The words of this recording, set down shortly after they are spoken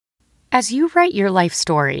As you write your life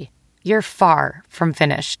story, you're far from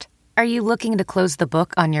finished. Are you looking to close the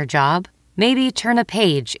book on your job? Maybe turn a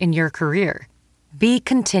page in your career? Be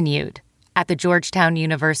continued at the Georgetown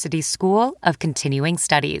University School of Continuing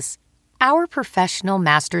Studies. Our professional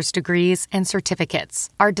master's degrees and certificates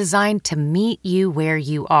are designed to meet you where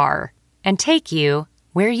you are and take you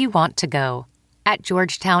where you want to go. At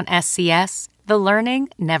Georgetown SCS, the learning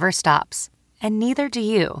never stops, and neither do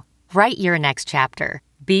you. Write your next chapter.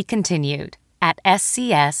 Be continued at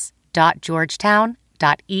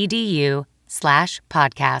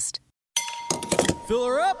scs.georgetown.edu/podcast. Fill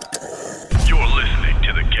her up. You're listening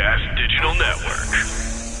to the Gas Digital Network.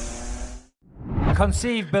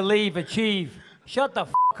 Conceive, believe, achieve. Shut the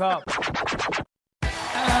f*** up.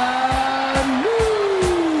 And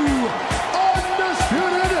new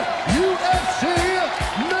undisputed UFC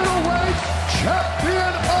middleweight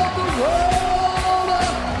champion of the world,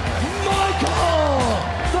 Michael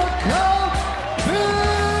the Count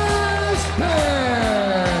Bisping.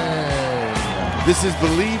 This is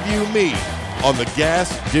Believe You Me on the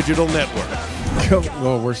Gas Digital Network.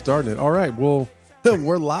 Well, we're starting it. All right. Well,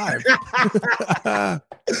 we're live.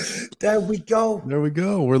 There we go. There we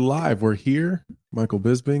go. We're live. We're here. Michael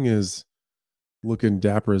Bisping is looking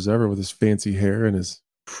dapper as ever with his fancy hair and his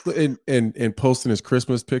and posting his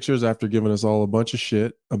Christmas pictures after giving us all a bunch of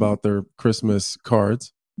shit about their Christmas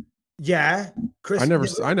cards. Yeah, I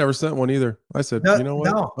never sent one either. I said, no, you know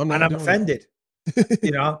what? No, I'm offended.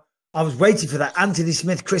 You know, I was waiting for that Anthony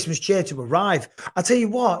Smith Christmas cheer to arrive. I'll tell you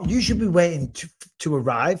what, you should be waiting to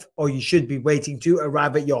arrive, or you should be waiting to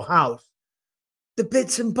arrive at your house. The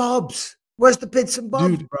bits and bobs. Where's the bits and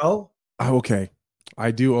bobs, dude, bro? Okay.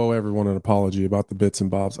 I do owe everyone an apology about the bits and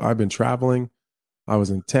bobs. I've been traveling. I was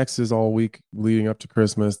in Texas all week leading up to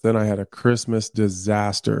Christmas. Then I had a Christmas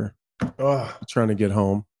disaster trying to get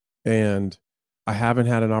home. And I haven't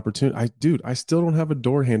had an opportunity. I still don't have a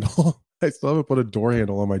door handle. I still haven't put a door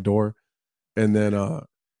handle on my door. And then,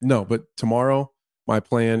 no, but tomorrow, my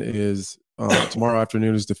plan is tomorrow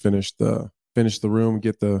afternoon is to finish the room,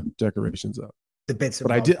 get the decorations up. The bits and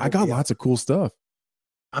bobs. I got lots of cool stuff.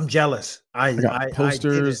 I'm jealous. I got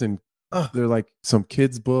posters and they're like some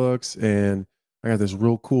kids' books, and I got this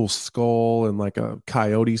real cool skull and like a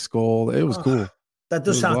coyote skull. It was cool. That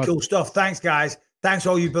does sound cool stuff. Thanks, guys. Thanks,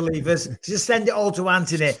 all you believers. Just send it all to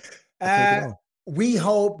Anthony. We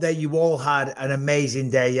hope that you all had an amazing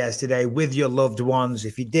day yesterday with your loved ones.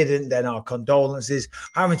 If you didn't, then our condolences.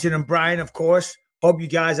 Harrington and Brian, of course. Hope you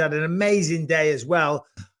guys had an amazing day as well.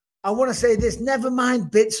 I want to say this, never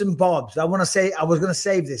mind bits and bobs. I was going to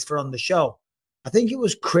save this for on the show. I think it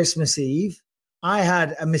was Christmas Eve. I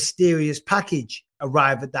had a mysterious package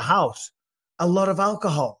arrive at the house. A lot of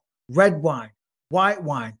alcohol, red wine, white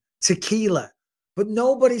wine, tequila, but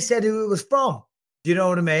nobody said who it was from. Do you know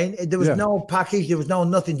what I mean? There was no package. There was no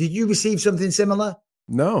nothing. Did you receive something similar?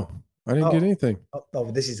 No, I didn't get anything.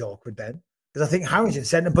 Oh, this is awkward then. Because I think Harrington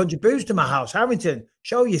sent a bunch of booze to my house. Harrington,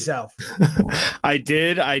 show yourself. I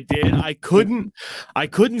did. I couldn't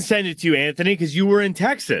send it to you, Anthony, because you were in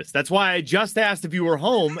Texas. That's why I just asked if you were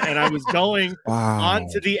home, and I was going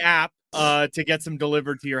onto the app to get some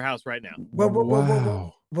delivered to your house right now.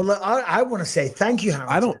 Well, I want to say thank you,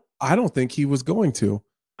 Harrington. I don't think he was going to.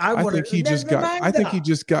 I think he just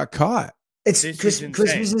got caught.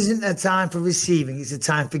 Christmas isn't a time for receiving, it's a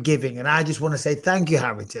time for giving. And I just want to say thank you,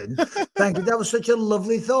 Harrington. Thank you. That was such a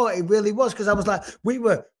lovely thought. It really was, because I was like, we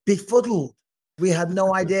were befuddled. We had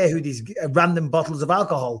no idea who these random bottles of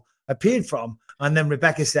alcohol appeared from. And then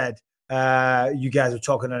Rebecca said, you guys were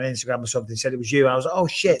talking on Instagram or something, said it was you. I was like, oh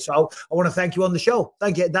shit. So I want to thank you on the show.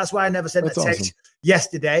 Thank you. That's why I never sent a text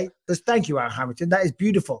yesterday. Because thank you, Harrington. That is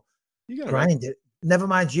beautiful. Brian did. Never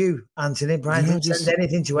mind you, Anthony. Brian didn't send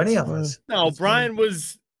anything to any of us. No, Brian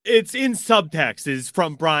it's in subtext, is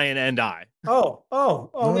from Brian and I. Oh,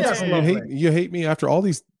 you hate me after all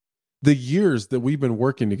the years that we've been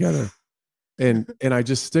working together. And I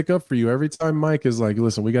just stick up for you every time Mike is like,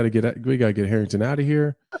 listen, we got to get Harrington out of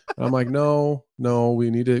here. And I'm like, no,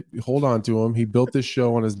 we need to hold on to him. He built this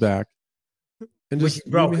show on his back. And just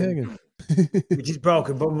leave me hanging. Which is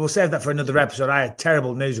broken, but we'll save that for another episode. I had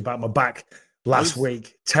terrible news about my back last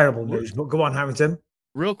week. Terrible news. But go on, Harrington.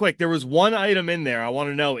 Real quick, there was one item in there I want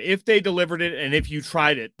to know if they delivered it and if you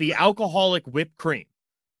tried it. The alcoholic whipped cream.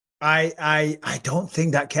 I don't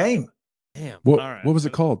think that came. Damn. All right. What was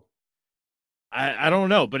it called? I don't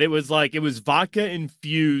know, but it was vodka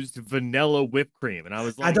infused vanilla whipped cream, and I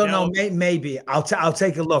was like, I don't know, maybe I'll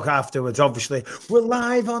take a look afterwards. Obviously, we're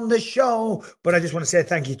live on the show, but I just want to say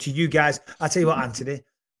thank you to you guys. I'll tell you what, Anthony,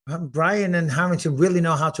 Brian and Harrington really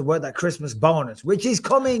know how to work that Christmas bonus, which is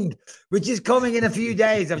coming in a few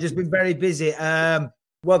days. I've just been very busy.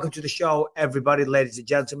 Welcome to the show, everybody, ladies and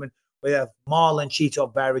gentlemen. We have Marlon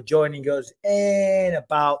Cheeto Berry joining us in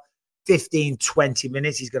about 15, 20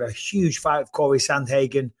 minutes. He's got a huge fight with Corey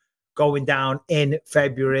Sandhagen going down in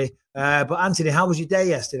February. But Anthony, how was your day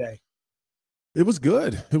yesterday? It was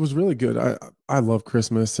good. It was really good. I love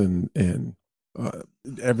Christmas and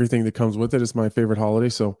everything that comes with it. It's my favorite holiday.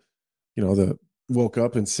 So, woke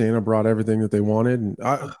up and Santa brought everything that they wanted. And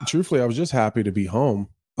truthfully, I was just happy to be home.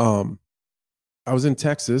 I was in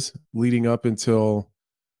Texas leading up until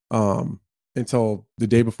the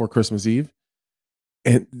day before Christmas Eve.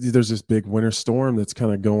 And there's this big winter storm that's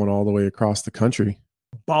kind of going all the way across the country.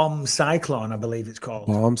 Bomb cyclone, I believe it's called.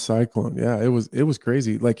 Bomb cyclone. Yeah, it was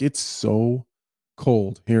crazy. Like, it's so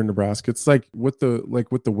cold here in Nebraska. It's like with the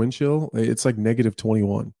wind chill, it's like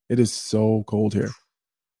 -21. It is so cold here.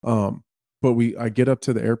 But I get up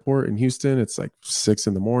to the airport in Houston. It's like 6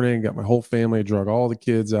 a.m. Got my whole family. I drug all the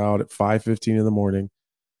kids out at 5:15 in the morning.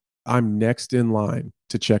 I'm next in line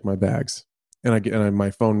to check my bags, and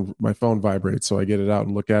my phone vibrates. So I get it out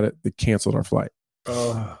and look at it. They canceled our flight.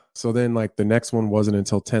 So then, like, the next one wasn't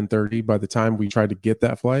until 10:30. By the time we tried to get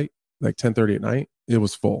that flight, like 10:30 at night, it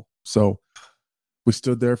was full. So we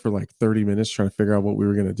stood there for like 30 minutes trying to figure out what we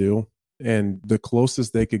were going to do. And the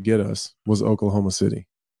closest they could get us was Oklahoma City.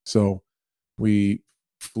 So we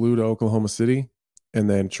flew to Oklahoma City and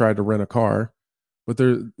then tried to rent a car, but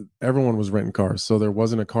everyone was renting cars. So there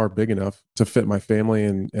wasn't a car big enough to fit my family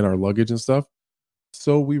and our luggage and stuff.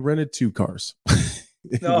 So we rented 2 cars.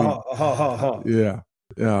 Yeah.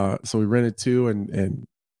 So we rented 2 and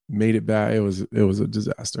made it back. It was a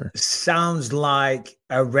disaster. Sounds like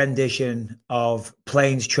a rendition of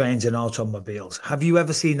Planes, Trains, and Automobiles. Have you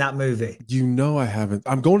ever seen that movie? I haven't.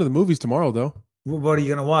 I'm going to the movies tomorrow, though. What are you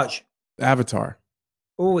going to watch? Avatar.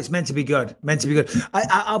 Oh, it's meant to be good.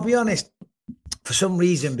 I'll be honest. For some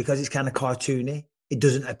reason, because it's kind of cartoony, it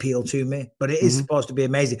doesn't appeal to me, but it is supposed to be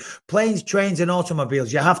amazing. Planes, Trains, and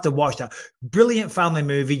Automobiles. You have to watch that. Brilliant family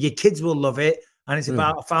movie. Your kids will love it. And it's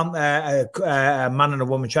about a man and a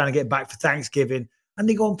woman trying to get back for Thanksgiving. And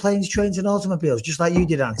they go on Planes, Trains, and Automobiles, just like you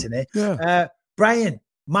did, Anthony. Yeah. Brian,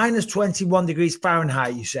 -21 degrees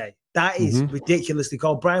Fahrenheit, you say? That is ridiculously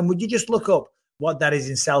cold. Brian, would you just look up what that is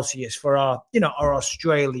in Celsius for our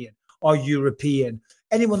Australian or European?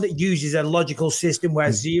 Anyone that uses a logical system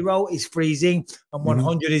where 0 is freezing and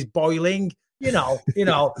 100 is boiling,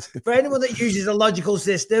 for anyone that uses a logical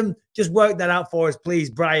system, just work that out for us, please,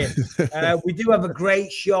 Brian. We do have a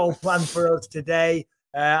great show planned for us today.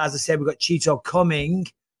 As I said, we've got Cheeto coming.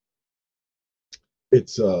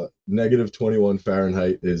 It's -21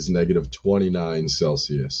 Fahrenheit is -29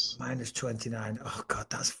 Celsius. -29. Oh, God,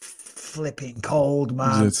 that's flipping cold,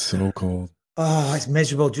 man. It's so cold. Oh, it's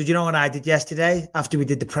miserable. Did you know what I did yesterday after we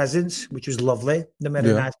did the presents, which was lovely? They made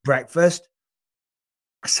a nice breakfast.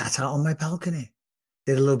 I sat out on my balcony,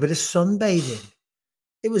 did a little bit of sunbathing.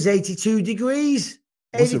 It was 82 degrees.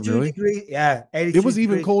 82 was it really? degrees. Yeah. 82 it was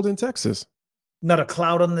even degrees. cold in Texas. Not a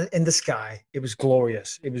cloud in the sky. It was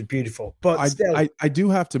glorious. It was beautiful. But still, I do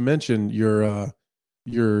have to mention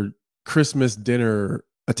your Christmas dinner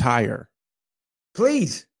attire.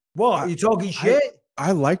 Please. What? Are you talking shit?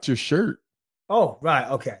 I liked your shirt. Oh, right.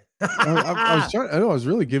 Okay. I was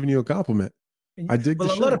really giving you a compliment. I did.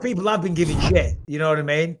 Well, a lot of people have been giving shit. You know what I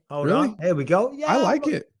mean? Hold on. Here we go. Yeah, I like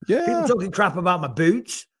it. Yeah. People talking crap about my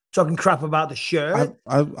boots, talking crap about the shirt.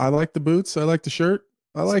 I like the boots. I like the shirt.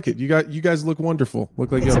 I like it. You guys look wonderful.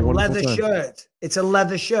 Look like you had a wonderful leather time. Shirt. It's a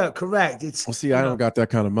leather shirt, correct? Well, see, I don't got that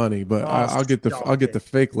kind of money, but I'll get the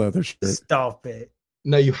fake leather shirt. Stop it.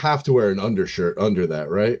 Now you have to wear an undershirt under that,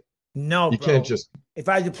 right? No, you can't just. If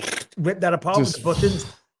I just rip that apart with the buttons,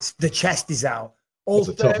 the chest is out. That's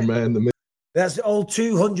a tough man. That's all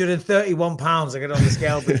 231 pounds. I got on the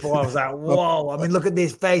scale before. I was like, whoa. I mean, look at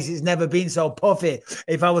this face. It's never been so puffy.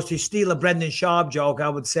 If I was to steal a Brendan Sharp joke, I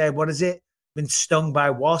would say, what is it? Been stung by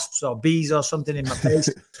wasps or bees or something in my face.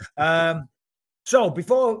 So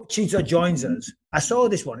before Cheeto joins us, I saw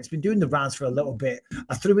this one. It's been doing the rounds for a little bit.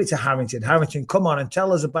 I threw it to Harrington. Harrington, come on and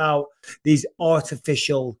tell us about these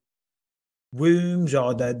artificial wombs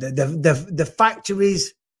or the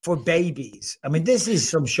factories for babies. I mean, this is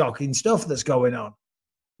some shocking stuff that's going on.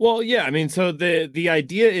 Well, yeah, I mean, so the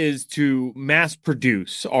idea is to mass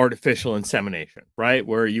produce artificial insemination, right?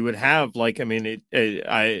 Where you would have the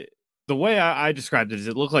way I described it is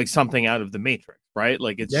it looked like something out of the Matrix, right?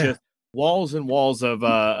 Like it's just walls and walls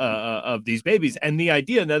of these babies. And the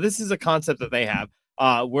idea, now this is a concept that they have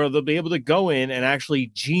where they'll be able to go in and actually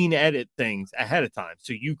gene edit things ahead of time.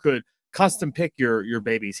 So you could custom pick your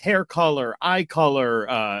baby's hair color, eye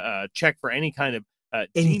color, check for any kind of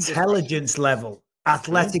intelligence level,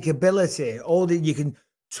 athletic ability, all that you can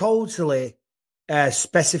totally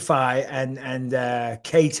specify and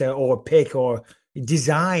cater or pick or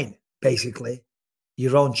design basically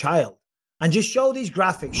your own child. And just show these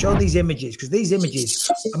graphics, show these images, because these images,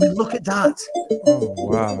 I mean, look at that. Oh,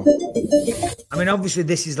 wow. I mean, obviously,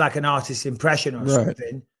 this is like an artist's impression or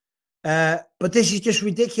something. But this is just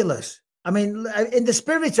ridiculous. I mean, in the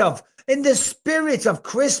spirit of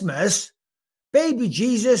Christmas, baby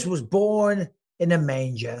Jesus was born in a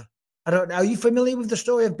manger. I don't know. Are you familiar with the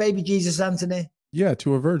story of baby Jesus, Anthony? Yeah,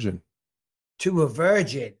 to a virgin. To a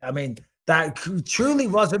virgin. I mean, that truly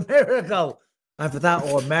was a miracle. And for that,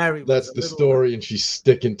 or Mary. That's the story, and she's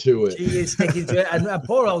sticking to it. She is sticking to it. And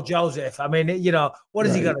poor old Joseph. I mean, what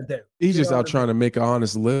is he going to do? He's just out trying to make an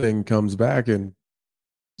honest living, comes back and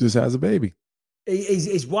just has a baby.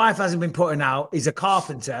 His wife hasn't been putting out. He's a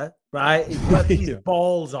carpenter, right? He's working his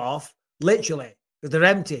balls off, literally, because they're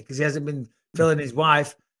empty, because he hasn't been filling his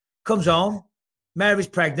wife. Comes home, Mary's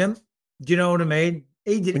pregnant. Do you know what I mean?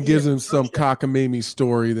 And gives him some cockamamie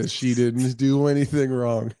story that she didn't do anything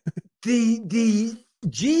wrong. The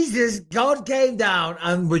Jesus, God came down,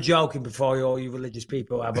 and we're joking before all you religious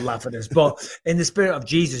people have a laugh at us, but in the spirit of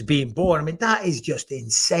Jesus being born, I mean, that is just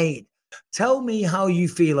insane. Tell me how you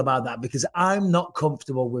feel about that, because I'm not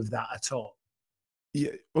comfortable with that at all.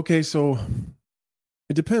 Yeah. Okay. So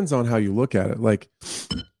it depends on how you look at it. Like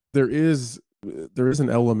there is an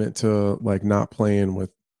element to like not playing with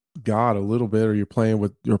God a little bit, or you're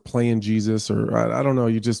playing Jesus, or I don't know.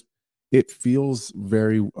 It feels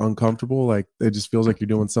very uncomfortable. Like it just feels like you're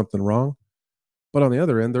doing something wrong. But on the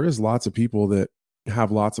other end, there is lots of people that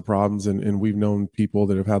have lots of problems. And we've known people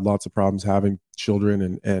that have had lots of problems having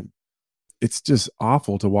children, and it's just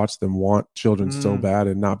awful to watch them want children so bad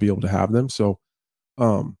and not be able to have them. So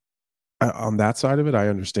on that side of it, I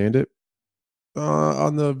understand it.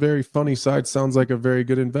 On the very funny side, sounds like a very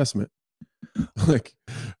good investment. Like,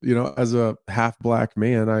 as a half black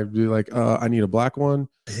man, I'd be like, I need a black one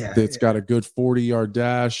that's got a good 40-yard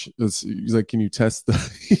dash. He's like, can you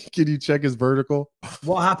can you check his vertical?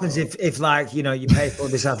 What happens if like, you pay for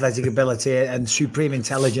this athletic ability and supreme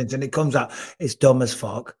intelligence, and it comes out, it's dumb as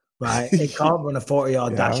fuck, right? It can't run a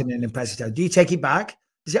 40-yard dash in an impressive time. Do you take it back?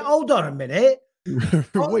 You say, hold on a minute.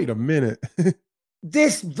 Wait a minute.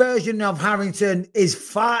 This version of Harrington is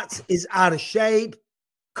fat, is out of shape,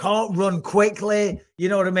 can't run quickly. You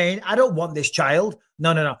know what I mean? I don't want this child.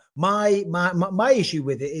 No. My issue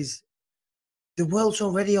with it is the world's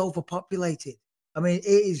already overpopulated. I mean, it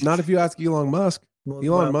is not if you ask Elon Musk.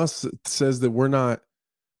 Elon Musk says that we're not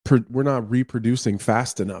reproducing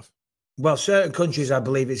fast enough. Well, certain countries, I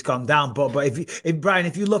believe it's gone down. But if Brian,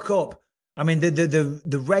 if you look up, I mean,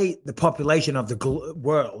 the population of the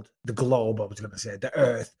world, the globe, I was going to say, the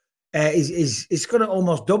Earth, is going to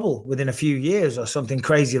almost double within a few years or something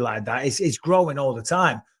crazy like that. It's growing all the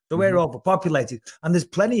time. So we're overpopulated, and there's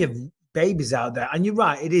plenty of babies out there. And you're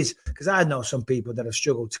right, it is, because I know some people that have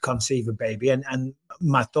struggled to conceive a baby, and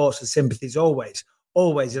my thoughts and sympathies always.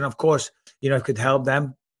 And of course, if it could help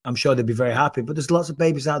them, I'm sure they'd be very happy. But there's lots of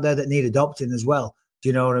babies out there that need adopting as well. Do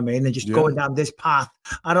you know what I mean? They're just going down this path.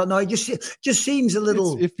 I don't know. It just seems a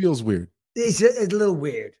little. It feels weird. It's a little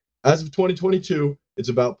weird. As of 2022, it's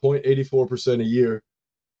about 0.84% a year,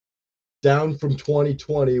 down from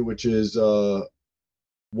 2020, which is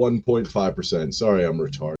 1.5%. Sorry, I'm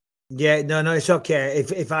retarded. Yeah, no, it's okay.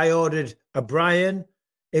 If I ordered a Brian,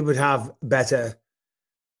 it would have better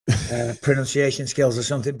pronunciation skills or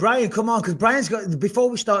something. Brian, come on, because Brian's got. Before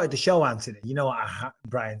we started the show, Anthony, you know what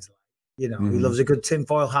Brian's like. He loves a good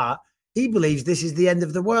tinfoil hat. He believes this is the end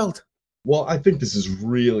of the world. Well, I think this is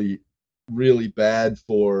really, really bad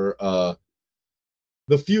for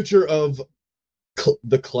the future of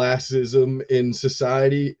the classism in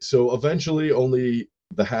society. So eventually only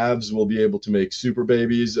the haves will be able to make super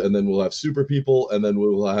babies, and then we'll have super people, and then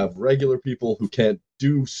we'll have regular people who can't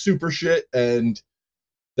do super shit. And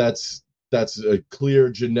that's a clear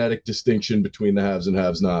genetic distinction between the haves and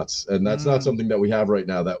have-nots. And that's not something that we have right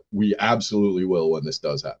now that we absolutely will when this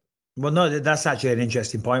does happen. Well, no, that's actually an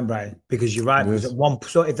interesting point, Brian, because you're right.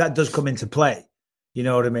 So if that does come into play, you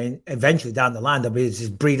know what I mean? Eventually down the line, there'll be this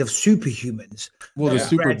breed of superhumans. Well, the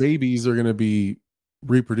super babies are going to be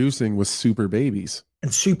reproducing with super babies.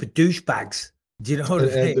 And super douchebags. Do you know what I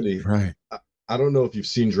mean? Anthony, right. I don't know if you've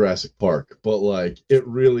seen Jurassic Park, but like it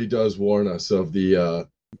really does warn us of the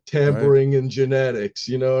tampering in genetics.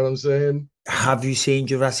 You know what I'm saying? Have you seen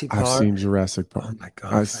Jurassic Park? I've seen Jurassic Park. Oh my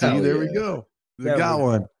God. I see. There we go. We got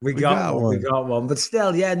one. We got one. But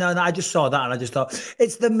still, yeah, no, I just saw that and I just thought,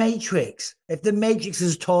 it's the Matrix. If the Matrix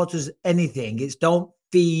has taught us anything, it's don't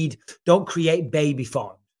create baby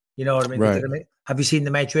fond. You know what I mean? Right. Have you seen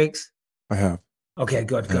the Matrix? I have. Okay,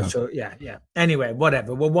 good. So, yeah. Anyway,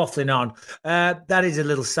 whatever. We're waffling on. That is a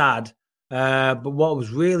little sad. But what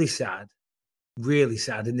was really sad,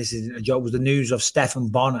 and this isn't a joke, was the news of Stephan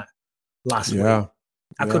Bonnar last week.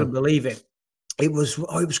 I couldn't believe it. It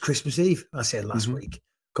was Christmas Eve. I said last week,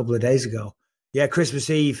 a couple of days ago. Yeah, Christmas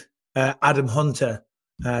Eve. Adam Hunter,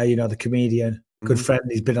 the comedian, good friend.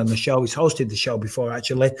 He's been on the show. He's hosted the show before,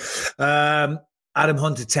 actually. Adam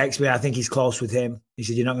Hunter texted me. I think he's close with him. He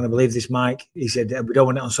said, "You're not going to believe this, Mike." He said, "We don't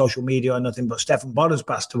want it on social media or nothing, but Stephan Bonnar's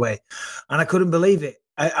passed away," and I couldn't believe it.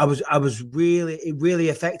 It really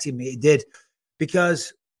affected me. It did,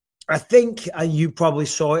 because I think you probably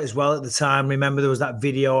saw it as well at the time. Remember, there was that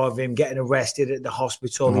video of him getting arrested at the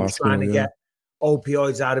hospital. He was trying to get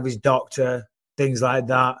opioids out of his doctor, things like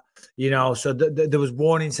that. So there was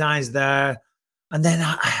warning signs there. And then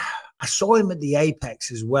I saw him at the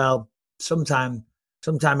Apex as well, sometime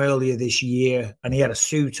earlier this year, and he had a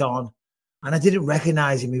suit on, and I didn't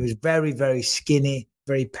recognize him. He was very, very skinny,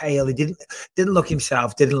 very pale. He didn't look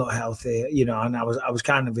himself, didn't look healthy, and I was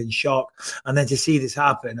kind of in shock. And then to see this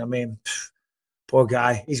happen, I mean, poor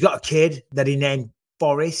guy. He's got a kid that he named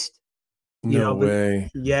Forrest. No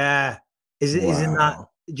way. Yeah. Isn't that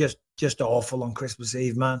just awful on Christmas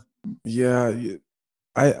Eve, man? Yeah.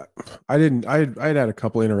 I had a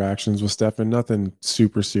couple interactions with Stephan, nothing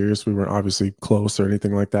super serious. We weren't obviously close or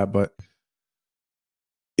anything like that, but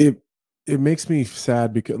it makes me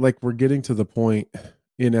sad because we're getting to the point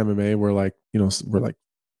in MMA where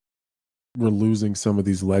we're losing some of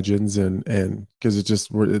these legends and because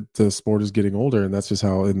the sport is getting older, and that's just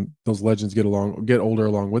how, and those legends get older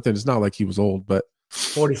along with it. It's not like he was old, but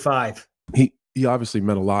 45. He obviously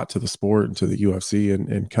meant a lot to the sport and to the UFC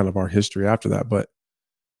and kind of our history after that. But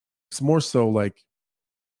it's more so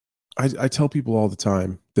I tell people all the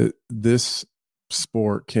time that this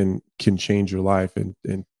sport can change your life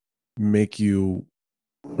and make you,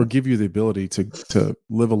 or give you the ability to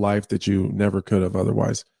live a life that you never could have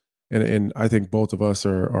otherwise. And I think both of us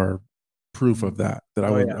are proof of that.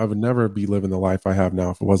 I would never be living the life I have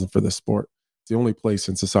now if it wasn't for this sport. It's the only place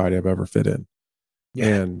in society I've ever fit in.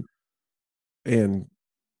 Yeah.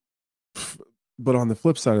 But on the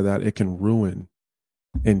flip side of that, it can ruin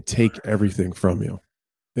and take everything from you.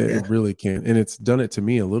 It really can. And it's done it to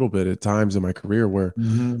me a little bit at times in my career where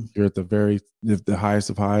you're at the highest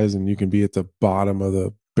of highs and you can be at the bottom of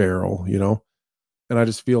the barrel, And I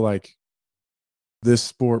just feel like this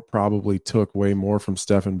sport probably took way more from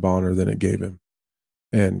Stephan Bonnar than it gave him.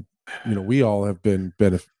 And, we all have been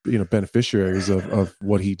beneficiaries of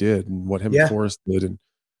what he did and what him and Forrest did.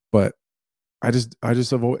 But I just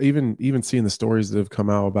have even seeing the stories that have come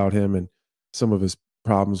out about him and some of his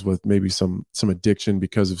problems with maybe some addiction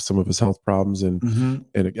because of some of his health problems. And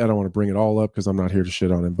I don't want to bring it all up because I'm not here to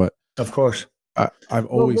shit on him, but of course I've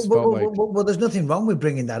always felt like, well, there's nothing wrong with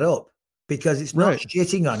bringing that up because it's not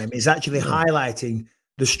shitting on him. It's actually highlighting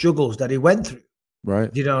the struggles that he went through.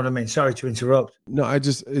 Right. You know what I mean? Sorry to interrupt. No,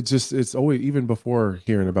 it's always, even before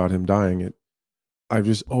hearing about him dying, I've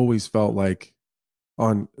just always felt like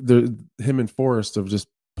him and Forrest of just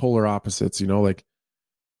polar opposites,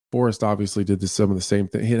 Forrest obviously did some of the same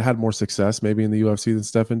thing. He had more success maybe in the UFC than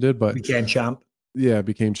Stephan did, but became champ. Yeah,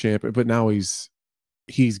 became champ. But now he's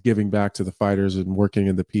giving back to the fighters and working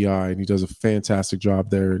in the PI, and he does a fantastic job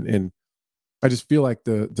there. And I just feel like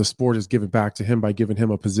the sport is giving back to him by giving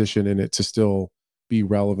him a position in it to still be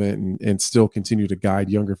relevant and still continue to guide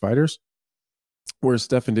younger fighters. Whereas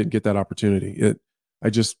Stephan didn't get that opportunity. I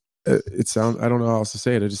don't know how else to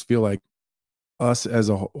say it. I just feel like us as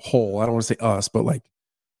a whole, I don't want to say us, but like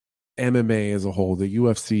MMA as a whole, the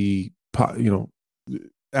UFC,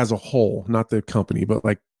 as a whole, not the company, but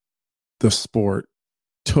like the sport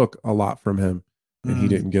took a lot from him and he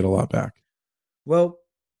didn't get a lot back. Well,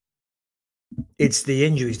 it's the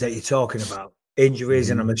injuries that you're talking about. Injuries,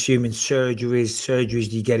 and I'm assuming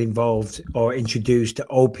surgeries you get involved or introduced to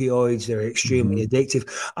opioids. They're extremely addictive.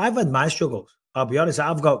 I've had my struggles. I'll be honest.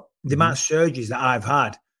 I've got the amount of surgeries that I've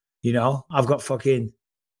had, I've got fucking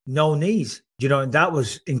no knees, and that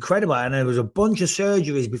was incredible. And there was a bunch of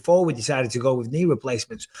surgeries before we decided to go with knee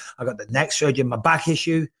replacements. I got the neck surgery, my back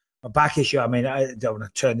issue. I mean, I don't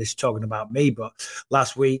want to turn this talking about me, but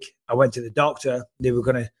last week I went to the doctor. They were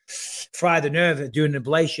going to fry the nerve, do an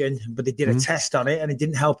ablation, but they did a test on it and it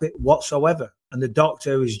didn't help it whatsoever. And the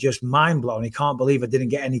doctor was just mind blown. He can't believe I didn't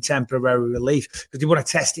get any temporary relief because they want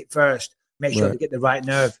to test it first make sure they get the right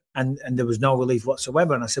nerve. And there was no relief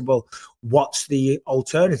whatsoever. And I said, well, what's the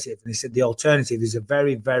alternative? And he said, the alternative is a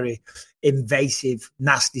very, very invasive,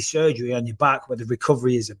 nasty surgery on your back where the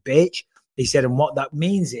recovery is a bitch. He said, and what that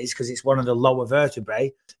means is, because it's one of the lower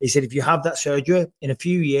vertebrae, he said, if you have that surgery, in a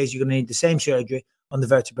few years, you're going to need the same surgery on the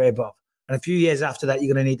vertebrae above. And a few years after that,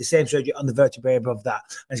 you're going to need the same surgery on the vertebrae above that.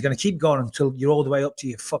 And it's going to keep going until you're all the way up to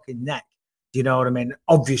your fucking neck. Do you know what I mean?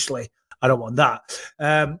 Obviously, I don't want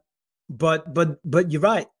that. But you're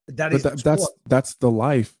right. That's the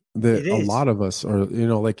life that a lot of us are,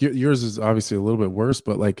 like yours is obviously a little bit worse,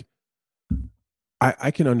 but like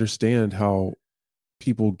I can understand how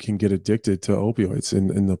people can get addicted to opioids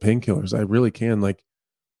and the painkillers. I really can. Like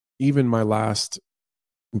even my last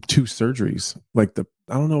 2 surgeries, like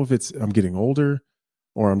I don't know if I'm getting older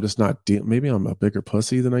or I'm just not maybe I'm a bigger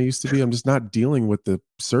pussy than I used to be. I'm just not dealing with the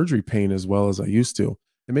surgery pain as well as I used to.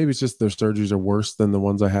 And maybe it's just their surgeries are worse than the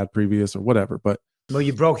ones I had previous or whatever. But well,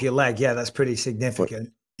 you broke your leg. Yeah, that's pretty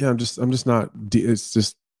significant. Yeah, I'm just not. It's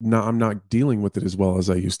just not. I'm not dealing with it as well as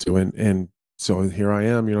I used to. And so here I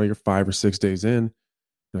am. You're 5 or 6 days in.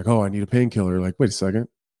 Like, oh, I need a painkiller. Like, wait a second,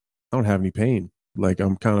 I don't have any pain. Like,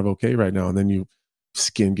 I'm kind of okay right now. And then your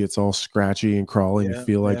skin gets all scratchy and crawly, and you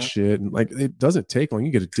feel like shit. And like, it doesn't take long.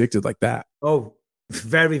 You get addicted like that. Oh,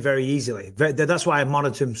 very, very easily. That's why I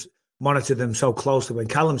monitor them so closely when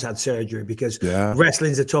Callum's had surgery, because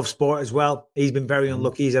wrestling's a tough sport as well. He's been very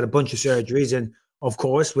unlucky. He's had a bunch of surgeries, and of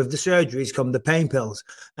course, with the surgeries come the pain pills,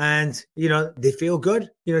 and they feel good.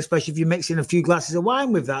 Especially if you're mixing a few glasses of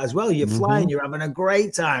wine with that as well. You're flying, you're having a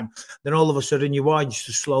great time. Then all of a sudden, you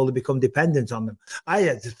just slowly become dependent on them. I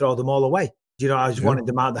had to throw them all away. I just wanted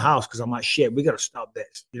them out of the house because I'm like, shit, we got to stop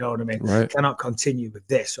this. You know what I mean? Right. Cannot continue with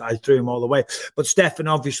this. So I threw them all away. But Stefan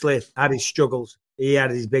obviously had his struggles. He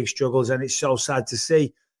had his big struggles, and it's so sad to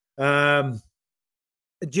see. Do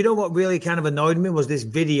you know what really kind of annoyed me was this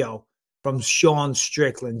video from Sean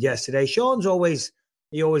Strickland yesterday. Sean's always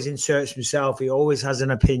inserts himself. He always has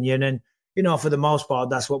an opinion. And, for the most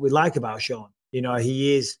part, that's what we like about Sean. He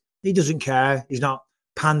doesn't care. He's not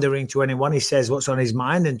pandering to anyone. He says what's on his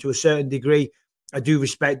mind. And to a certain degree, I do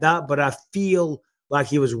respect that. But I feel like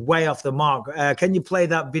he was way off the mark. Can you play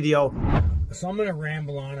that video? So I'm going to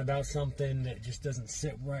ramble on about something that just doesn't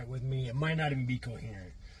sit right with me. It might not even be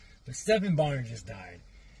coherent. But Stephan Bonnar just died.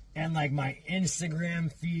 And like my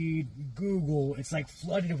Instagram feed, Google, it's like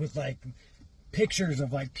flooded with like pictures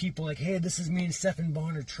of like people like, hey, this is me and Stephan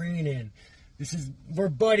Bonnar training. We're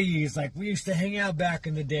buddies. Like we used to hang out back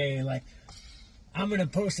in the day. Like I'm going to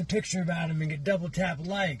post a picture about him and get double tap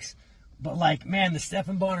likes. But like, man, the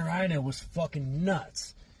Stephan Bonnar I know was fucking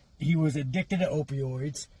nuts. He was addicted to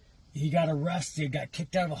opioids. He got arrested, got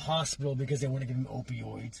kicked out of a hospital because they want to give him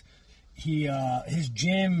opioids. His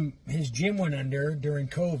gym went under during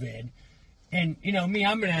COVID. And, me,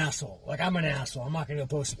 I'm an asshole. Like, I'm an asshole. I'm not going to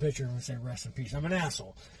post a picture and say rest in peace. I'm an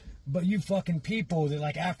asshole. But you fucking people that,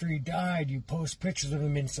 like, after he died, you post pictures of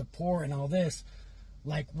him in support and all this.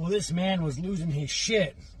 Like, well, this man was losing his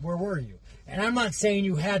shit. Where were you? And I'm not saying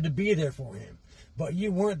you had to be there for him. But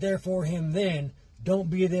you weren't there for him then.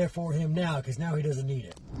 Don't be there for him now, because now he doesn't need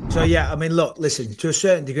it. So, yeah, I mean, look, listen, to a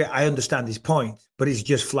certain degree, I understand his point, but it's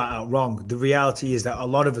just flat out wrong. The reality is that a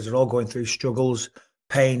lot of us are all going through struggles,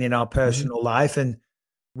 pain in our personal life, and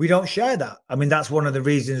we don't share that. I mean, that's one of the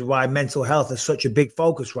reasons why mental health is such a big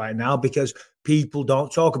focus right now, because people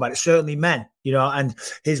don't talk about it, certainly men, and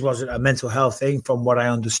his wasn't a mental health thing from what I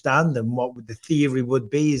understand, and what the theory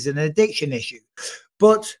would be is an addiction issue.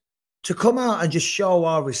 But to come out and just show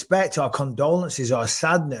our respect, our condolences, our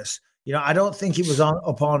sadness, I don't think it was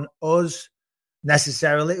upon us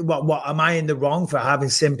necessarily. What am I in the wrong for having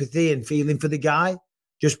sympathy and feeling for the guy?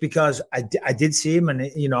 Just because I did see him and,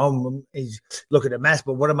 he's looking a mess,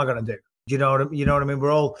 but what am I going to do? You know what I mean?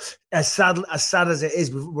 We're all, as sad as it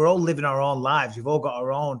is, we're all living our own lives. We've all got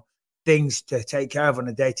our own things to take care of on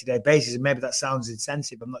a day-to-day basis. And maybe that sounds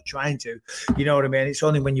insensitive. I'm not trying to, you know what I mean? It's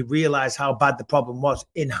only when you realize how bad the problem was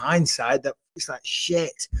in hindsight that it's like,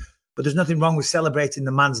 shit. But there's nothing wrong with celebrating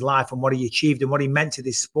the man's life and what he achieved and what he meant to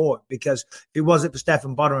this sport. Because if it wasn't for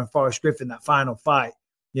Stephan Bonnar and Forrest Griffin, that final fight,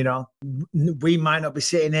 we might not be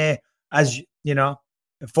sitting here as, a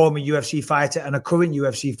former UFC fighter and a current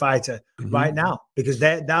UFC fighter right now, because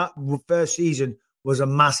that first season was a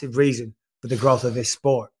massive reason for the growth of this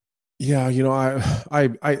sport. Yeah,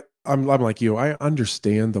 I'm like you. I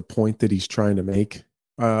understand the point that he's trying to make.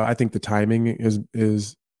 I think the timing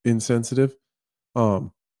is insensitive.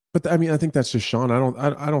 But I mean, I think that's just Sean.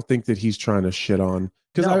 I don't think that he's trying to shit on,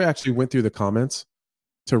 because I actually went through the comments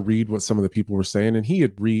to read what some of the people were saying, and he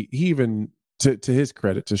even to his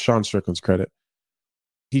credit, to Sean Strickland's credit,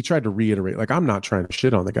 he tried to reiterate, like, I'm not trying to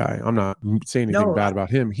shit on the guy. I'm not saying anything bad about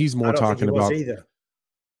him. He's more talking about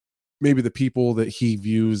maybe the people that he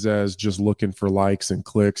views as just looking for likes and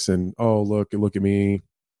clicks and, oh, look at me,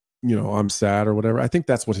 I'm sad or whatever. I think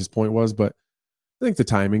that's what his point was, but I think the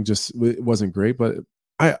timing just wasn't great. But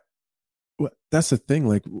that's the thing.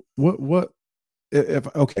 Like, what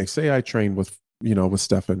if say I trained with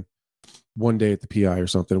Stefan one day at the PI or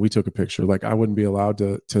something, we took a picture, like, I wouldn't be allowed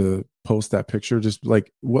to post that picture. Just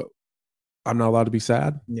like, what, I'm not allowed to be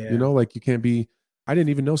sad. Like, you can't be. I didn't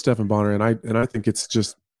even know Stefan Bonner, and I think it's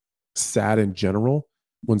just sad in general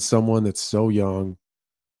when someone that's so young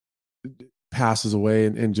passes away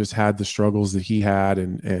and just had the struggles that he had,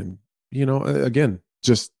 and again,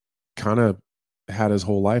 just kind of had his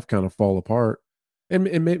whole life kind of fall apart. And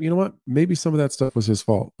maybe, maybe some of that stuff was his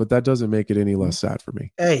fault, but that doesn't make it any less sad for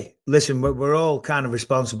me. Hey, listen, we're all kind of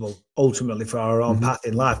responsible ultimately for our own path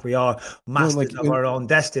in life. We are masters of our own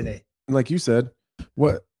destiny. And like you said,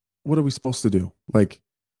 what are we supposed to do? Like,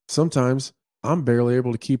 sometimes I'm barely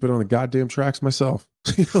able to keep it on the goddamn tracks myself.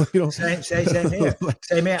 Same here.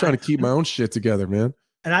 Same here. Trying to keep my own shit together, man.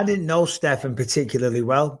 And I didn't know Stefan particularly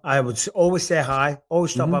well. I would always say hi,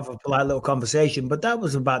 always stop have a polite little conversation, but that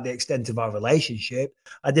was about the extent of our relationship.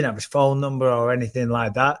 I didn't have his phone number or anything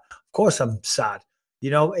like that. Of course, I'm sad.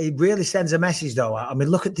 It really sends a message, though. I mean,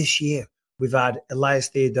 look at this year. We've had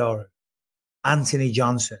Elias Theodorou, Anthony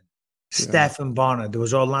Johnson, Stefan Bonner. There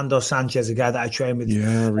was Orlando Sanchez, a guy that I trained with.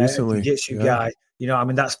 Yeah, recently. Jiu-jitsu guy. I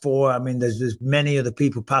mean, that's 4. I mean, there's many other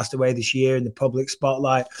people passed away this year in the public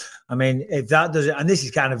spotlight. I mean, if that doesn't, and this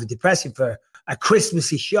is kind of depressing for a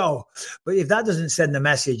Christmassy show, but if that doesn't send the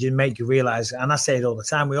message and make you realize, and I say it all the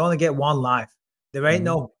time, we only get one life. There ain't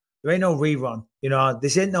no rerun.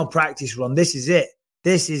 This ain't no practice run. This is it.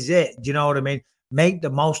 This is it. Do you know what I mean? Make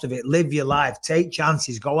the most of it. Live your life. Take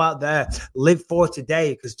chances. Go out there. Live for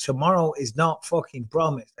today, because tomorrow is not fucking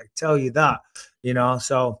promised. I tell you that.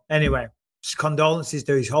 So anyway, condolences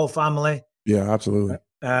to his whole family. Yeah, absolutely.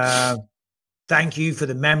 Thank you for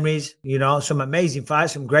the memories. Some amazing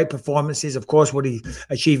fights, some great performances. Of course, what he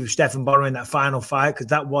achieved with Stefan Bonner in that final fight, because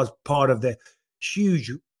that was part of it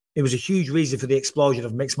was a huge reason for the explosion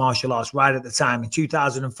of mixed martial arts right at the time in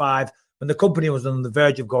 2005, when the company was on the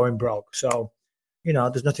verge of going broke. So,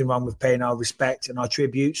 there's nothing wrong with paying our respect and our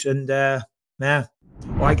tributes. And yeah.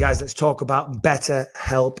 All right, guys, let's talk about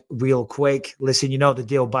BetterHelp real quick. Listen, you know the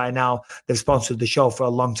deal by now. They've sponsored the show for a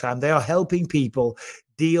long time. They are helping people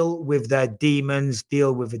deal with their demons,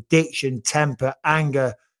 deal with addiction, temper,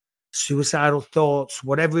 anger, suicidal thoughts,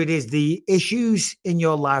 whatever it is, the issues in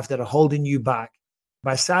your life that are holding you back.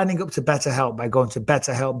 By signing up to BetterHelp, by going to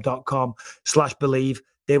betterhelp.com/believe,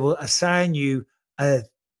 they will assign you a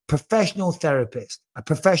professional therapist, a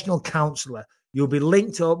professional counselor. You'll be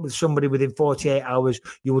linked up with somebody within 48 hours.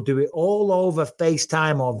 You will do it all over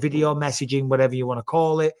FaceTime or video messaging, whatever you want to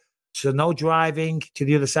call it. So no driving to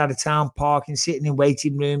the other side of town, parking, sitting in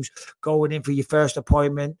waiting rooms, going in for your first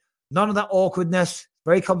appointment. None of that awkwardness.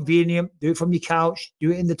 Very convenient. Do it from your couch.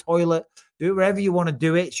 Do it in the toilet. Do it wherever you want to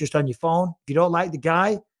do it. It's just on your phone. If you don't like the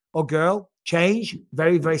guy or girl, change.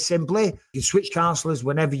 Very, very simply. You can switch counselors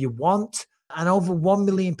whenever you want. And over 1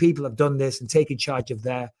 million people have done this and taken charge of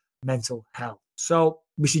their mental health. So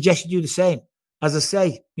we suggest you do the same. As I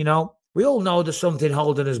say, we all know there's something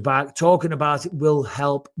holding us back. Talking about it will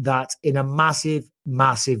help that in a massive,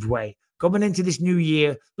 massive way. Coming into this new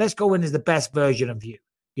year, let's go in as the best version of you,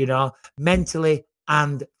 mentally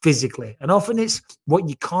and physically. And often it's what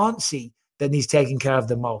you can't see that needs taking care of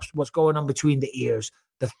the most. What's going on between the ears,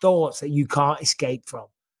 the thoughts that you can't escape from,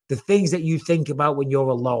 the things that you think about when you're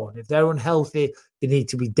alone. If they're unhealthy, they need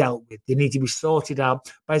to be dealt with. They need to be sorted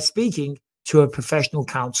out by speaking to a professional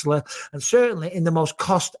counselor, and certainly in the most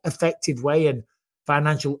cost-effective way. And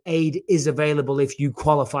financial aid is available if you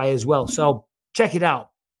qualify as well. So check it out.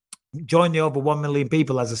 Join the over 1 million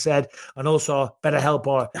people, as I said, and also BetterHelp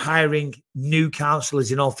are hiring new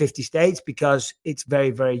counselors in all 50 states because it's very,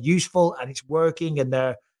 very useful and it's working and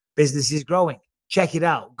their business is growing. Check it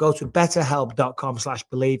out. Go to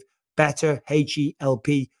betterhelp.com/believe,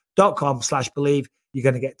 betterhelp.com/believe. You're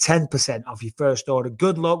going to get 10% off your first order.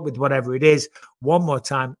 Good luck with whatever it is. One more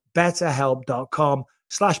time,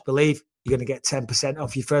 betterhelp.com/believe. You're going to get 10%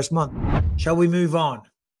 off your first month. Shall we move on?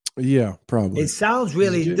 Yeah, probably. It sounds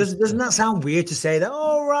really, doesn't that sound weird to say that?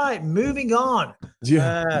 All right, moving on.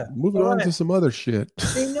 Yeah, moving on to some other shit.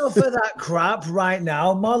 Enough of that crap right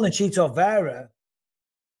now. Marlon Chito Vera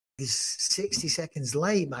is 60 seconds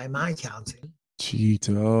late by my counting.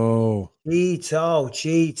 Cheeto. We'll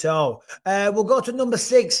go to number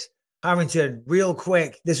 6, Harrington, real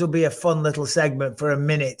quick. This will be a fun little segment for a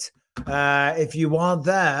minute. If you want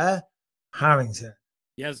there, Harrington.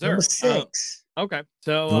 Yes, sir. Number 6. Okay.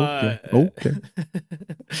 So Okay.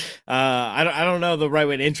 I don't know the right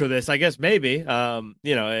way to intro this. I guess maybe Michael,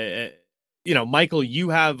 you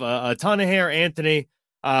have a ton of hair, Anthony,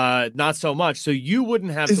 not so much. So you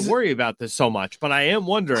wouldn't have to worry about this so much. But I am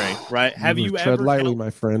wondering, right? Have you tread ever lightly, my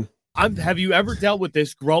friend? Have you ever dealt with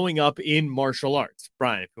this growing up in martial arts?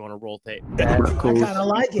 Brian, if you want to roll tape. I kind of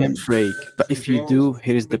like it. Break, but if you do,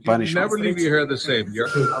 here is the punishment. Never leave your hair the same.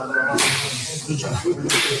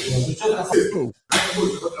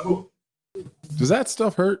 Does that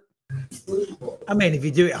stuff hurt? I mean, if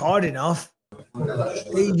you do it hard enough.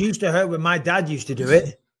 It used to hurt when my dad used to do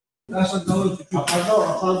it.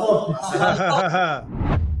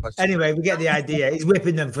 Anyway, we get the idea. He's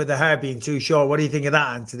whipping them for the hair being too short. What do you think of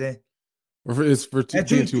that, Anthony? It's for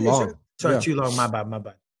being too long. Sorry, Yeah. too long. My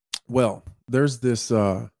bad. Well, there's this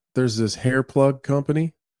hair plug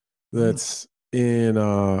company that's in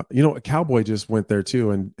a cowboy just went there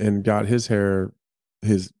too and got his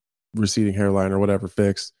receding hairline or whatever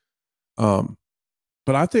fixed.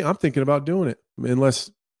 But I'm thinking about doing it, unless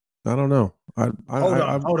I don't know. I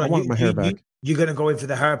want my hair back. You're gonna go in for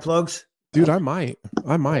the hair plugs? Dude, I might.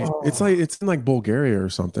 Oh. It's in like Bulgaria or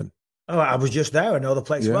something. Oh, I was just there. I know the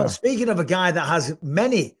place well. Yeah. Speaking of a guy that has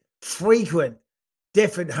many frequent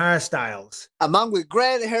different hairstyles. A man with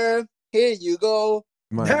great hair. Here you go.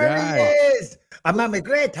 There he is. A man with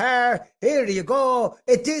great hair. Here you go.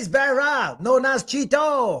 It is Barra, known as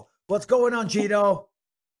Cheeto. What's going on, Cheeto?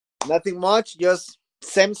 Nothing much. Just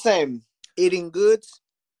same. Eating good,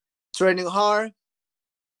 training hard,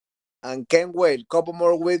 and can't wait. Couple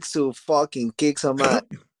more weeks to fucking kick some ass.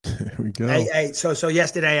 There we go. Hey. So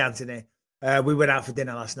yesterday, Anthony, we went out for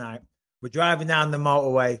dinner last night. We're driving down the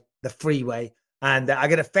motorway, the freeway, and I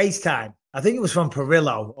get a FaceTime. I think it was from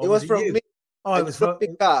Perillo. It was from me. Oh, it was from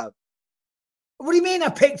pick up. What do you mean? I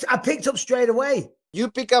picked up straight away. You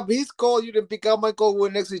pick up his call. You didn't pick up my call. We're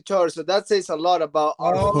next to each other, so that says a lot about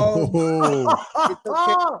our.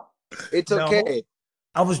 It's okay. No,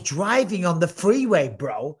 I was driving on the freeway,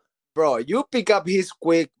 bro. Bro, you pick up his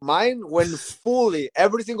quick. Mine went fully.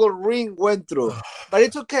 Every single ring went through. But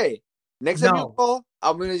it's okay. Next time you call,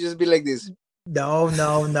 I'm going to just be like this. No.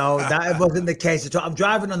 That wasn't the case at all. I'm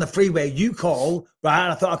driving on the freeway. You call, right?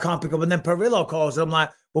 And I thought I can't pick up. And then Perillo calls. And I'm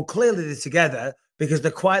like, well, clearly they're together because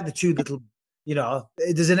they're quite the two little,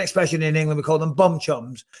 there's an expression in England. We call them bum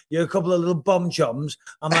chums. You're a couple of little bum chums.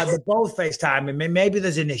 I'm like, they're both FaceTiming me. Maybe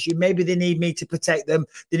there's an issue. Maybe they need me to protect them.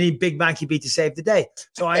 They need Big Banky B to save the day.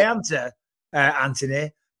 So I answer,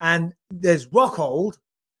 Anthony, and there's Rockhold,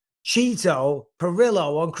 Cheeto,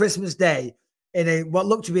 Perillo on Christmas Day in what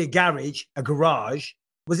looked to be a garage.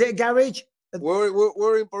 Was it a garage?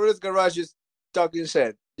 We're in Perillo's garage just talking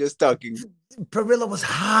shit. Just talking. Perillo was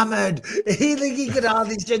hammered. He could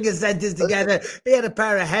hardly string his sentence together. He had a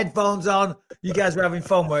pair of headphones on. You guys were having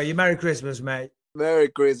fun, were you? Merry Christmas, mate. Merry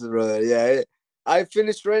Christmas, brother. Yeah. I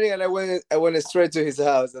finished training and I went straight to his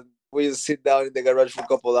house and we just sit down in the garage for a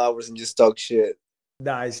couple hours and just talk shit.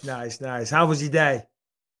 Nice. How was your day?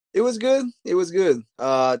 It was good.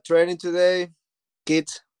 Training today.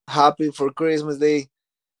 Kids happy for Christmas. They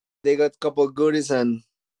got a couple of goodies and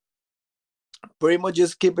pretty much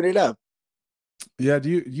just keeping it up. Yeah, do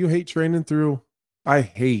you hate training through? I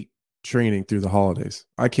hate training through the holidays.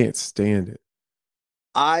 I can't stand it.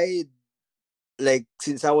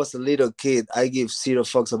 Since I was a little kid, I give zero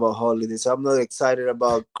fucks about holidays. I'm not excited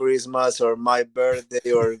about Christmas or my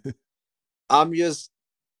birthday or I'm just,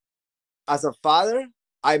 as a father,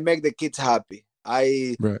 I make the kids happy.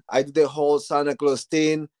 I do the whole Santa Claus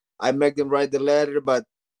thing. I make them write the letter, but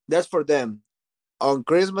that's for them. On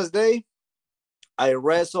Christmas Day, I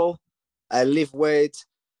wrestle, I lift weights.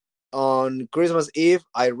 On Christmas Eve,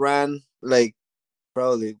 I ran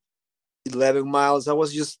probably 11 miles.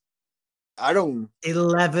 11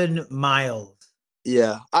 miles.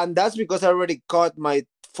 Yeah. And that's because I already caught my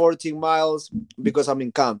 14 miles because I'm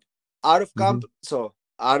in camp. Out of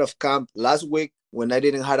camp last week when I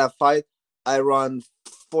didn't have a fight, I ran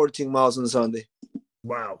 14 miles on Sunday.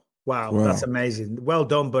 Wow. That's amazing. Well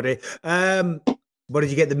done, buddy. What did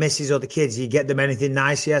you get the missus or the kids? Did you get them anything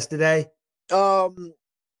nice yesterday?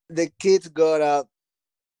 The kids got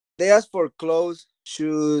they asked for clothes,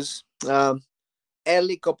 shoes,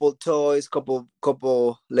 Ellie couple toys, couple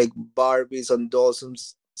like Barbies and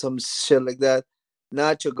dolls, some shit like that.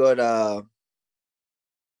 Nacho got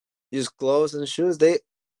just clothes and shoes. They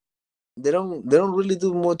don't really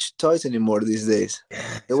do much toys anymore these days.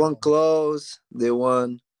 They want clothes. They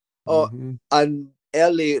want and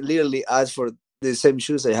Ellie literally asked for the same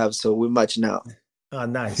shoes I have, so we match now. Oh,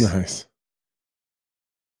 nice.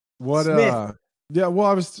 What? Smith. Yeah. Well,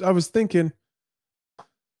 I was thinking,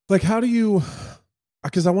 like, how do you?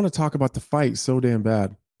 Because I want to talk about the fight so damn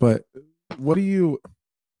bad. But what do you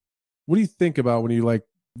think about when you like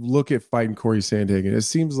look at fighting Corey Sandhagen? It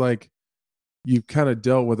seems like you kind of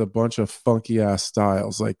dealt with a bunch of funky ass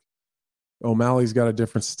styles. Like O'Malley's got a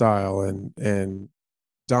different style, and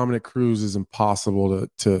Dominic Cruz is impossible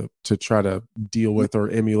to try to deal with or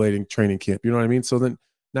emulating training camp. You know what I mean? So then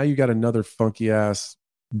now you got another funky ass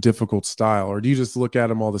difficult style, or do you just look at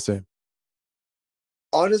them all the same?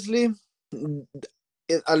 Honestly,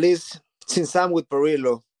 at least since I'm with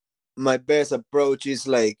Perillo, my best approach is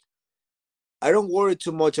like, I don't worry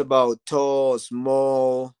too much about tall,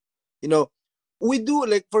 small. You know, we do,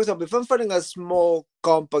 like, for example, if I'm fighting a small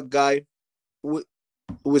compact guy,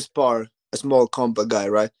 we spar a small compact guy,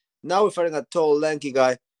 right? Now we're fighting a tall, lanky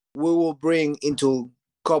guy. We will bring into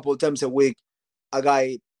a couple times a week a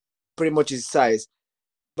guy pretty much his size.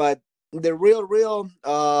 But the real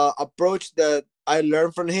approach that I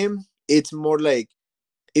learned from him, it's more like,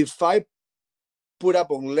 if I put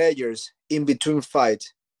up on layers in between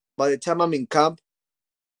fights, by the time I'm in camp,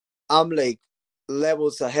 I'm like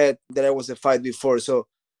levels ahead that I was a fight before. So,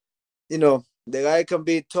 you know, the guy can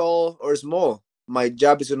be tall or small. My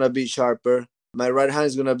jab is going to be sharper. My right hand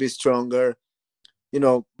is going to be stronger. You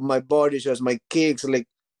know, my body shots, my kicks, like,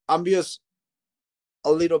 I'm just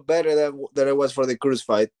a little better than I was for the Cruz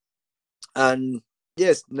fight. And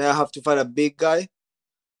yes, now I have to fight a big guy.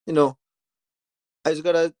 You know, I just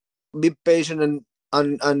got to be patient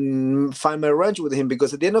and find my range with him,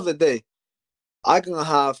 because at the end of the day, I can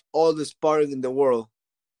have all the sparring in the world.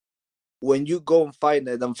 When you go and fight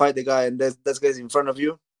the guy, and that guy's in front of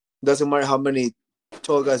you, doesn't matter how many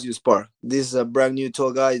tall guys you spar. This is a brand new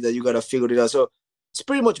tall guy that you gotta figure it out. So it's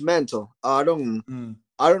pretty much mental. I don't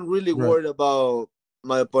really worry about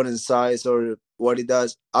my opponent's size or what he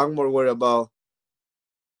does. I'm more worried about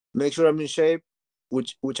make sure I'm in shape,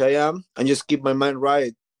 which I am, and just keep my mind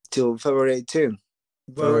right till February 18th.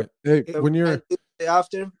 All right. Hey, when you're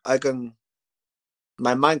after,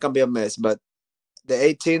 my mind can be a mess, but the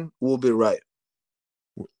 18th will be right.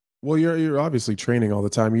 Well, you're obviously training all the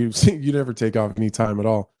time. You never take off any time at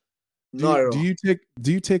all. Do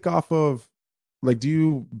you take off of, like, do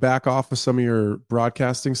you back off of some of your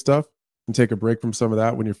broadcasting stuff and take a break from some of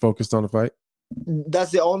that when you're focused on a fight?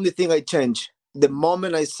 That's the only thing I change. The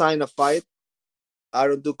moment I sign a fight, I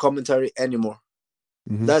don't do commentary anymore.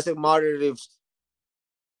 Mm-hmm. Doesn't matter if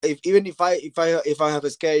I have a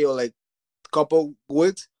schedule like couple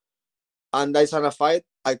weeks and I sign a fight,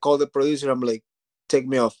 I call the producer. I'm like, take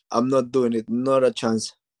me off. I'm not doing it. Not a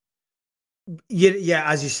chance. Yeah,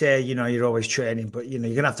 as you say, you know, you're always training, but you know,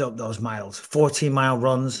 you're gonna have to up those miles. 14-mile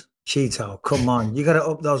runs, Cheeto. Come on, you got to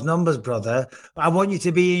up those numbers, brother. I want you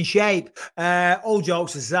to be in shape. All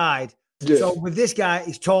jokes aside, so with this guy,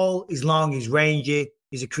 he's tall, he's long, he's rangy,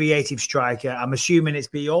 he's a creative striker. I'm assuming it's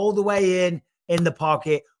be all the way in the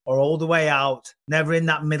pocket or all the way out, never in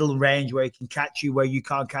that middle range where he can catch you where you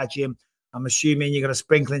can't catch him. I'm assuming you're going to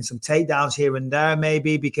sprinkle in some takedowns here and there,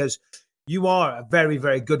 maybe, because you are a very,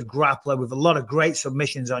 very good grappler with a lot of great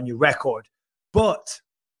submissions on your record. But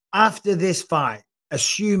after this fight,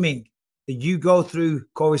 assuming that you go through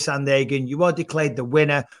Corey Sandhagen, you are declared the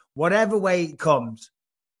winner, whatever way it comes,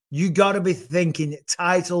 you got to be thinking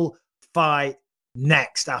title fight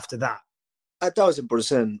next after that.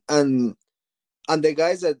 1,000%. And the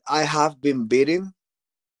guys that I have been beating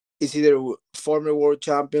is either former world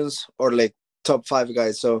champions or like top 5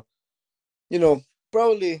 guys. So, you know,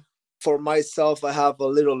 probably for myself, I have a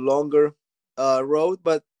little longer road,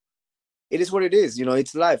 but it is what it is. You know,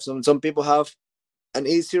 it's life. Some people have an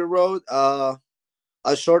easier road, a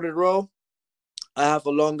shorter road. I have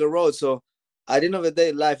a longer road. So at the end of the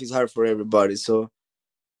day, life is hard for everybody. So,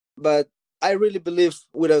 but I really believe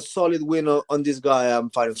with a solid win on this guy, I'm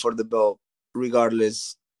fighting for the belt,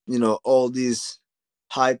 regardless. You know, all these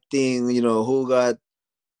hype thing, you know, who got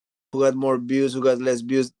more views, who got less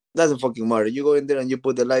views, doesn't fucking matter. You go in there and you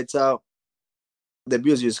put the lights out, the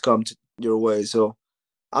views just come your way. So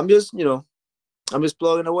I'm just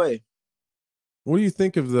plugging away. What do you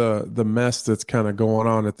think of the mess that's kind of going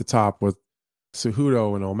on at the top with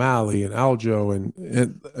Cejudo and O'Malley and Aljo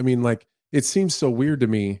and I mean, like, it seems so weird to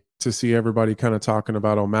me to see everybody kind of talking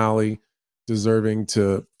about O'Malley deserving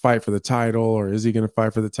to fight for the title, or is he going to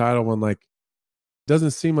fight for the title, when, like,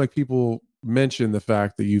 doesn't seem like people mention the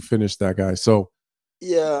fact that you finished that guy. So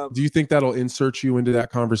yeah, do you think that'll insert you into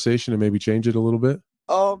that conversation and maybe change it a little bit?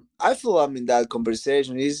 I feel I'm in that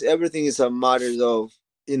conversation. Everything is a matter of,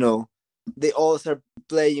 you know, they all start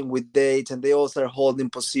playing with dates and they all start holding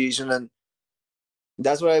position, and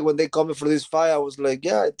That's why when they called me for this fight, I was like,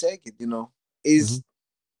 yeah, I take it. Is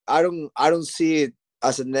I don't see it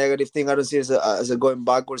as a negative thing. I don't see it as a going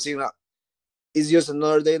backwards thing. It's just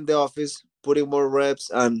another day in the office, putting more reps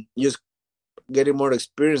and just getting more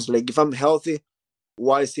experience. Like if I'm healthy,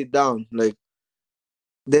 why sit down? Like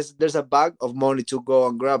there's a bag of money to go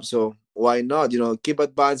and grab, so why not? Keep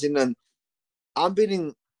advancing. And I'm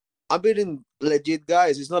beating legit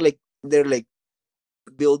guys. It's not like they're like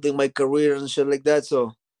building my career and shit like that.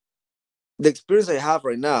 So the experience I have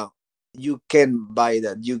right now, you can buy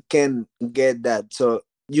that. You can get that. So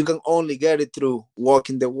you can only get it through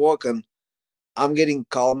walking the walk. And I'm getting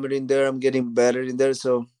calmer in there. I'm getting better in there.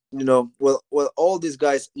 So, well, all these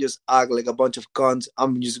guys just act like a bunch of cons.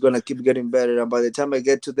 I'm just going to keep getting better. And by the time I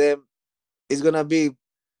get to them, it's going to be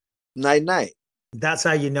night-night. That's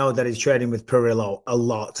how you know that he's training with Perillo a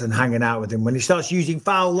lot and hanging out with him. When he starts using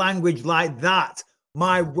foul language like that,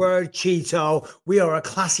 my word, Cheeto, we are a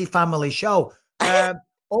classy family show.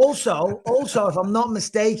 Also, if I'm not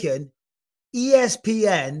mistaken,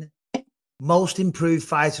 ESPN Most Improved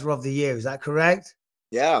Fighter of the Year. Is that correct?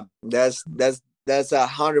 Yeah, that's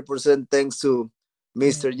 100% thanks to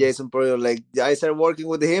Mr. Jason Perillo. Like I started working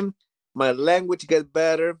with him, my language got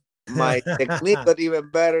better, my technique got even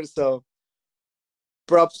better. So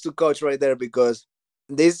props to coach right there, because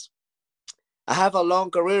I have a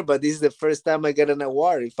long career, but this is the first time I get an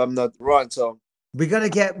award, if I'm not wrong. So we gotta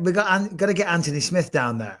get Anthony Smith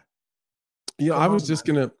down there. Yeah, I was just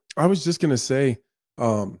gonna say,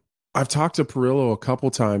 I've talked to Perillo a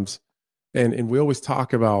couple times, and we always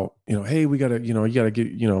talk about, hey, we gotta, you gotta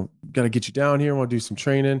get you down here. I want to do some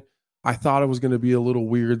training. I thought it was going to be a little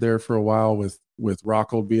weird there for a while with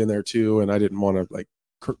Rockhold being there too, and I didn't want to like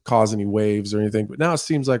cause any waves or anything. But now it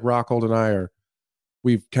seems like Rockhold and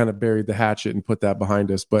we've kind of buried the hatchet and put that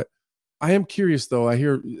behind us. But I am curious though. I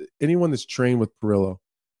hear anyone that's trained with Perillo,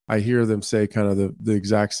 I hear them say kind of the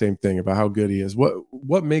exact same thing about how good he is.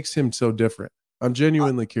 What makes him so different? I'm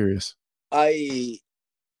genuinely curious.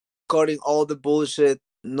 Cutting all the bullshit,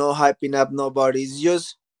 no hyping up nobody. It's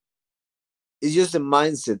just a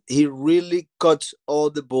mindset. He really cuts all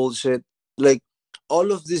the bullshit. Like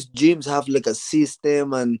all of these gyms have like a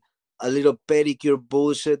system and a little pedicure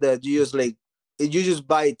bullshit that you just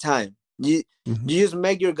buy time. You just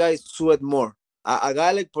make your guys sweat more. A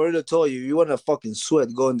guy like Perillo told you want to fucking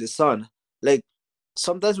sweat, go in the sun. Like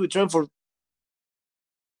sometimes we train for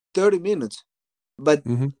 30 minutes, but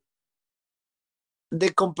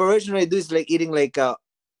the comparison I do is like eating like a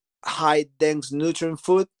high dense nutrient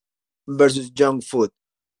food versus junk food.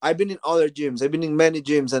 I've been in other gyms. I've been in many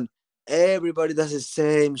gyms, and everybody does the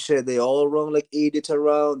same shit. They all run like idiots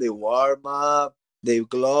around. They warm up. They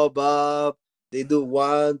globe up. They do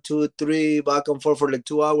 1, 2, 3 back and forth for like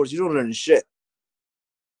 2 hours. You don't learn shit.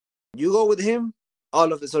 You go with him,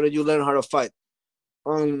 all of a sudden you learn how to fight.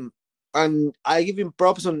 And I give him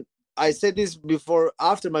props on. I said this before,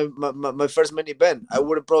 after my first main event. I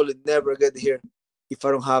would probably never get here if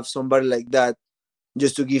I don't have somebody like that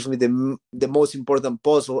just to give me the most important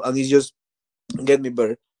puzzle, and it's just get me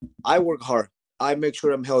better. I work hard. I make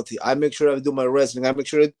sure I'm healthy. I make sure I do my wrestling.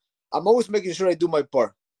 I'm always making sure I do my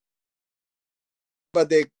part. But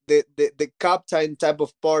the captain type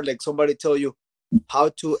of part, like somebody tell you how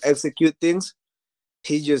to execute things,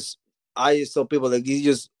 I just tell people like he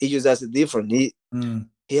just does it different. He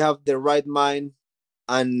have the right mind,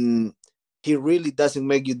 and he really doesn't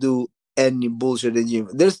make you do any bullshit in the gym.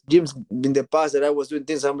 There's gyms in the past that I was doing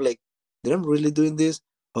things, I'm like, did I'm really doing this?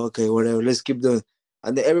 Okay, whatever, let's keep doing.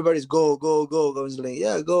 And then everybody's go. I was like,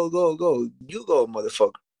 yeah, go. You go,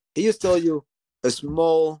 motherfucker. He just tell you a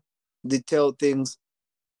small, detailed things,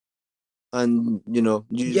 and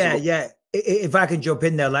yeah. If I can jump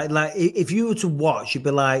in there, like if you were to watch, you'd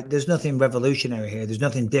be like, "There's nothing revolutionary here. There's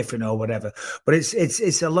nothing different or whatever." But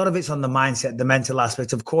it's a lot of it's on the mindset, the mental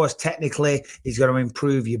aspect. Of course, technically, he's going to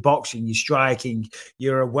improve your boxing, your striking,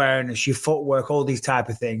 your awareness, your footwork, all these type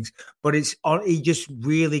of things. But he just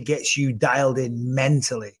really gets you dialed in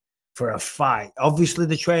mentally for a fight. Obviously,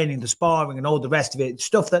 the training, the sparring, and all the rest of it,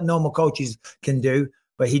 stuff that normal coaches can do.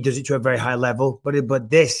 But he does it to a very high level.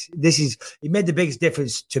 But this is, it made the biggest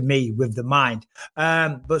difference to me with the mind.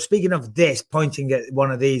 But speaking of this, pointing at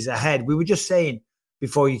one of these ahead, we were just saying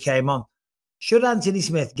before you came on, should Anthony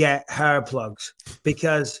Smith get hair plugs?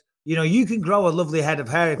 Because, you can grow a lovely head of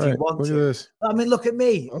hair if you want to. Look at this. I mean, look at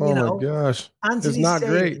me. Oh my gosh. Anthony's it's not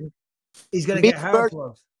great. He's going to get hair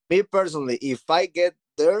plugs. Me personally, if I get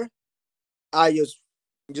there, I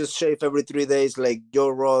just shave every 3 days like Joe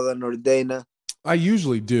Rogan or Dana. I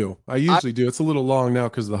usually do. It's a little long now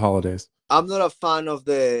because of the holidays. I'm not a fan of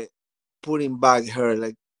the putting back hair.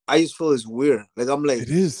 Like I just feel it's weird. Like I'm like, it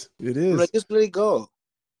is. I'm like, just let it go.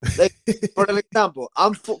 Like for an example,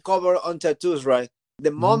 I'm full covered on tattoos, right?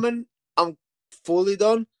 The moment I'm fully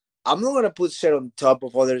done, I'm not gonna put shit on top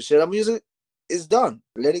of other shit. I'm using it's done.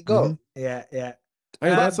 Let it go. Yeah. Hey,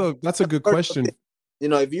 that's a good question. You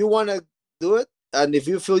know, if you wanna do it, and if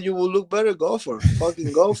you feel you will look better, go for it.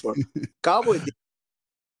 Fucking go for it. Cowboy did.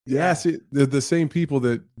 Yeah, see, the same people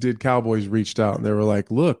that did Cowboys reached out and they were like,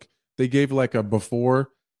 look, they gave like a before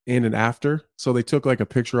and an after. So they took like a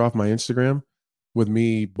picture off my Instagram with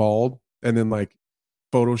me bald and then like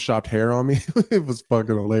photoshopped hair on me. It was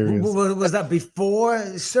fucking hilarious. Was that before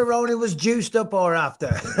Cerrone was juiced up or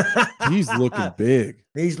after? He's looking big.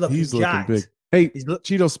 He's looking big. Hey,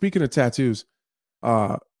 Cheeto, speaking of tattoos,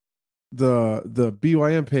 the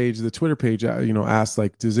BYM page, the Twitter page, asked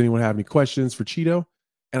like, does anyone have any questions for Cheeto?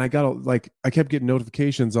 And I kept getting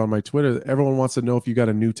notifications on my Twitter. Everyone wants to know if you got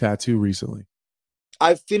a new tattoo recently.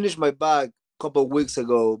 I finished my bag a couple of weeks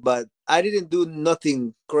ago, but I didn't do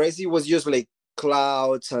nothing crazy. It was just like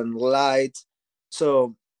clouds and lights.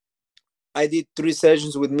 So I did 3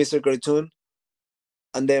 sessions with Mr. Cartoon.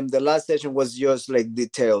 And then the last session was just like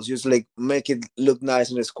details, just like make it look nice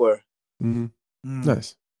and square.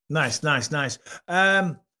 Nice. New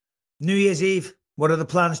Year's Eve. What are the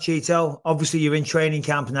plans, Cheeto? Obviously, you're in training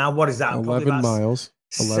camp now. What is that? 11 miles.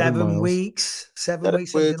 7 weeks? 7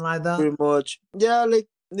 weeks, something like that? Pretty much. Yeah, like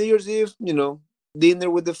New Year's Eve, dinner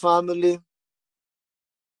with the family.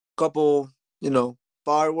 Couple,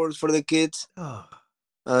 fireworks for the kids. Oh.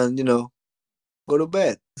 And, go to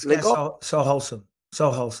bed. Like, so wholesome.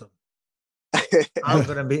 So wholesome. I'm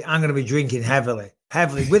gonna be drinking heavily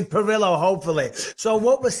with Perillo, hopefully. So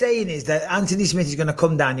what we're saying is that Anthony Smith is gonna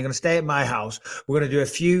come down. You're gonna stay at my house. We're gonna do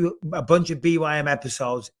a bunch of BYM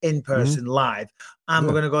episodes in person live, and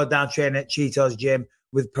we're gonna go down train at Cheeto's gym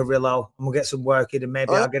with Perillo, and we'll get some work in, and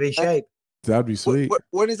maybe I'll get in shape. That'd be sweet.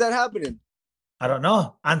 When is that happening? I don't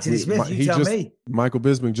know. Anthony Smith, you tell me. Michael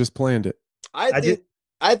Bisping just planned it. I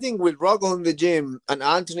think with Rocco in the gym and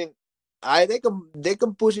Anthony, they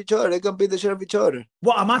can push each other. They can beat the shit of each other.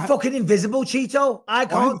 What, am I fucking invisible, Cheeto? I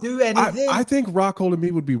can't do anything. I think Rockhold and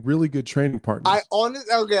me would be really good training partners.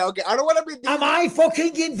 Okay. I don't want to be. Am I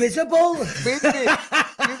fucking invisible? You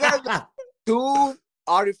guys got 2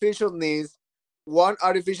 artificial knees, 1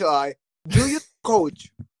 artificial eye. Do you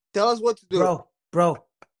coach? Tell us what to do, bro.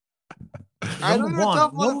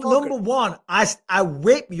 Number one, I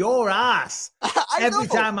whip your ass every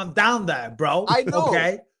time I'm down there, bro. I know.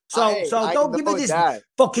 Okay. So don't give me this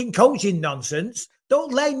fucking coaching nonsense.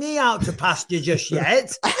 Don't lay me out to pasture just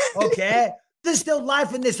yet. Okay. There's still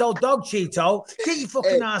life in this old dog, Cheeto. Get your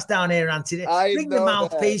fucking ass down here, Anthony. Bring your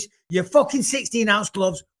mouthpiece, your fucking 16-ounce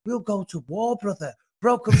gloves. We'll go to war, brother.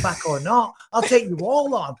 Broken back or not, I'll take you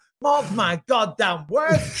all on. Mark my goddamn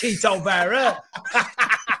words, Cheeto Bearer.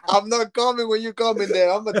 I'm not coming when you come in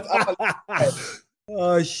there.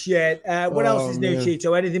 Oh, shit. What else is new,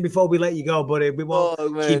 Cheeto? Anything before we let you go, buddy? We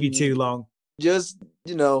won't keep you too long. Just,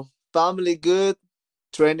 family good,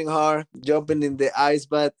 training hard, jumping in the ice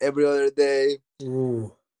bath every other day.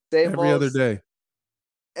 Ooh. Other day.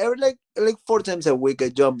 Every like 4 times a week, I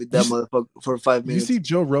jump in that motherfucker for 5 minutes. You see,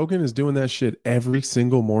 Joe Rogan is doing that shit every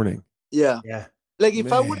single morning. Yeah. Like if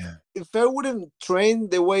Man. I wouldn't train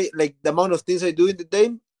the way, like the amount of things I do in the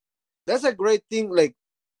day, that's a great thing. Like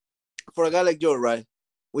for a guy like Joe, right?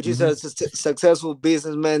 Which is a successful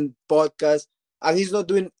businessman, podcast, and he's not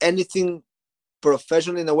doing anything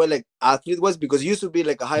professional in a way like athlete was, because he used to be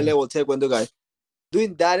like a high level taekwondo guy.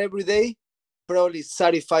 Doing that every day probably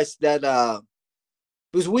satisfies that.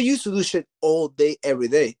 Because we used to do shit all day, every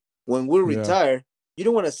day. When we retire, you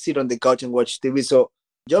don't want to sit on the couch and watch TV. So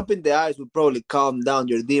jump in the ice will probably calm down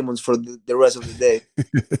your demons for the rest of the day.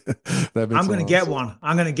 I'm going to get one.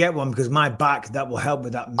 I'm going to get one because my back, that will help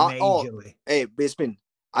with that majorly. Hey, Bisping,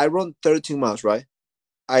 I run 32 miles, right?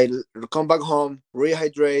 I come back home,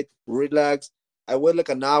 rehydrate, relax. I wait like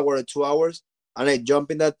an hour or 2 hours, and I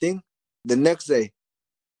jump in that thing. The next day,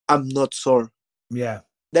 I'm not sore. Yeah.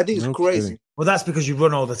 That thing is crazy. Kidding. Well, that's because you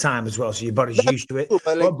run all the time as well, so your body's used to it.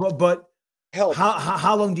 But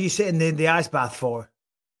how long do you sit in the ice bath for?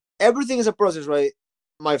 Everything is a process, right?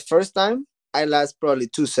 My first time, I last probably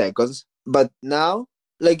 2 seconds. But now,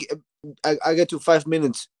 like, I get to 5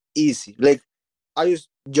 minutes easy. Like, I just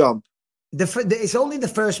jump. It's only the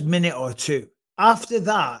first minute or 2. After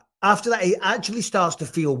that, it actually starts to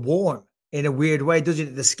feel warm in a weird way, doesn't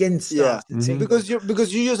it? The skin starts to tingle.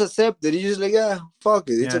 Because you just accept it. You're just like, fuck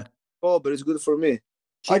it. It's but it's good for me.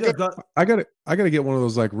 I gotta get one of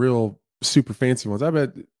those like real super fancy ones. I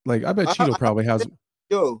bet Cheeto probably has.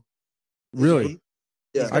 Yo, really?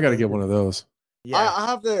 Yeah, I gotta get one of those. Yeah. I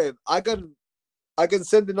have the. I can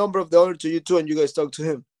send the number of the owner to you too, and you guys talk to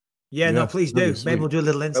him. Yeah, no, please do. Maybe we'll do a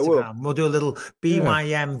little I will. Instagram. We'll do a little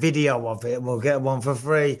BYM video of it. We'll get one for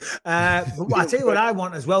free. But I tell you what I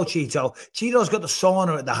want as well, Cheeto. Cheeto's got the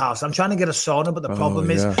sauna at the house. I'm trying to get a sauna, but the problem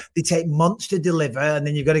is they take months to deliver, and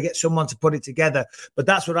then you've got to get someone to put it together. But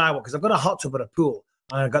that's what I want, because I've got a hot tub and a pool.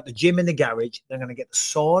 And I've got the gym in the garage. Then I'm going to get the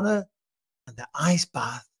sauna and the ice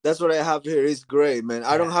bath. That's what I have here. It's great, man.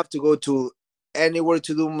 I don't have to go to anywhere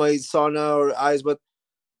to do my sauna or ice, but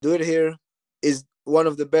do it here is one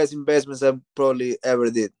of the best investments I probably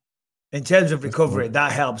ever did. In terms of recovery,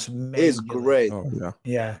 that helps. It's great. Oh,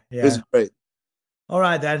 Yeah. It's great. All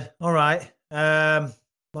right, then. All right. Well,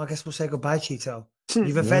 I guess we'll say goodbye, Cheeto.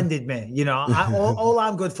 You've offended me. You know, all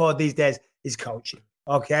I'm good for these days is coaching.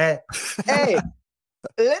 Okay? Hey,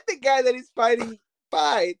 let the guy that is fighting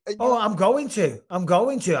fight. Oh, I'm going to. I'm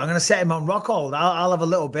going to set him on Rockhold. I'll have a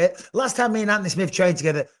little bit. Last time me and Anthony Smith trained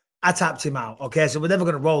together, I tapped him out. Okay, so we're never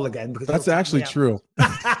going to roll again because that's actually true.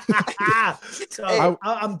 So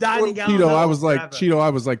I'm dining out. Cheeto, I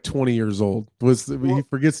was like 20 years old. He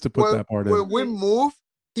forgets to put that part in. When we move,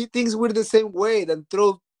 he thinks we're the same weight and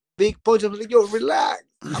throw big punches. I'm like, yo, relax.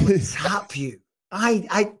 I'm gonna tap you.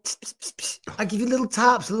 I give you little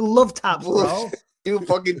taps, little love taps, bro. You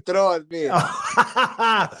fucking throw at me.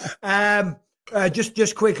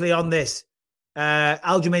 Just quickly on this,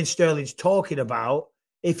 Aljamain Sterling's talking about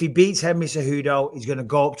if he beats Henry Cejudo, he's going to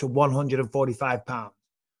go up to 145 pounds.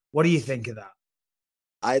 What do you think of that?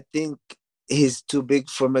 I think he's too big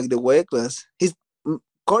for the weight class. He's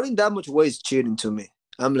cutting that much weight is cheating to me.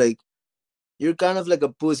 I'm like, you're kind of like a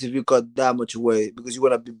pussy if you cut that much weight because you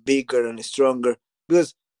want to be bigger and stronger.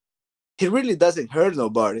 Because he really doesn't hurt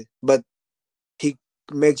nobody, but he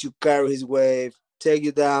makes you carry his weight, take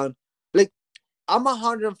you down. Like, I'm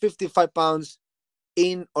 155 pounds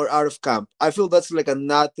in or out of camp. I feel that's like a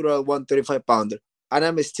natural 135 pounder. And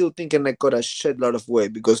I'm still thinking I got a shit lot of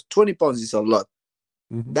weight because 20 pounds is a lot.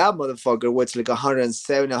 Mm-hmm. That motherfucker weighs like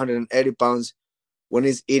 170, 180 pounds when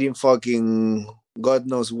he's eating fucking God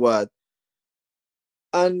knows what.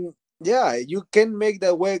 And yeah, you can make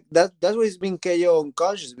that weight. That's why he's being KO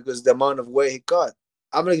unconscious because the amount of weight he cut.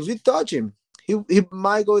 I'm like, if you touch him, he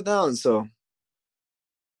might go down. So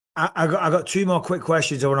I got two more quick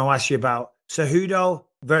questions I want to ask you about. Cejudo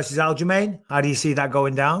versus Aljamain. How do you see that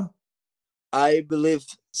going down? I believe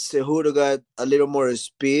Cejudo got a little more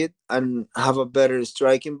speed and have a better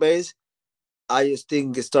striking base. I just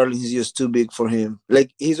think Sterling is just too big for him.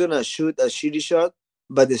 Like, he's going to shoot a shitty shot,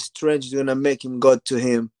 but the strength is going to make him go to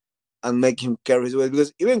him and make him carry his weight.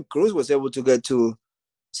 Because even Cruz was able to get to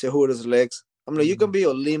Cejudo's legs. I'm like, you can be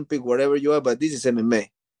Olympic, whatever you are, but this is MMA.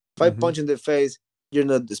 If I punch in the face, you're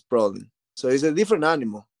not this problem. So it's a different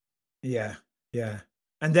animal. Yeah.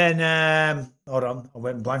 And then, hold on, I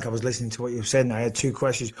went blank. I was listening to what you were saying. I had two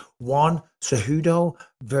questions. One, Cejudo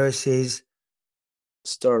versus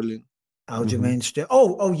Sterling. Aljamain Sterling.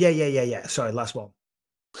 Oh, yeah. Sorry, last one.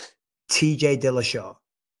 TJ Dillashaw.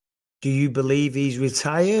 Do you believe he's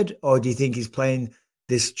retired, or do you think he's playing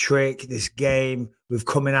this trick, this game with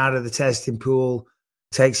coming out of the testing pool,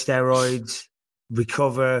 take steroids,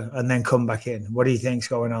 recover, and then come back in? What do you think's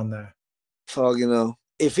going on there? Fuck,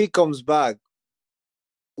 if he comes back,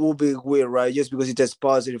 will be weird, right? Just because he tests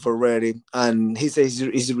positive already, and he says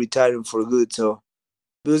he's retiring for good. So,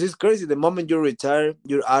 because it's crazy, the moment you retire,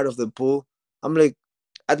 you're out of the pool. I'm like,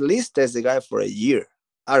 at least test the guy for a year.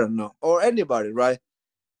 I don't know, or anybody, right?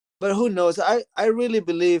 But who knows? I really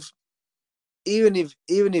believe, even if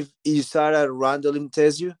USADA randomly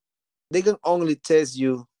tests you, they can only test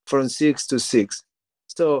you from 6 to 6.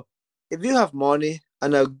 So, if you have money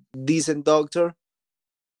and a decent doctor,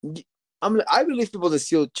 I believe people are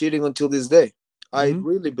still cheating until this day. I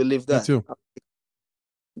really believe that. Me too.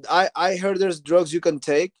 I heard there's drugs you can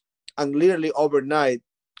take and literally overnight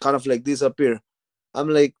kind of like disappear. I'm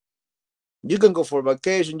like, you can go for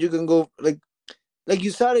vacation, you can go like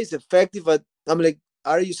USADA is effective, but I'm like,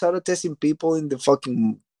 are USADA testing people in the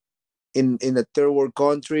fucking in a third world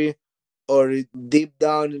country or deep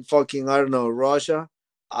down in fucking, I don't know, Russia?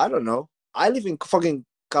 I don't know. I live in fucking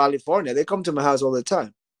California. They come to my house all the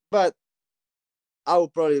time. But I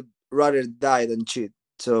would probably rather die than cheat.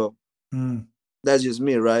 So that's just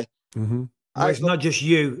me, right? Well, it's not just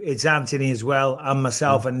you, it's Anthony as well, and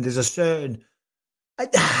myself. And there's a certain,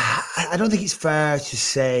 I don't think it's fair to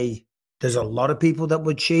say there's a lot of people that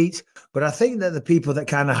would cheat, but I think that the people that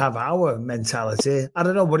kind of have our mentality, I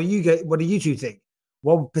don't know, what do you two think?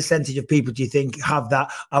 What percentage of people do you think have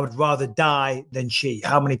that? I would rather die than cheat.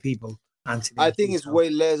 How many people, Anthony? I think it's way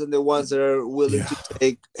less than the ones that are willing to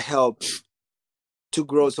take help. to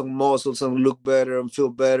grow some muscles and look better and feel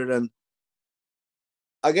better. And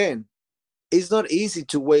again, it's not easy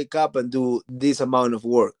to wake up and do this amount of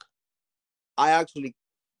work. I actually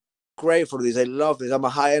crave for this. I love this. I'm a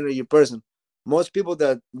high energy person. Most people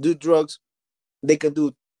that do drugs, they can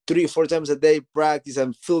do 3-4 times a day practice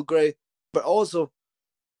and feel great. But also,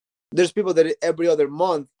 there's people that every other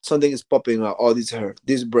month something is popping out. Oh, this hurt,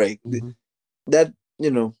 this break. That,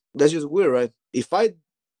 that's just weird, right? If I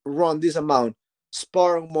run this amount,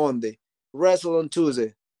 spar on Monday, wrestle on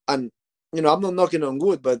Tuesday, and I'm not knocking on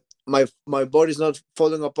wood, but my body's not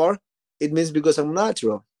falling apart, it means because I'm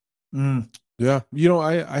natural. Yeah.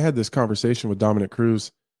 I had this conversation with Dominic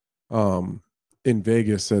Cruz in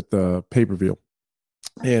Vegas at the pay-per-view.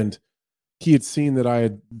 And he had seen that I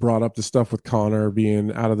had brought up the stuff with Connor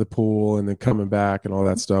being out of the pool and then coming back and all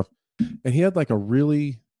that stuff. And he had like a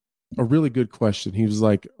really good question. He was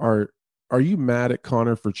like, are you mad at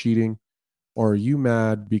Connor for cheating? Or are you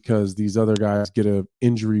mad because these other guys get a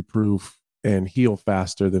injury proof and heal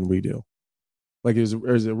faster than we do? Like, is it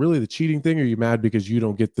really the cheating thing? Or are you mad because you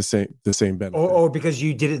don't get the same benefit? Or because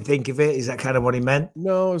you didn't think of it? Is that kind of what he meant?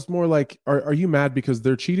 No, it's more like, are you mad because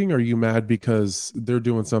they're cheating? Or are you mad because they're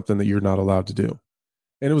doing something that you're not allowed to do?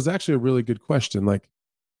 And it was actually a really good question. Like,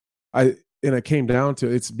 it came down to,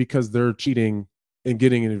 it's because they're cheating and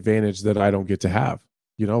getting an advantage that I don't get to have.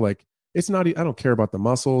 Like, it's not, I don't care about the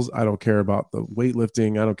muscles. I don't care about the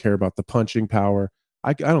weightlifting. I don't care about the punching power.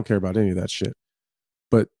 I don't care about any of that shit.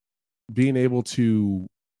 But being able to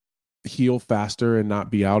heal faster and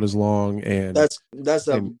not be out as long, and that's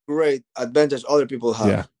a great advantage other people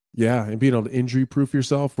have. Yeah, and being able to injury proof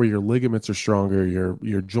yourself where your ligaments are stronger,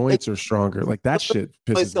 your joints are stronger. Like, that shit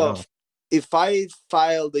pisses me off. If I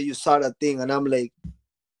file the USADA thing and I'm like,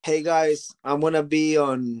 hey guys, I'm gonna be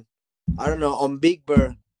on Big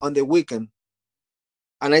Bear on the weekend,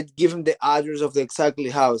 and I give him the address of the exactly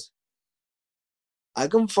house, I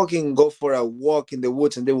can fucking go for a walk in the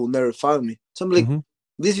woods and they will never find me. So I'm like,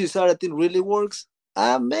 this USADA thing really works?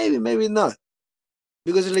 Maybe not.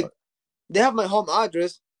 Because like, they have my home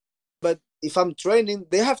address, but if I'm training,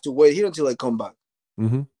 they have to wait here until I come back.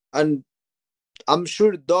 And I'm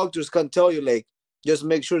sure doctors can tell you, like, just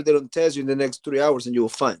make sure they don't test you in the next 3 hours and you'll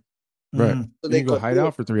find. Right. So they can go hide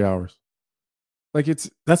out for 3 hours. Like,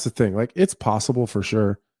 that's the thing. Like, it's possible for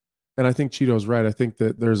sure. And I think Cheeto's right. I think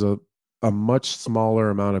that there's a much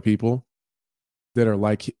smaller amount of people that are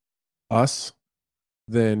like us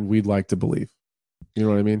than we'd like to believe. You know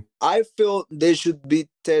what I mean? I feel they should be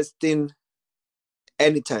testing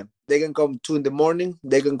anytime. They can come 2 in-the-morning.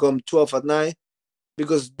 They can come 12 at night,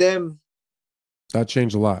 because that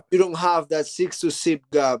changed a lot. You don't have that 6 to sip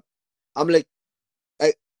gap. I'm like,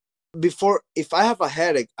 before, if I have a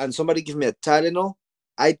headache and somebody gives me a Tylenol,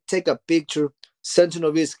 I take a picture, send to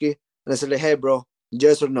Nowitzki, and I say, like, hey, bro,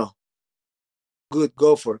 yes or no? Good,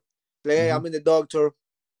 go for it. Like, hey, I'm in the doctor,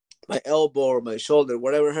 my elbow or my shoulder,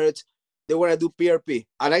 whatever hurts, they want to do PRP.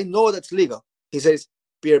 And I know that's legal. He says,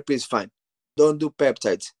 PRP is fine. Don't do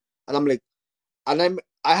peptides. And I'm like,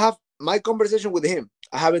 I have my conversation with him.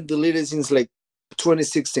 I haven't deleted since like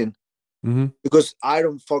 2016 because I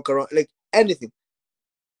don't fuck around. Like, anything.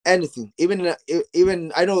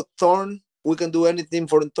 Even I know Thorn, we can do anything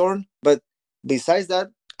for Thorn, but besides that,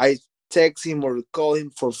 I text him or call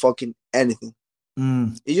him for fucking anything.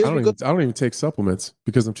 I don't even take supplements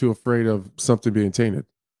because I'm too afraid of something being tainted.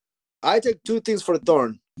 I take 2 things for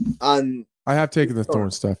Thorn, and I have taken the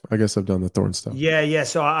Thorn stuff. I guess I've done the Thorn stuff. Yeah.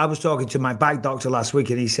 So I was talking to my back doctor last week,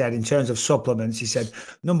 and he said, in terms of supplements, he said,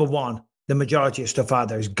 number one, the majority of stuff out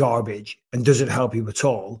there is garbage and doesn't help you at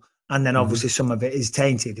all. And then obviously some of it is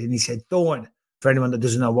tainted. And he said, Thorn, for anyone that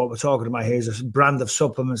doesn't know what we're talking about here, is a brand of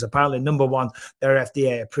supplements. Apparently, number one, they're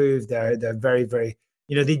FDA approved. They're very, very,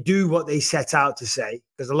 they do what they set out to say,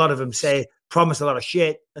 because a lot of them promise a lot of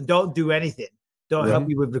shit and don't do anything. Don't help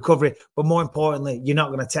you with recovery. But more importantly, you're not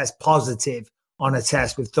going to test positive on a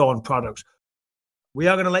test with Thorn products. We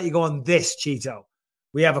are going to let you go on this, Cheeto.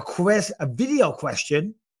 We have a video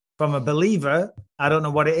question from a believer. I don't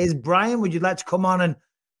know what it is. Brian, would you like to come on and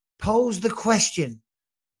pose the question?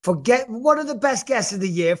 Forget one of the best guests of the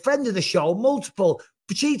year, friend of the show, multiple.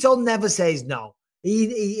 Cheeto never says no.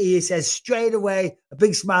 He says straight away, a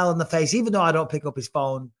big smile on the face, even though I don't pick up his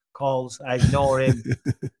phone calls. I ignore him.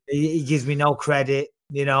 He gives me no credit,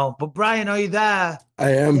 But Brian, are you there?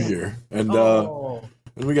 I am here. And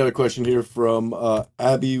we got a question here from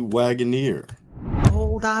Abby Wagoneer.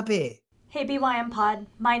 Old Abby. Hey, BYM Pod.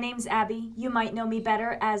 My name's Abby. You might know me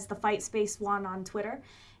better as the Fight Space One on Twitter.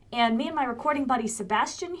 And me and my recording buddy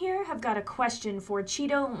Sebastian here have got a question for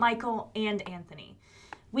Cheeto, Michael, and Anthony.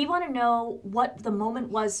 We want to know what the moment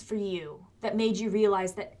was for you that made you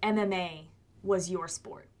realize that MMA was your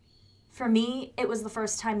sport? For me, it was the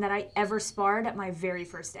first time that I ever sparred at my very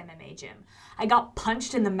first MMA gym. I got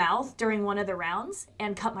punched in the mouth during one of the rounds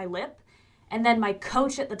and cut my lip. And then my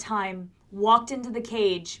coach at the time walked into the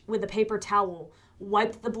cage with a paper towel,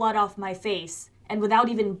 wiped the blood off my face, and without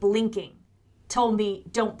even blinking, told me,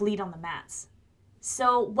 "Don't bleed on the mats."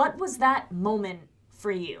 So what was that moment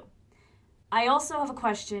for you? I also have a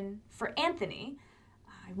question for Anthony.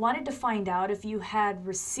 I wanted to find out if you had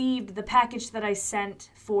received the package that I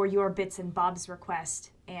sent for your Bits and Bobs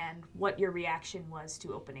request and what your reaction was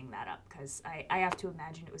to opening that up, because I have to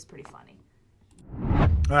imagine it was pretty funny.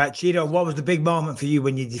 All right, Cheeto, what was the big moment for you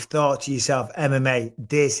when you thought to yourself, MMA,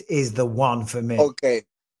 this is the one for me? Okay.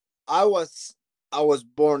 I was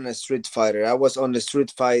born a street fighter. I was on the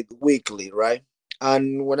Street Fight Weekly, right?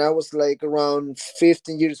 And when I was like around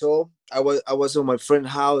 15 years old, I was on my friend's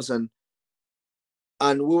house and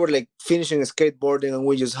we were like finishing skateboarding and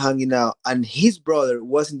we just hanging out. And his brother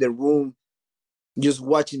was in the room just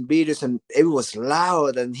watching videos and it was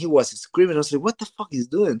loud and he was screaming. I was like, what the fuck is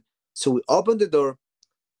doing? So we opened the door.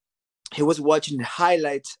 He was watching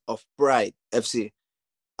highlights of Pride FC.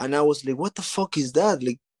 And I was like, what the fuck is that?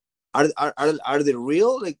 Like, are they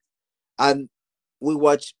real? Like, and we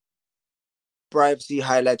watched Pride FC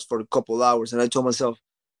highlights for a couple hours. And I told myself,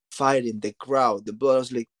 fighting, the crowd, the blood. I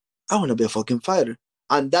was like, I want to be a fucking fighter.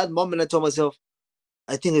 And that moment I told myself,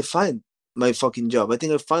 I think I find my fucking job. I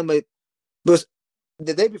think I find because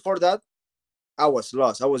the day before that, I was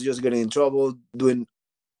lost. I was just getting in trouble, doing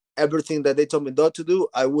everything that they told me not to do.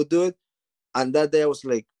 I would do it. And that day I was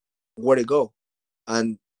like, where to go?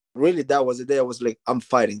 And really that was the day I was like, I'm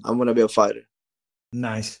fighting. I'm going to be a fighter.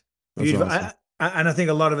 Nice. Beautiful. Awesome. And I think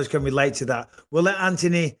a lot of us can relate to that. We'll let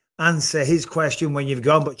Anthony answer his question when you've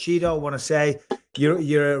gone. But Cheeto, I want to say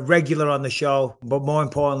you're a regular on the show. But more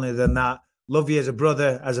importantly than that, love you as a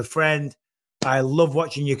brother, as a friend. I love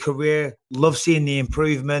watching your career. Love seeing the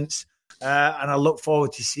improvements. And I look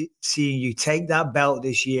forward to seeing you take that belt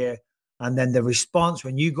this year. And then the response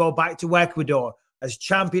when you go back to Ecuador as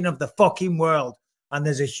champion of the fucking world. And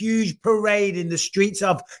there's a huge parade in the streets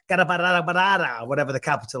of Carabarara, whatever the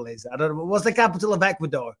capital is. I don't know. What's the capital of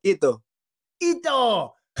Ecuador? Quito.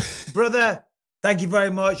 Brother, thank you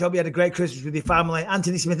very much. Hope you had a great Christmas with your family.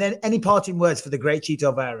 Anthony Smith, any parting words for the great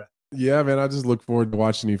Chito Vera? Yeah, man, I just look forward to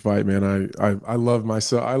watching you fight, man. I love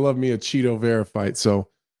myself. I love me a Chito Vera fight. So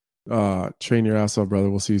train your ass off, brother.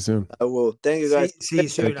 We'll see you soon. I will. Thank you, guys. See you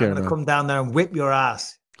soon. I'm going to come down there and whip your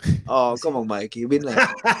ass. Oh, come on, Mike. You've been like...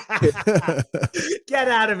 Get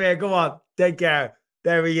out of here. Come on. Take care.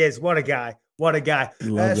 There he is. What a guy. What a guy.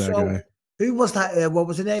 Love that guy. Who was that? What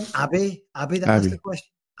was her name? Abby? That asked the question.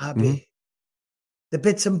 Abby. Mm-hmm. The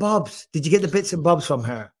Bits and Bobs. Did you get the Bits and Bobs from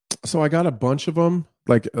her? So I got a bunch of them,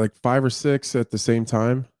 like 5 or 6 at the same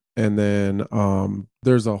time. And then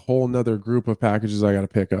there's a whole nother group of packages I got to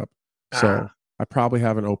pick up. So I probably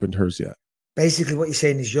haven't opened hers yet. Basically what you're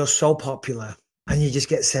saying is you're so popular and you just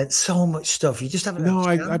get sent so much stuff. You just haven't. No,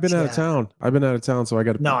 I've been out of town. So I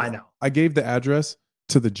got to. No, I know. I gave the address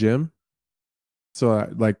to the gym. So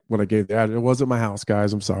when I gave the address, it wasn't my house,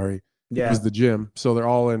 guys. I'm sorry. Yeah. It was the gym. So they're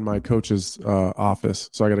all in my coach's office.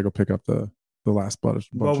 So I got to go pick up the last bunch.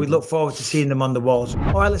 Well, we look forward to seeing them on the walls.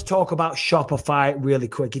 All right, let's talk about Shopify really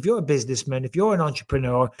quick. If you're a businessman, if you're an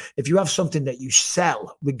entrepreneur, if you have something that you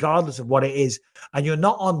sell, regardless of what it is, and you're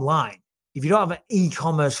not online, if you don't have an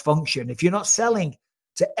e-commerce function, if you're not selling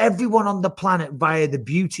to everyone on the planet via the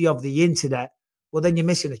beauty of the internet, well, then you're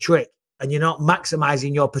missing a trick and you're not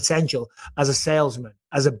maximizing your potential as a salesman,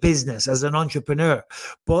 as a business, as an entrepreneur.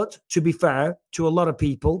 But to be fair to a lot of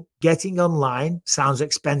people, getting online sounds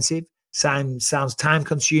expensive, sounds time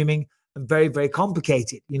consuming and very, very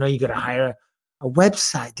complicated. You got to hire a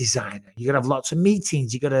website designer. You got to have lots of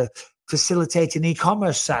meetings. You got to facilitate an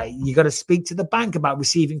e-commerce site. You got to speak to the bank about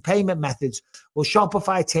receiving payment methods. Well,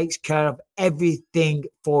 Shopify takes care of everything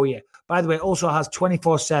for you. By the way, it also has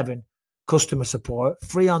 24/7 customer support.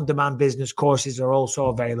 Free on-demand business courses are also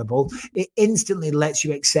available. It instantly lets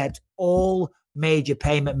you accept all major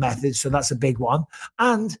payment methods. So that's a big one.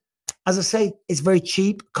 And as I say, it's very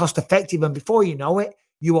cheap, cost effective. And before you know it,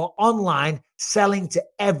 you are online selling to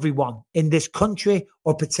everyone in this country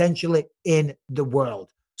or potentially in the world.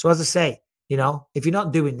 So as I say, if you're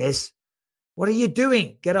not doing this, what are you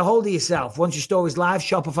doing? Get a hold of yourself. Once your store is live,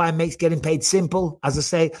 Shopify makes getting paid simple, as I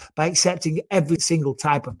say, by accepting every single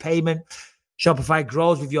type of payment. Shopify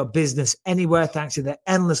grows with your business anywhere thanks to the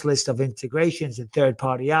endless list of integrations and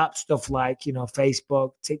third-party apps, stuff like,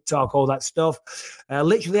 Facebook, TikTok, all that stuff.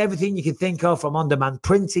 Literally everything you can think of, from on-demand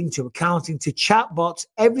printing to accounting to chatbots,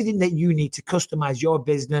 everything that you need to customize your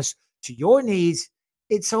business. to your needs,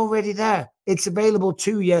 it's already there. It's available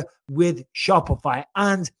to you with Shopify,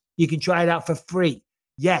 and you can try it out for free.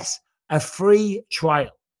 Yes, a free trial.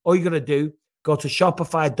 All you got to do, go to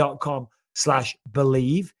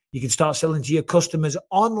shopify.com/believe. You can start selling to your customers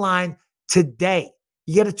online today.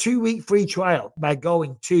 You get a 2-week free trial by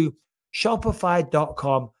going to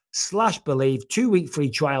shopify.com/believe. 2-week free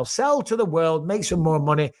trial. Sell to the world. Make some more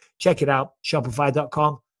money. Check it out.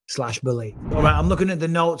 Shopify.com/believe. All right, I'm looking at the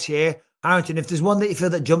notes here. Harrington, if there's one that you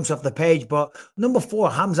feel that jumps off the page, but number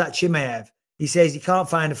 4, Khamzat Chimaev, he says he can't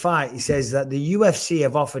find a fight. He says that the UFC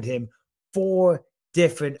have offered him 4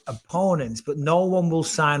 different opponents, but no one will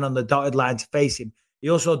sign on the dotted line to face him. He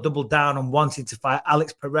also doubled down on wanting to fight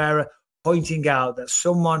Alex Pereira, pointing out that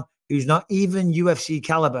someone who's not even UFC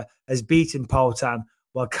caliber has beaten Poatan,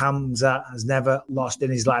 while Khamzat has never lost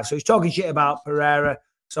in his life. So he's talking shit about Pereira.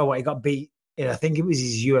 So what, he got beat in, I think it was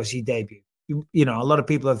his UFC debut. You know, a lot of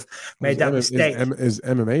people have made that mistake. His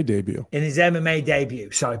MMA debut. In his MMA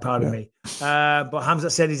debut. Sorry, pardon me. But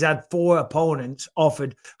Khamzat said he's had 4 opponents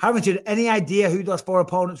offered. Harrington, any idea who those 4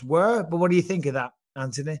 opponents were? But what do you think of that,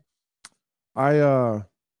 Anthony?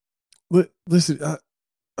 Listen,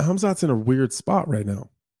 Khamzat's in a weird spot right now.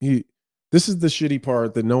 This is the shitty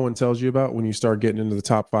part that no one tells you about when you start getting into the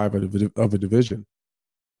top 5 of a division.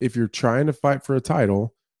 If you're trying to fight for a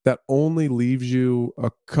title, that only leaves you a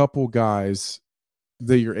couple guys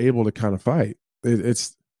that you're able to kind of fight. It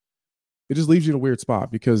just leaves you in a weird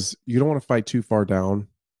spot because you don't want to fight too far down.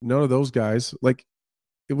 None of those guys, like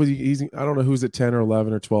it was easy. I don't know who's at 10 or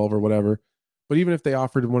 11 or 12 or whatever, but even if they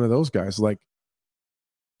offered one of those guys, like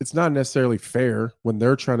it's not necessarily fair when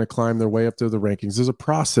they're trying to climb their way up to the rankings. There's a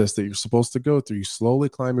process that you're supposed to go through. You slowly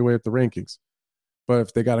climb your way up the rankings. But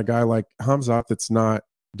if they got a guy like Khamzat that's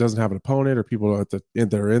doesn't have an opponent, or people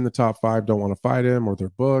that are in the top 5 don't want to fight him, or they're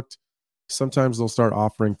booked, sometimes they'll start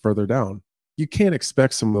offering further down. You can't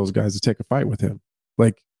expect some of those guys to take a fight with him.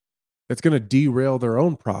 Like, it's going to derail their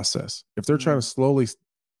own process. If they're trying to slowly,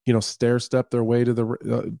 stair step their way to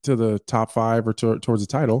the top 5 or towards the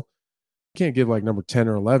title, you can't give like number 10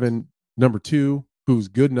 or 11, number 2, who's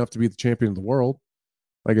good enough to be the champion of the world.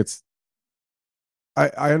 Like,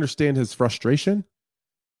 I understand his frustration,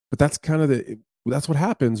 but that's kind of that's what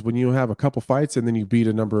happens when you have a couple fights and then you beat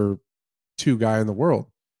a number 2 guy in the world.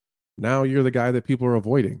 Now you're the guy that people are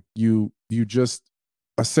avoiding. You just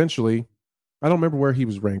essentially, I don't remember where he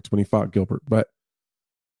was ranked when he fought Gilbert, but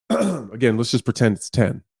again, let's just pretend it's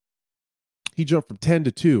 10. He jumped from 10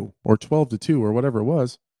 to 2 or 12 to 2 or whatever it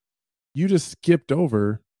was. You just skipped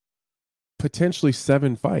over potentially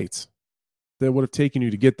 7 fights that would have taken you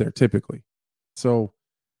to get there typically. So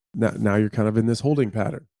now you're kind of in this holding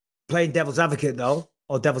pattern. Playing devil's advocate, though,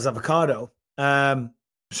 or devil's avocado. So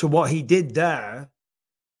what he did there,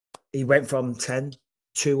 he went from 10,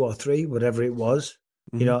 2 or 3, whatever it was.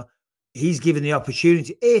 Mm-hmm. He's given the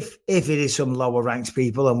opportunity, if it is some lower ranked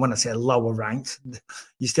people, and when I say lower ranked,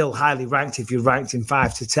 you're still highly ranked if you're ranked in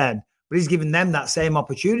 5 to 10. But he's given them that same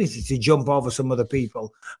opportunity to jump over some other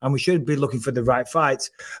people, and we should be looking for the right fights.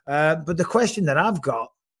 But the question that I've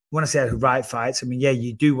got, when I say right fights, I mean, yeah,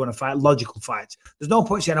 you do want to fight logical fights. There's no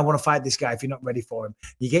point saying I want to fight this guy if you're not ready for him.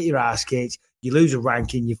 You get your ass kicked, you lose a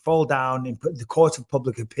ranking, you fall down in the court of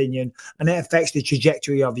public opinion, and it affects the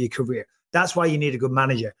trajectory of your career. That's why you need a good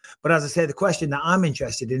manager. But as I say, the question that I'm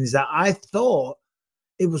interested in is that I thought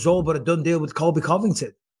it was all but a done deal with Colby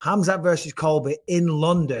Covington. Khamzat versus Colby in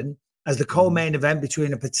London as the co-main event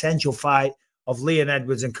between a potential fight of Leon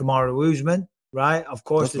Edwards and Kamaru Usman, right? Of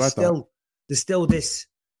course, there's still this.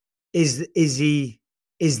 Is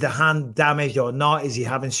the hand damaged or not? Is he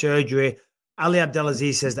having surgery? Ali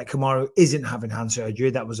Abdelaziz says that Kamaru isn't having hand surgery.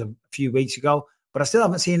 That was a few weeks ago, but I still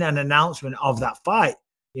haven't seen an announcement of that fight.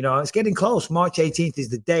 It's getting close. March 18th is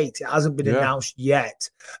the date. It hasn't been announced yet.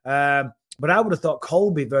 But I would have thought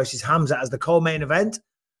Colby versus Khamzat as the co-main event.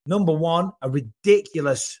 Number 1, a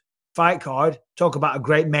ridiculous fight card. Talk about a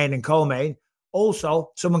great main and co-main.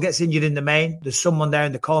 Also, someone gets injured in the main. There's someone there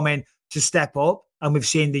in the co-main to step up. And we've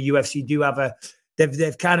seen the UFC do have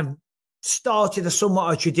they've kind of started a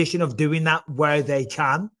somewhat a tradition of doing that where they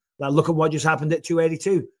can. Like, look at what just happened at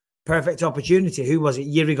 282. Perfect opportunity. Who was it?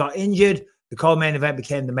 Yuri got injured. The co-main event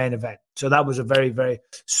became the main event. So that was a very, very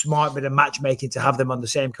smart bit of matchmaking to have them on the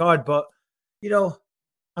same card. But, I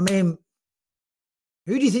mean,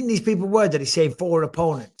 who do you think these people were that he's saying 4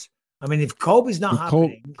 opponents? I mean, if Colby's not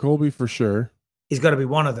happening. Colby for sure. He's got to be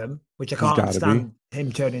one of them, which I can't understand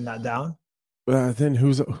him turning that down. Then who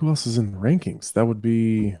else is in the rankings? That would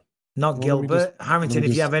be not Gilbert. Harrington,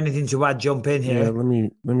 if you have anything to add, jump in here. Yeah,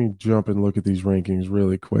 let me jump and look at these rankings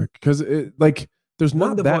really quick because there's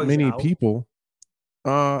not that many people.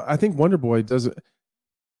 I think Wonder Boy doesn't.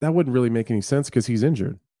 That wouldn't really make any sense because he's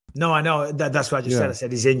injured. No, I know. That's what I just said. I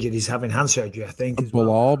said he's injured. He's having hand surgery, I think. But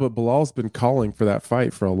Bilal's been calling for that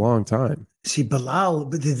fight for a long time. See, Bilal,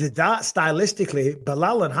 but that stylistically,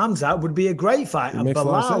 Bilal and Hamza would be a great fight. And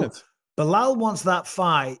Bilal wants that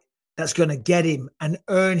fight that's going to get him and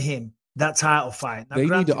earn him that title fight. Now, they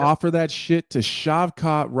need to offer that shit to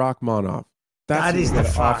Shavkat Rakhmonov. That is the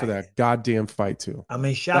fight. Offer that goddamn fight to. I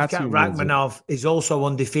mean, Shavkat Rakhmonov is also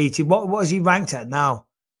undefeated. What is he ranked at now?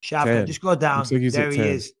 Shavkat, just go down. Like there he 10.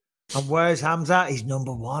 Is. And where's Hamza? He's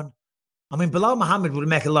number 1. I mean, Bilal Muhammad would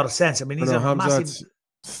make a lot of sense. I mean, he's a massive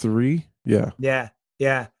 3. Yeah.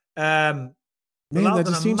 Man, that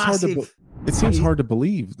just seems hard to. It seems hard to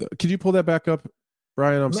believe. Could you pull that back up,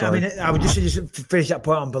 Brian? I'm sorry. I mean, I would just finish that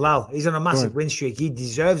point on Bilal. He's on a massive win streak. He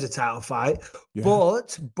deserves a title fight,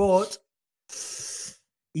 but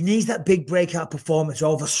he needs that big breakout performance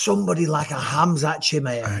over somebody like a Khamzat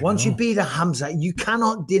Chimaev. Once you beat a Khamzat, you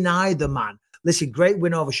cannot deny the man. Listen, great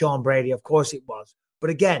win over Sean Brady. Of course it was.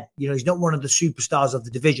 But again, he's not one of the superstars of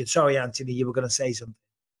the division. Sorry, Anthony, you were going to say something.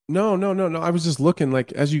 No. I was just looking,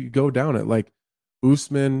 like, as you go down it, like,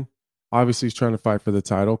 Usman, obviously, he's trying to fight for the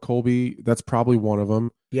title. Colby, that's probably one of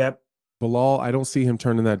them. Yep. Bilal, I don't see him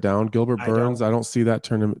turning that down. Gilbert Burns, I don't see that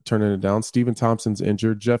turning it down. Stephen Thompson's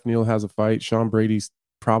injured. Jeff Neal has a fight. Sean Brady's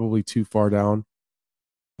probably too far down.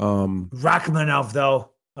 Rakhmonov,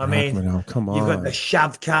 though. Come on. You've got the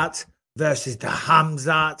Shavkat versus the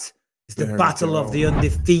Khamzat. It's the battle of the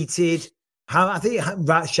undefeated. I think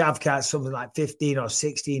Shavkat's something like 15 or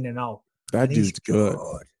 16-0. That dude's good.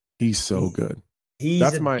 He's so good.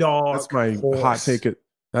 That's my hot take.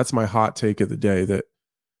 That's my hot take of the day. That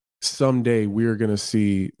someday we're gonna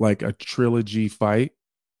see like a trilogy fight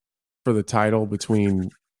for the title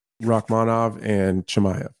between Rakhmonov and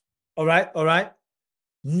Chimaev. All right.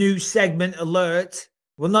 New segment alert.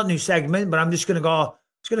 Well, not new segment, but I'm just gonna go.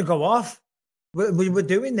 It's gonna go off. We're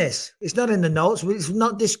doing this. It's not in the notes. It's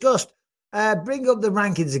not discussed. Bring up the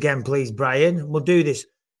rankings again, please, Brian. We'll do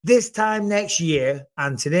this time next year,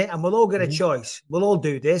 Anthony, and we'll all get a choice. We'll all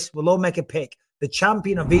do this. We'll all make a pick. The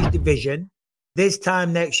champion of each division this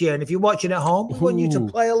time next year. And if you're watching at home, we want you to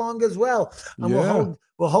play along as well. And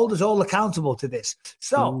we'll hold us all accountable to this.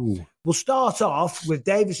 So we'll start off with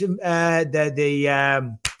Davison,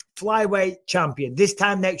 the flyweight champion this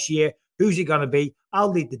time next year. Who's he going to be?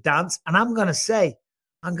 I'll lead the dance. And I'm going to say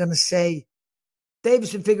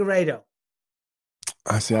Davison Figueiredo.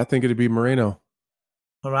 I think it'd be Moreno.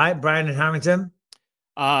 All right, Brian and Harrington.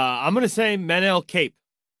 I'm going to say Manel Cape.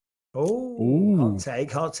 Oh,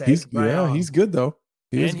 hot take. He's good though.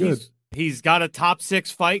 He's good. He's got a top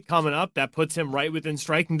 6 fight coming up that puts him right within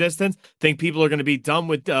striking distance. Think people are going to be done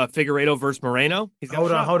with Figueiredo versus Moreno.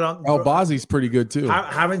 Hold on. El Bazzi's pretty good too.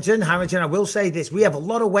 Harrington, I will say this. We have a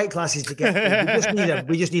lot of weight classes to get through.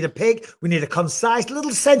 We just need a pick. We need a concise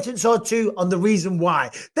little sentence or two on the reason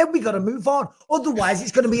why. Then we got to move on. Otherwise,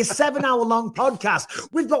 it's going to be a 7-hour-long podcast.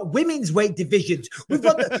 We've got women's weight divisions. We've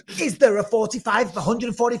got is there a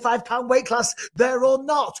 145-pound weight class there or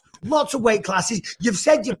not? Lots of weight classes. You've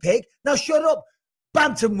said your pick. Now shut up.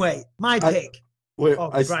 Bantamweight, my pick.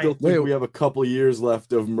 I still think we have a couple years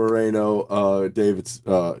left of Moreno, David's.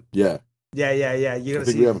 Yeah. I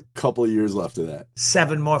think we have a couple of years left of that.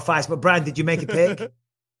 7 more fights. But Brian, did you make a pick?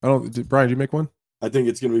 Brian, did you make one? I think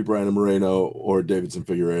it's going to be Brandon Moreno or Davidson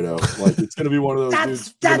Figueiredo. Like it's going to be one of those dudes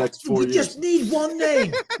for the next 4 years. You just need one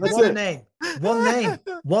name.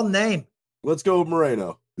 One name. Let's go with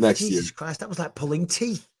Moreno next year. Jesus Christ, that was like pulling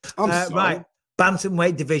teeth. I'm sorry. Right.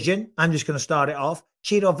 Bantamweight division. I'm just going to start it off.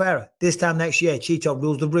 Chito Vera. This time next year, Chito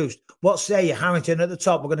rules the roost. What say you? Harrington at the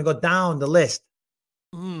top. We're going to go down the list.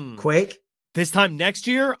 Quick. This time next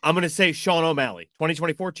year, I'm going to say Sean O'Malley.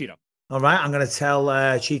 2024 Chito. All right. I'm going to tell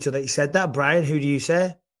Chito that you said that. Brian, who do you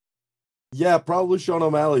say? Yeah, probably Sean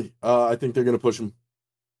O'Malley. I think they're going to push him.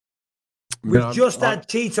 We've just had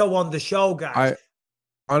Chito on the show, guys.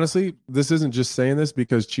 Honestly, this isn't just saying this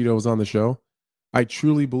because Chito was on the show. I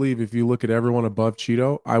truly believe if you look at everyone above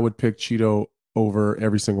Chito, I would pick Chito over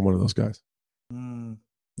every single one of those guys.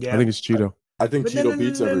 Yeah, I think it's Chito. I think Chito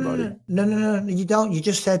beats everybody. No, you don't. You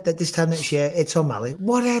just said that this time next year, it's O'Malley.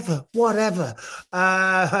 Whatever.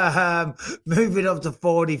 Moving up to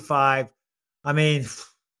 45. I mean,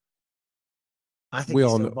 I think we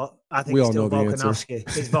all know the answer.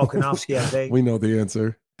 It's Volkanovski, I think. We know the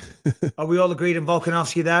answer. Are we all agreed on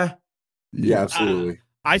Volkanovski there? Yeah, absolutely.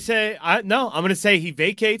 I'm going to say he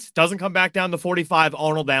vacates, doesn't come back down to 45.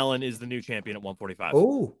 Arnold Allen is the new champion at 145.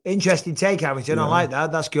 Oh, interesting take, Harrington. I like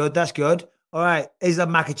that. That's good. All right.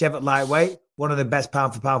 Islam Makhachev at lightweight, one of the best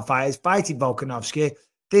pound-for-pound fighters, fighting Volkanovski.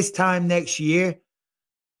 This time next year,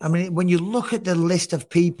 I mean, when you look at the list of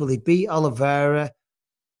people, he beat Oliveira.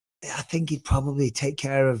 I think he'd probably take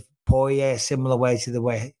care of Poirier a similar way to the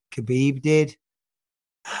way Khabib did.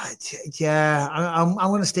 Yeah, I'm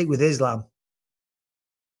going to stick with Islam.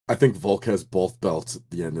 I think Volk has both belts at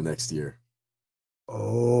the end of next year.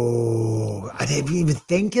 Oh, I didn't even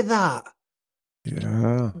think of that.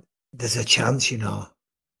 Yeah. There's a chance, you know.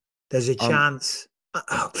 There's a chance.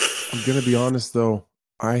 I'm going to be honest, though.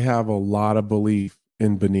 I have a lot of belief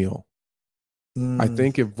in Beneil. I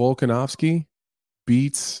think if Volkanovski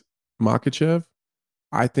beats Makhachev,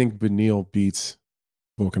 I think Beneil beats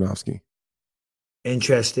Volkanovski.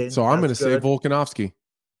 Interesting. So I'm going to say Volkanovski.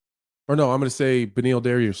 Or no, I'm going to say Beneil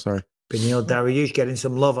Dariush, sorry. Beneil Dariush getting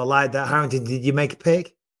some love. I like that. Harrington, did you make a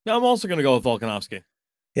pick? No, I'm also going to go with Volkanovski.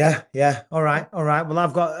 Yeah. All right. Well,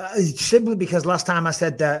 I've got simply because last time I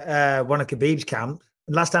said that one of Khabib's camp,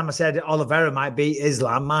 and last time I said Oliveira might beat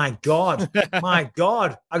Islam. My God.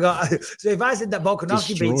 I got so if I said that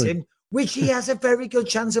Volkanovski beats him, which he has a very good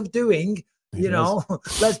chance of doing, you know,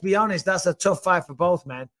 let's be honest, that's a tough fight for both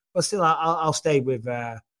men. But still, I'll stay with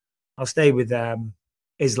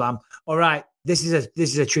Islam. All right, this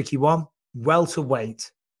is a tricky one.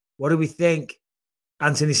 Welterweight. What do we think?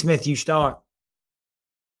 Anthony Smith, you start.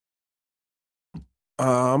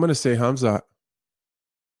 I'm going to say Khamzat.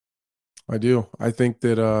 I do. I think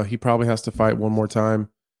that he probably has to fight one more time,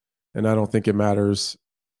 and I don't think it matters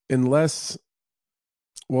unless.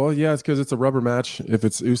 Well, yeah, it's because it's a rubber match. If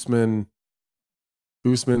it's Usman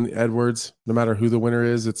Edwards, no matter who the winner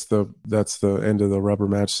is, that's the end of the rubber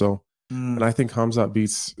match. So, and I think Khamzat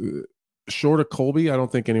beats short of Colby. I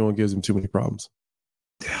don't think anyone gives him too many problems.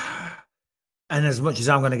 And as much as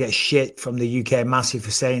I'm going to get shit from the UK massive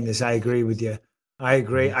for saying this, I agree with you. I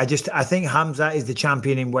agree. I think Khamzat is the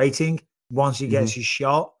champion in waiting once he gets his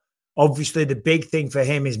shot. Obviously, the big thing for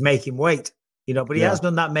him is making weight, you know, but he has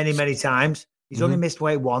done that many, many times. He's only missed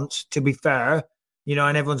weight once, to be fair, you know,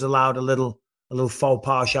 and everyone's allowed a little faux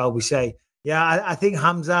pas, shall we say. Yeah, I think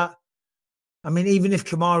Khamzat, I mean, even if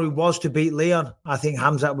Kamaru was to beat Leon, I think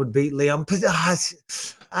Khamzat would beat Leon. But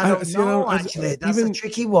I don't know, actually. That's a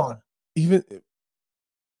tricky one.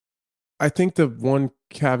 I think the one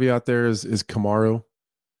caveat there is Kamaru.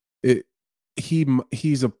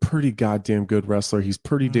 He's a pretty goddamn good wrestler. He's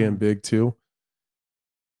pretty damn big too.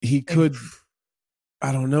 He could,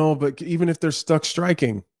 I don't know, but even if they're stuck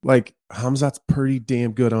striking, like Khamzat's pretty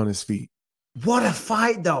damn good on his feet. What a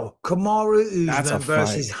fight, though! Kamaru Usman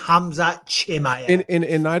versus Khamzat Chimaev.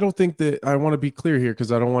 And I don't think that, I want to be clear here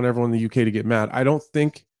because I don't want everyone in the UK to get mad. I don't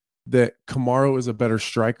think that Kamaru is a better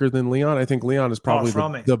striker than Leon. I think Leon is probably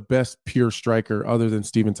the best pure striker other than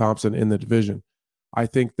Stephen Thompson in the division. I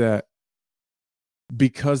think that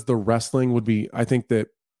because the wrestling would be, I think that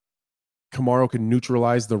Kamaru can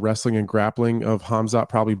neutralize the wrestling and grappling of Khamzat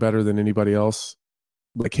probably better than anybody else,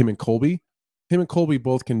 like him and Colby. Him and Colby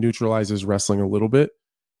both can neutralize his wrestling a little bit,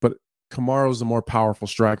 but Kamaru's a more powerful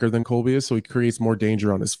striker than Colby is, so he creates more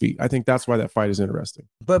danger on his feet. I think that's why that fight is interesting.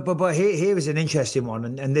 But here is an interesting one,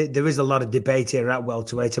 and there is a lot of debate here at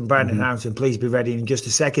welterweight. And Brandon Harrington, please be ready in just a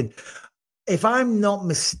second. If I'm not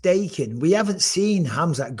mistaken, we haven't seen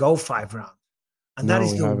Khamzat go 5 rounds, and that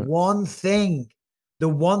is the one thing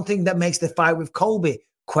that makes the fight with Colby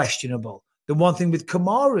questionable. The one thing with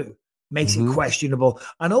Kamaru makes it questionable.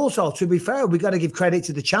 And also, to be fair, we got to give credit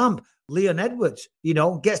to the champ, Leon Edwards, you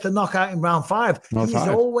know, gets the knockout in round 5. He's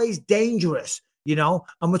always dangerous, you know,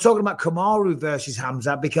 and we're talking about Kamaru versus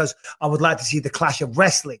Khamzat because I would like to see the clash of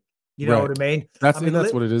wrestling. You know what I mean? That's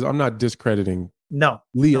what it is. I'm not discrediting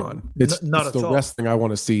Leon. It's the wrestling I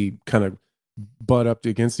want to see kind of butt up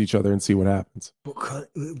against each other and see what happens. But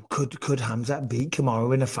could Khamzat beat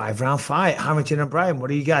Kamaru in a 5-round fight? Harrington and Brian, what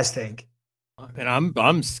do you guys think? And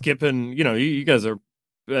I'm skipping, you know, you guys are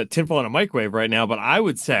tinfoil in a microwave right now, but I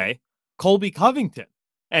would say Colby Covington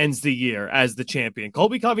ends the year as the champion.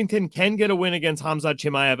 Colby Covington can get a win against Khamzat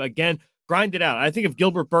Chimaev. Again, grind it out. I think if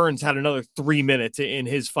Gilbert Burns had another 3 minutes in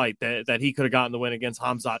his fight that he could have gotten the win against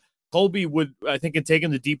Khamzat, Colby would, I think, have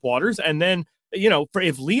taken the deep waters. And then, you know,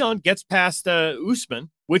 if Leon gets past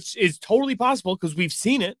Usman, which is totally possible because we've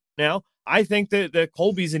seen it now, I think that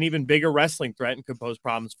Colby's an even bigger wrestling threat and could pose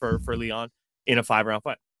problems for Leon in a 5-round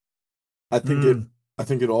fight. I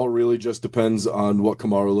think it all really just depends on what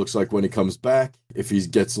Kamaru looks like when he comes back, if he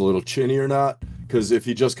gets a little chinny or not. Because if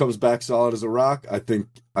he just comes back solid as a rock, I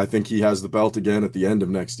think he has the belt again at the end of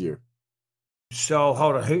next year. So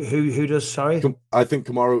hold on, who does? Sorry, I think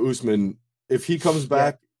Kamaru Usman, if he comes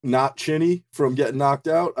back not chinny from getting knocked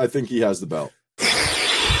out, I think he has the belt.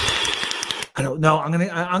 I don't know. I'm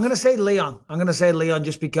gonna say Leon. I'm gonna say Leon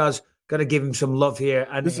just because got to give him some love here.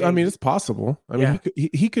 And it's possible. I mean,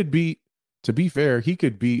 he could beat. To be fair, he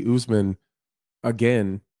could beat Usman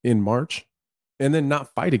again in March, and then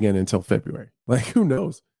not fight again until February. Like, who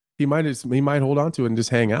knows? He might hold on to it and just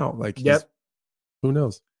hang out. Like, who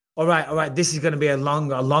knows? All right. This is going to be a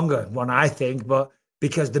longer one, I think, but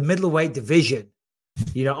because the middleweight division,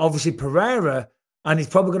 obviously Pereira, and he's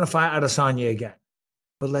probably going to fight Adesanya again.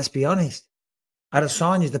 But let's be honest,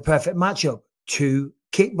 Adesanya is the perfect matchup. 2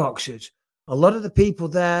 kickboxers. A lot of the people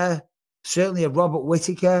there, certainly a Robert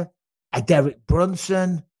Whittaker, a Derek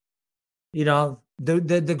Brunson, the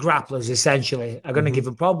grapplers essentially are going to give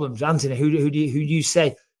him problems. Anthony, who do you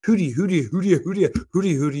say? Who do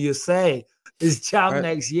you say is champ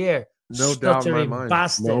next year? No doubt in my mind.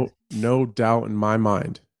 Bastard. No doubt in my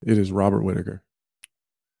mind. It is Robert Whittaker.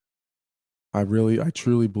 I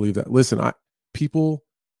truly believe that. Listen, people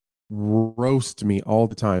roast me all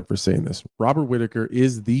the time for saying this. Robert Whittaker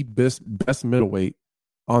is the best middleweight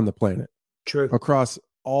on the planet. True. Across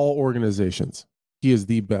all organizations, he is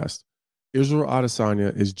the best. Israel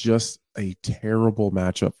Adesanya is just a terrible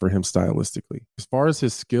matchup for him stylistically. As far as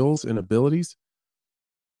his skills and abilities,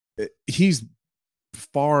 he's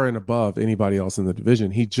far and above anybody else in the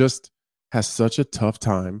division. He just has such a tough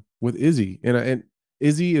time with Izzy. And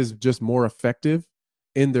Izzy is just more effective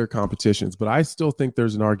in their competitions. But I still think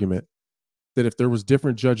there's an argument that if there was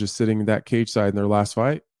different judges sitting in that cage side in their last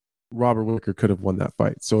fight, Robert Whittaker could have won that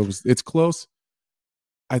fight. So it's close.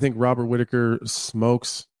 I think Robert Whittaker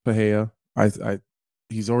smokes Pereira.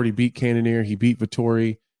 He's already beat Cannonier. He beat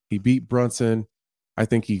Vettori. He beat Brunson. I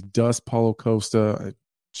think he dusts Paulo Costa.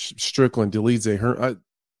 Strickland deletes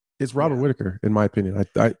it's Robert Whittaker, in my opinion.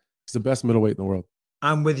 He's the best middleweight in the world.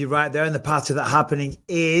 I'm with you right there. And the part of that happening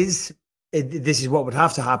is, this is what would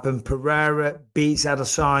have to happen. Pereira beats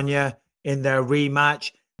Adesanya in their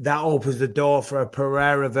rematch. That opens the door for a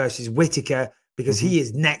Pereira versus Whittaker, because he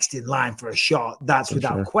is next in line for a shot. That's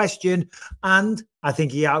without question. And I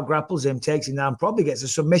think he out-grapples him, takes him down, probably gets a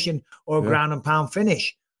submission or a ground and pound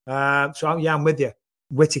finish. I'm with you.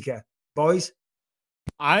 Whittaker. Boys?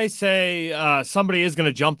 I say somebody is going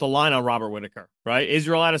to jump the line on Robert Whittaker, right?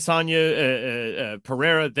 Israel Adesanya,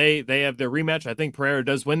 Pereira, they have their rematch. I think Pereira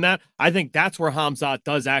does win that. I think that's where Khamzat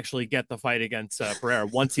does actually get the fight against Pereira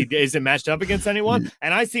once he isn't matched up against anyone.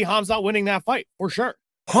 And I see Khamzat winning that fight for sure.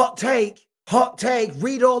 Hot take.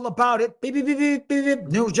 Read all about it. Beep, beep, beep, beep, beep, beep.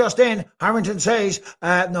 News just in. Harrington says,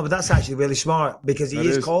 no, but that's actually really smart, because he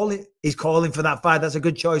is calling. He's calling for that fight. That's a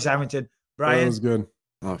good choice, Harrington. Brian? That was good.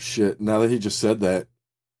 Oh, shit. Now that he just said that,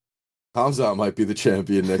 Khamzat might be the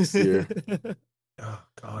champion next year. Oh,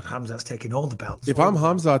 God. Hamzat's taking all the belts. If I'm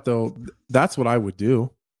Khamzat, though, that's what I would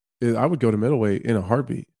do. I would go to middleweight in a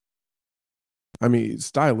heartbeat. I mean,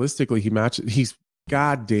 stylistically, he's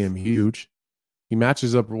goddamn huge. He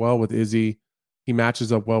matches up well with Izzy. He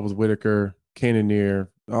matches up well with Whittaker, Cannonier,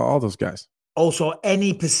 all those guys. Also,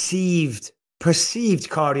 any perceived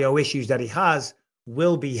cardio issues that he has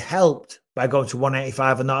will be helped by going to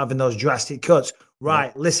 185 and not having those drastic cuts.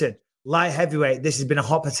 Right, listen, light heavyweight, this has been a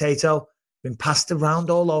hot potato, been passed around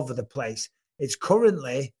all over the place. It's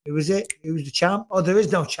currently, who was the champ? Oh, there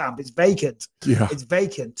is no champ. It's vacant. Yeah. It's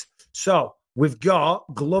vacant. So we've got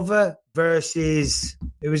Glover versus,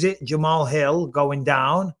 Jamal Hill going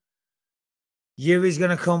down. Yuri's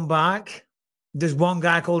going to come back. There's one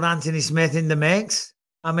guy called Anthony Smith in the mix.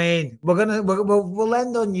 I mean, we'll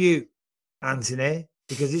end on you, Anthony,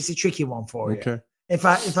 because it's a tricky one for you. Okay.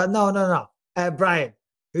 No. Brian,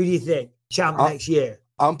 who do you think? Champ next year?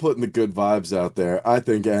 I'm putting the good vibes out there. I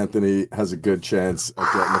think Anthony has a good chance of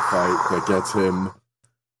getting a fight that gets him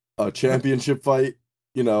a championship fight,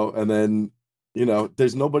 and then,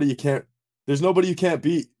 there's nobody you can't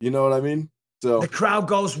beat. You know what I mean? So the crowd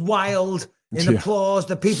goes wild in applause.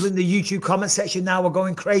 The people in the YouTube comment section now are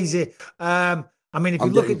going crazy. I mean, if you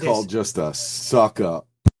look at this, called just a suck up.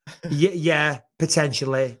 Yeah,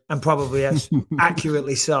 potentially, and probably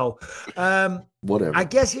accurately so. Whatever. I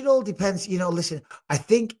guess it all depends. Listen, I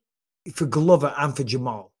think for Glover and for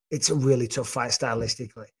Jamal, it's a really tough fight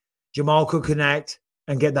stylistically. Jamal could connect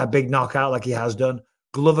and get that big knockout like he has done.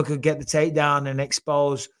 Glover could get the takedown and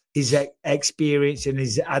expose his experience and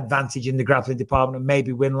his advantage in the grappling department and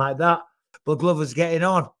maybe win like that. But Glover's getting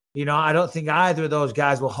on. I don't think either of those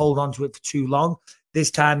guys will hold on to it for too long. This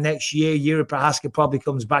time next year, Yuri Prochazka probably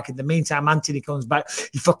comes back. In the meantime, Anthony comes back.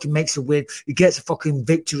 He fucking makes a win. He gets a fucking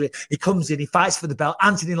victory. He comes in. He fights for the belt.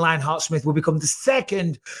 Anthony Lionheart Smith will become the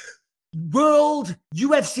second world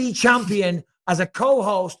UFC champion as a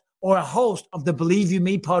co-host or a host of the Believe You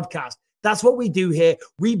Me podcast. That's what we do here.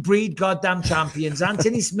 We breed goddamn champions.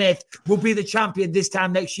 Anthony Smith will be the champion this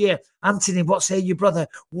time next year. Anthony, what say you, brother?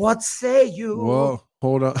 What say you? Whoa,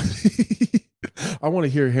 hold on. I want to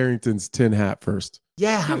hear Harrington's tin hat first.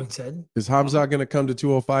 Yeah, Harrington. Is Hamzat going to come to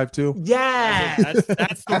 205 too? Yeah. That's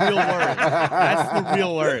the real worry. That's the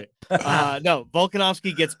real worry. No,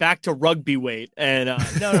 Volkanovski gets back to rugby weight. And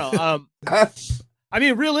no. I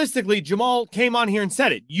mean, realistically, Jamal came on here and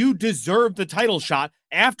said it. You deserve the title shot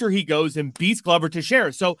after he goes and beats Glover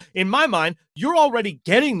Teixeira. So in my mind, you're already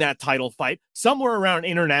getting that title fight somewhere around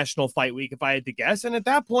International Fight Week, if I had to guess. And at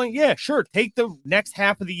that point, yeah, sure, take the next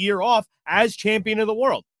half of the year off as champion of the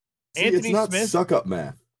world. See, Anthony it's not Smith, suck up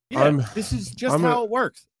math. Yeah, this is just how it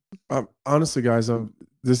works. Honestly, guys,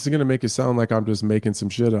 this is going to make it sound like I'm just making some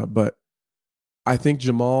shit up, but I think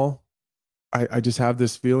Jamal, I just have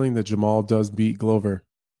this feeling that Jamal does beat Glover.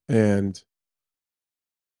 And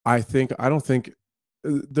I don't think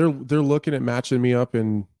they're looking at matching me up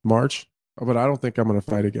in March, but I don't think I'm going to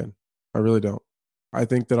fight again. I really don't. I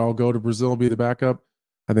think that I'll go to Brazil and be the backup.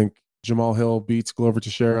 I think Jamal Hill beats Glover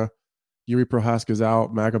Teixeira. Yuri Prohaska is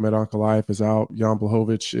out. Magomed Ankalaev is out. Jan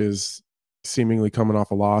Blachowicz is seemingly coming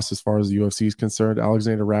off a loss as far as the UFC is concerned.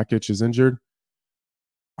 Alexander Rakic is injured.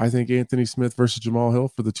 I think Anthony Smith versus Jamal Hill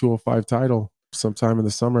for the 205 title sometime in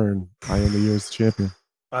the summer, and I am the year's champion.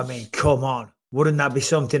 I mean, come on. Wouldn't that be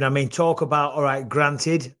something? I mean, talk about, all right,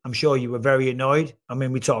 granted, I'm sure you were very annoyed. I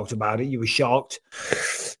mean, we talked about it. You were shocked.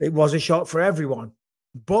 It was a shock for everyone.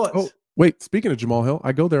 But. Oh, wait, speaking of Jamal Hill,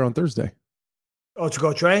 I go there on Thursday. Oh, to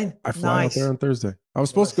go train? I fly out there on Thursday. I was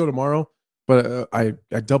supposed to go tomorrow, but I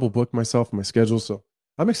double booked myself in my schedule. So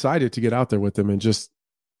I'm excited to get out there with him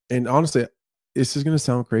and honestly, this is going to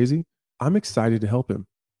sound crazy. I'm excited to help him.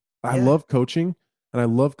 I love coaching, and I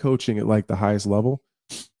love coaching at like the highest level.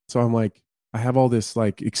 So I'm like, I have all this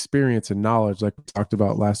like experience and knowledge like we talked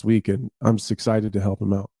about last week, and I'm just excited to help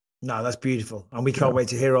him out. No, that's beautiful. And we can't wait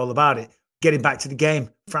to hear all about it. Getting back to the game,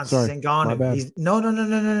 Francis Ngannou.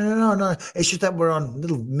 No. It's just that we're on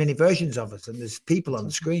little mini versions of it, and there's people on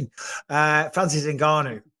the screen. Francis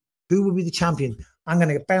Ngannou, who will be the champion? I'm going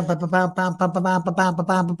to go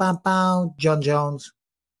John Jones.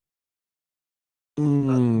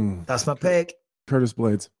 That's my pick. Curtis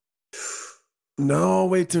Blades. No,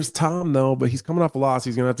 wait, there's Tom though, but he's coming off a loss.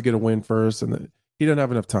 He's going to have to get a win first, and he doesn't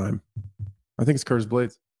have enough time. I think it's Curtis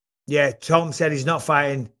Blades. Yeah, Tom said he's not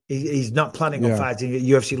fighting. He's not planning on fighting at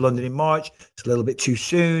UFC London in March. It's a little bit too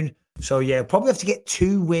soon. So, yeah, probably have to get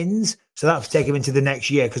 2 wins. So that'll take him into the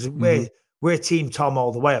next year because we're Team Tom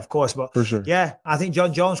all the way, of course. But, for sure. Yeah, I think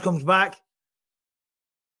John Jones comes back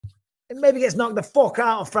and maybe gets knocked the fuck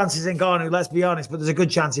out of Francis Ngannou, let's be honest. But there's a good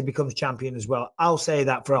chance he becomes champion as well. I'll say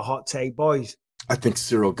that for a hot take, boys. I think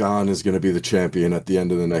Cyril Gane is going to be the champion at the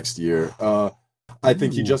end of the next year. I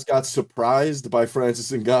think he just got surprised by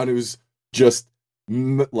Francis Ngannou's just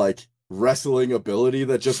like wrestling ability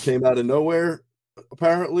that just came out of nowhere,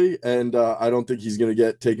 apparently. And I don't think he's going to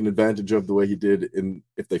get taken advantage of the way he did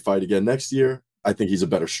if they fight again next year. I think he's a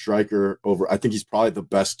better striker I think he's probably the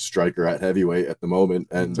best striker at heavyweight at the moment.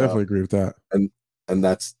 And definitely agree with that. And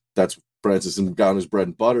that's Francis Ngannou's bread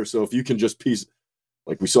and butter. So if you can just piece,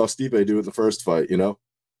 like we saw Stipe do in the first fight,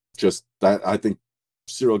 just that, I think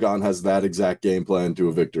Cyril Gane has that exact game plan to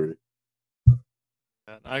a victory.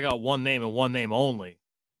 I got one name and one name only.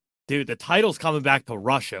 Dude, the title's coming back to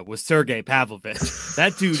Russia with Sergey Pavlovich.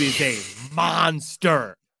 That dude is a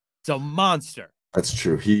monster. It's a monster. That's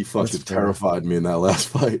true. He fucking terrified me in that last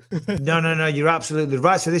fight. No. You're absolutely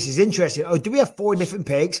right. So this is interesting. Oh, do we have 4 different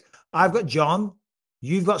picks? I've got John.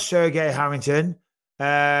 You've got Sergey Harrington.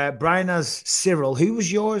 Brian has Cyril. Who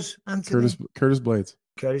was yours, Anthony? Curtis Blades.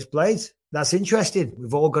 Curtis Blades. That's interesting.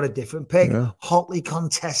 We've all got a different pick. Yeah. Hotly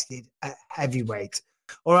contested at heavyweight.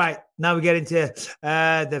 All right. Now we get into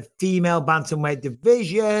the female bantamweight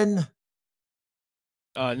division.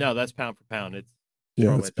 No, that's pound for pound. It's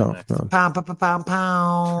pound for pound.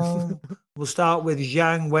 Pound. We'll start with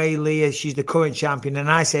Zhang Weili. She's the current champion. And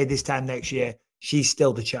I say this time next year, she's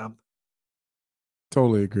still the champ.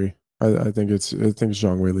 Totally agree. I think it's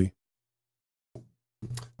Zhang Weili.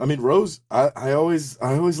 I mean, Rose. I always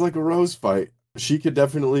like a Rose fight. She could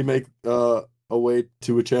definitely make a way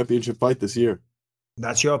to a championship fight this year.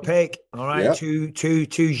 That's your pick. All right, yep. two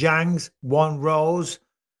Zhangs, 1 Rose.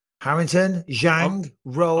 Harrington, Zhang,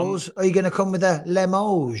 Rose. Are you going to come with a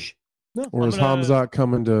Limoges? No, or is Hamzat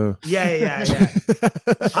coming to? Yeah.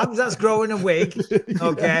 Hamzat's growing a wig.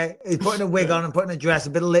 Okay, he's putting a wig on and putting a dress, a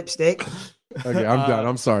bit of lipstick. Okay, I'm done.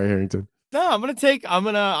 I'm sorry, Harrington. No, I'm gonna take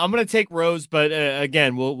Rose, but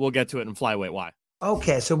again, we'll get to it in flyweight. Why?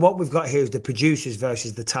 Okay, so what we've got here is the producers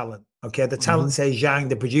versus the talent. Okay, the talent says Zhang,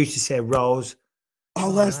 the producers say Rose. Oh,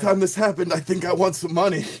 last time this happened, I think I want some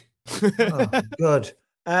money. Good.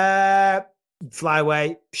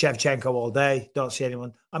 Flyweight, Shevchenko all day. Don't see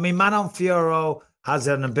anyone. I mean, Manon Fiorot has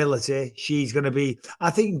an ability. She's going to be,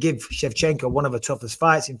 I think, give Shevchenko one of the toughest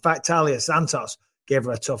fights. In fact, Talia Santos gave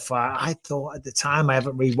her a tough fight. I thought at the time, I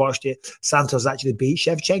haven't rewatched it, Santos actually beat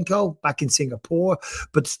Shevchenko back in Singapore.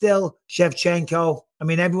 But still, Shevchenko, I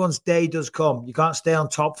mean, everyone's day does come. You can't stay on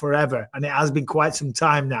top forever. And it has been quite some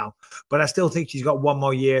time now. But I still think she's got one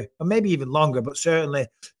more year, or maybe even longer. But certainly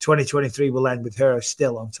 2023 will end with her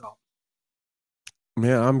still on top.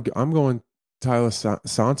 Man, I'm going Taila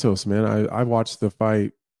Santos, man. I watched the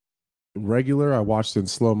fight regular. I watched it in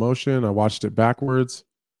slow motion. I watched it backwards.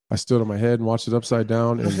 I stood on my head and watched it upside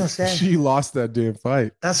down, and she lost that damn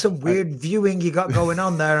fight. That's some weird viewing you got going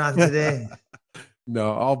on there, Anthony.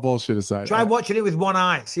 No, all bullshit aside. Try watching it with one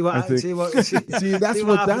eye. See what. That's what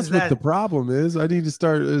the problem is. I need to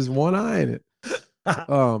start as one eye in it.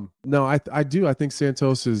 No, I do. I think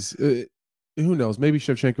Santos is. Who knows? Maybe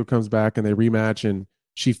Shevchenko comes back and they rematch, and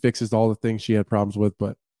she fixes all the things she had problems with.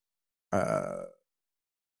 But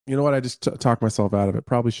you know what? I just talked myself out of it.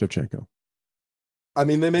 Probably Shevchenko. I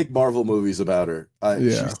mean, they make Marvel movies about her.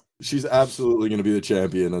 She's absolutely going to be the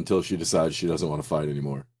champion until she decides she doesn't want to fight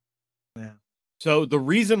anymore. Yeah. So the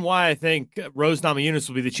reason why I think Rose Namajunas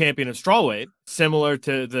will be the champion of strawweight, similar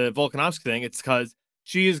to the Volkanovski thing, it's because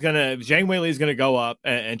Zhang Weili is going to go up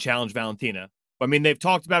and challenge Valentina. I mean, they've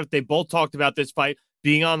talked about it. They both talked about this fight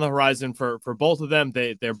being on the horizon for both of them.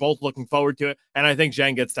 They're both looking forward to it, and I think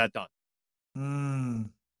Zhang gets that done.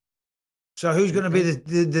 So who's going to be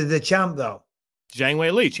the champ, though? Zhang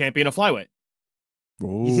Weili, champion of flyweight.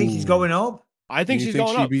 Ooh. You think she's going up? I think she's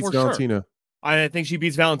going up beats for Valentina? Sure. I think she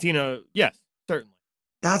beats Valentina. Yes, certainly.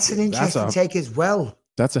 That's an interesting take as well.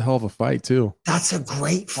 That's a hell of a fight too. That's a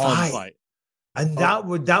great fight. And that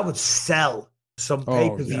would sell some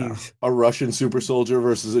pay-per-views. Yeah. A Russian super soldier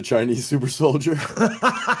versus a Chinese super soldier.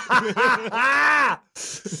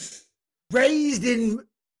 Raised in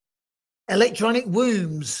electronic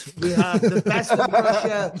wombs. We have the best of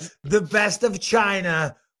Russia, the best of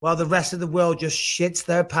China, while the rest of the world just shits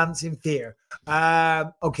their pants in fear.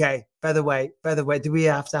 Okay, featherweight. Do we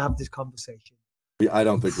have to have this conversation? I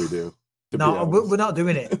don't think we do. No, we're not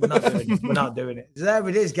doing it. We're not doing it. There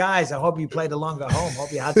it is, guys. I hope you played along at home.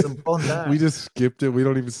 Hope you had some fun there. We just skipped it. We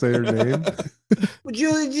don't even say her name.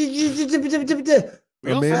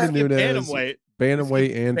 Amanda Nunes.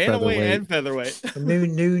 Bantamweight and featherweight.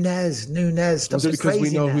 Nunes. Just because we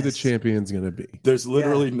know who the champion's going to be. There's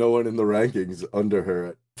literally no one in the rankings under her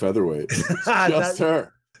at featherweight. It's just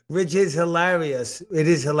her. Which is hilarious. It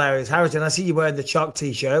is hilarious. Harrison, I see you wearing the chalk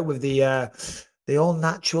t-shirt with the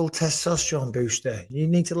all-natural testosterone booster. You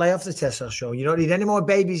need to lay off the testosterone. You don't need any more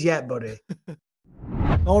babies yet, buddy.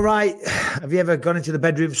 All right. Have you ever gone into the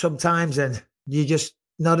bedroom sometimes and you're just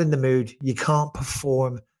not in the mood? You can't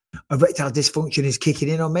perform. Erectile dysfunction is kicking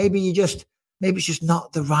in, or maybe it's just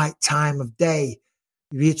not the right time of day.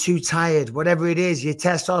 You're too tired. Whatever it is, your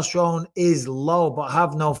testosterone is low, but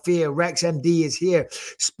have no fear. Rex MD is here,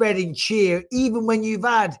 spreading cheer, even when you've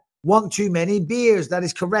had one too many beers. That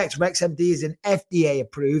is correct. Rex MD is an FDA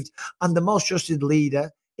approved and the most trusted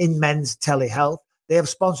leader in men's telehealth. They have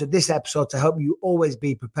sponsored this episode to help you always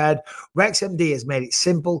be prepared. Rex MD has made it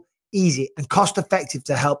simple, easy, and cost effective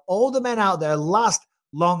to help all the men out there last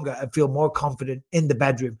longer and feel more confident in the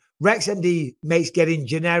bedroom. Rex MD makes getting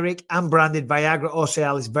generic and branded Viagra or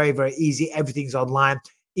Cialis very, very easy. Everything's online,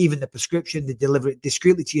 even the prescription. They deliver it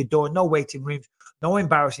discreetly to your door. No waiting rooms, no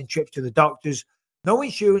embarrassing trips to the doctors, no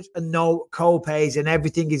insurance and no co-pays, and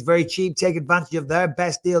everything is very cheap. Take advantage of their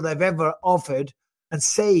best deal they've ever offered and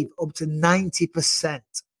save up to 90%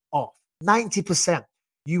 off. 90%.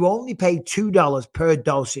 You only pay $2 per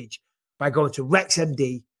dosage by going to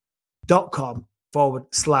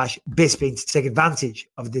rexmd.com/Bisping to take advantage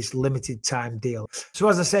of this limited time deal. So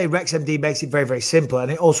as I say, RexMD makes it very, very simple,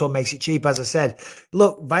 and it also makes it cheap. As I said,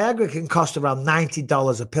 look, Viagra can cost around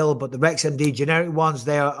 $90 a pill, but the RexMD generic ones,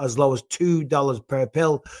 they are as low as $2 per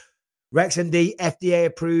pill. RexMD, FDA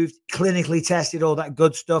approved, clinically tested, all that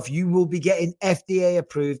good stuff. You will be getting FDA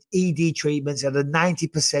approved ED treatments at a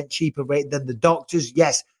 90% cheaper rate than the doctors.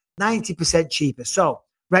 Yes, 90% cheaper. So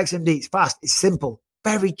RexMD, it's fast, it's simple,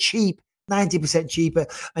 very cheap. 90% cheaper,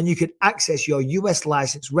 and you can access your US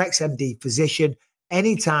licensed RexMD physician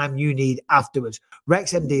anytime you need afterwards.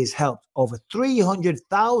 RexMD has helped over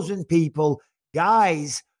 300,000 people,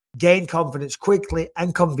 guys, gain confidence quickly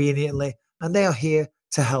and conveniently, and they are here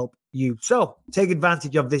to help you. So take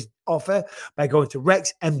advantage of this offer by going to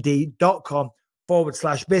rexmd.com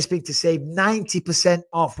Bisping to save 90%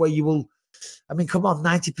 off, where you will, I mean, come on,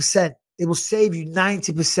 90%. It will save you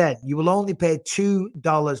 90%. You will only pay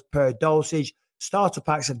 $2 per dosage. Starter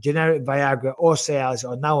packs of generic Viagra or Cialis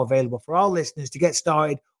are now available for all listeners. To get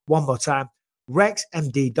started, one more time,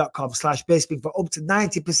 rexmd.com/Bisping for up to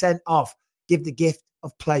 90% off. Give the gift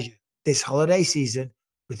of pleasure this holiday season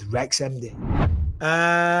with RexMD.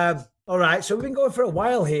 All right, so we've been going for a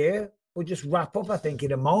while here. We'll just wrap up, I think,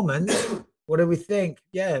 in a moment. What do we think?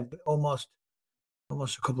 Yeah, almost a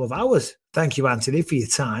couple of hours. Thank you, Anthony, for your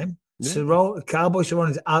time. Yeah. Cowboy Cerrone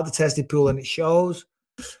is out the tested pool, and it shows.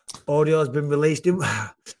 Audio has been released. We're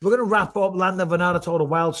going to wrap up. Lando Vannata told a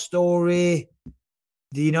wild story.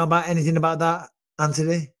 Do you know about anything about that,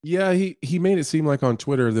 Anthony? Yeah, he made it seem like on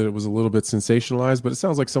Twitter that it was a little bit sensationalized, but it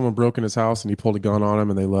sounds like someone broke in his house and he pulled a gun on him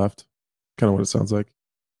and they left. Kind of what it sounds like.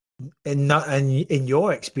 And in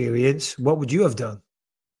your experience, what would you have done?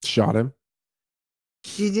 Shot him.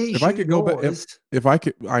 If I could go back, if I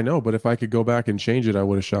could, I know, but if I could go back and change it, I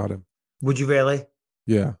would have shot him. Would you really?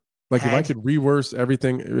 Yeah. Like if I could reverse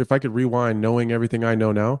everything, if I could rewind knowing everything I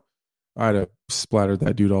know now, I'd have splattered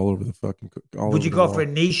that dude all over the fucking. Would you go for a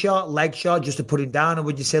knee shot, leg shot, just to put him down, or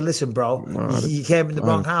would you say, "Listen, bro, you came in the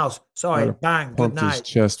wrong house. Sorry, bang, good night." His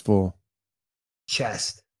chest full.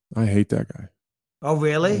 Chest. I hate that guy. Oh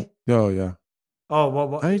really? Oh yeah. Oh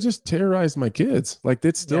what? I just terrorized my kids. Like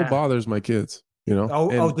it still bothers my kids. You know.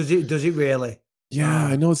 Oh, does it really? Yeah,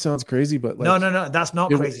 I know it sounds crazy, but like, no, that's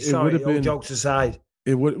not crazy. Sorry, all jokes aside.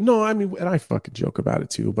 It would I mean, and I fucking joke about it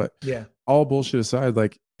too, but yeah, all bullshit aside,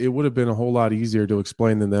 like it would have been a whole lot easier to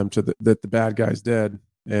explain to them that the bad guy's dead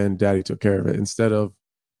and daddy took care of it, instead of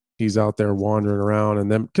he's out there wandering around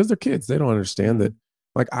and them, because they're kids, they don't understand that.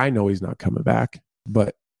 Like I know he's not coming back,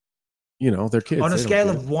 but you know, they're kids. On a scale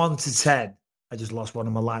of 1 to 10, I just lost one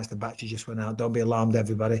of my lights. The battery just went out. Don't be alarmed,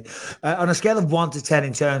 everybody. On a scale of 1 to 10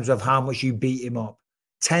 in terms of how much you beat him up,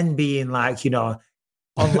 10 being like, you know,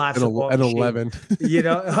 on life support and 11, you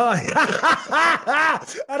know. I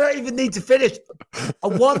don't even need to finish. A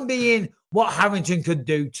 1 being what Harrington could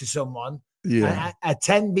do to someone. Yeah. A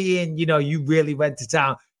 10 being, you know, you really went to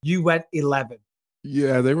town. You went 11.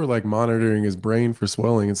 Yeah, they were like monitoring his brain for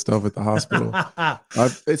swelling and stuff at the hospital.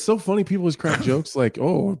 It's so funny. People just crack jokes like,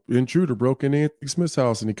 "Oh, intruder broke in Anthony Smith's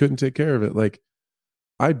house and he couldn't take care of it." Like,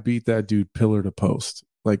 I beat that dude pillar to post.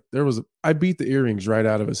 Like, I beat the earrings right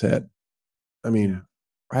out of his head. I mean,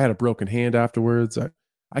 I had a broken hand afterwards.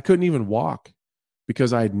 I couldn't even walk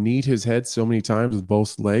because I'd kneed his head so many times with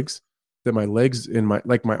both legs that my legs and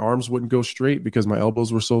my arms wouldn't go straight because my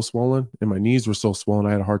elbows were so swollen and my knees were so swollen.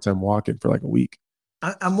 I had a hard time walking for like a week.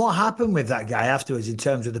 And what happened with that guy afterwards in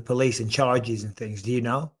terms of the police and charges and things? Do you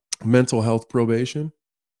know? Mental health probation.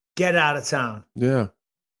 Get out of town. Yeah,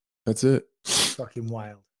 that's it. Fucking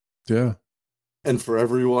wild. Yeah. And for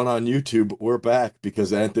everyone on YouTube, we're back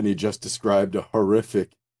because Anthony just described a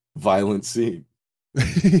horrific, violent scene.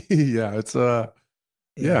 Yeah, it's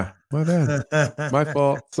yeah, my bad. My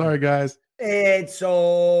fault. Sorry, guys. It's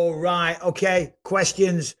all right. Okay,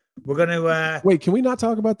 questions. We're gonna wait. Can we not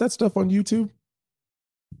talk about that stuff on YouTube?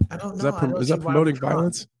 I don't know. Is that promoting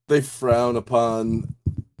violence? They frown upon.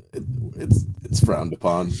 It's frowned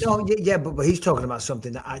upon. No, yeah, but he's talking about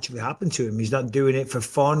something that actually happened to him. He's not doing it for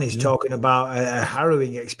fun. He's talking about a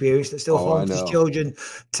harrowing experience that still haunts his children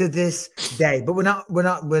to this day. But we're not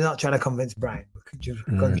trying to convince Brian.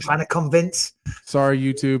 We're trying to convince. Sorry,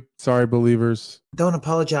 YouTube. Sorry, believers. Don't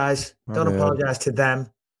apologize. Don't apologize to them.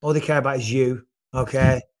 All they care about is you.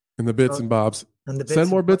 Okay. And the bits and bobs. Send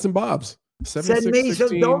more bits and bobs. Send me, so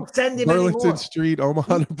don't send him Burlington anymore. Street,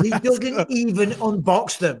 Omaha, Nebraska. He doesn't even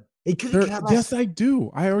unbox them. He couldn't care less. Yes, I do.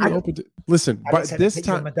 I already opened it. Listen, but this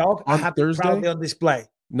time my dog, I have Thursday proudly on display.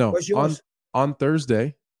 No, on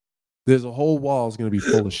Thursday, there's a whole wall is going to be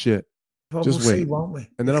full of shit. Well, Just we'll wait, see, won't we?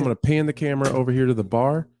 And then I'm going to pan the camera over here to the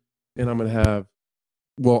bar, and I'm going to have.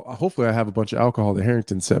 Well, hopefully, I have a bunch of alcohol that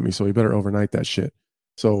Harrington sent me, so he better overnight that shit.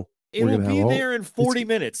 So it will be there in 40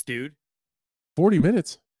 minutes, dude. 40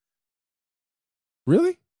 minutes.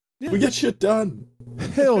 Really? Yeah. We get shit done.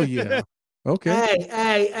 Hell yeah. Okay.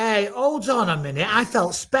 Hey, hold on a minute. I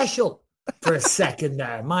felt special for a second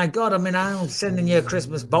there. My God, I mean, I'm sending you a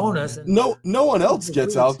Christmas bonus. No one else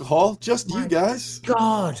gets alcohol, just you guys.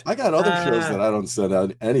 God. I got other shows that I don't send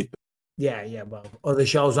out anything. Yeah, well, other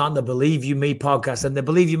shows on the Believe You Me podcast, and the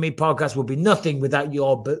Believe You Me podcast will be nothing without you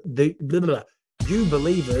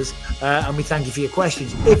believers, and we thank you for your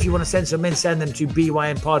questions. If you want to send some in, send them to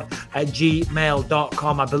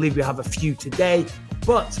bynpod@gmail.com. I believe we have a few today,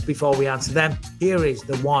 but before we answer them, here is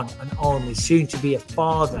the one and only soon to be a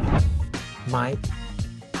father, Mike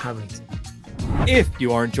Harrington. If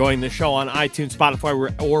you are enjoying the show on iTunes,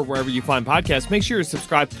 Spotify, or wherever you find podcasts, make sure you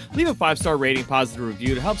subscribe. Leave a 5-star rating, positive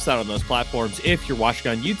review to help us out on those platforms. If you're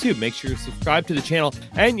watching on YouTube, make sure you subscribe to the channel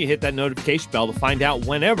and you hit that notification bell to find out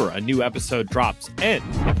whenever a new episode drops. And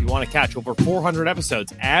if you want to catch over 400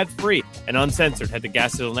 episodes ad-free and uncensored, head to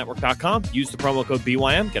GasDigitalNetwork.com. Use the promo code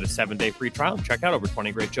BYM, get a 7-day free trial, and check out over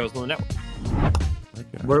 20 great shows on the network.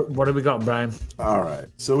 What have we got, Brian? All right.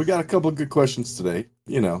 So we got a couple of good questions today.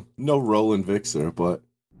 No Roland Vixer, but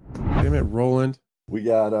damn it, Roland. We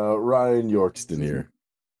got Ryan Yorkston here.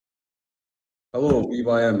 Hello,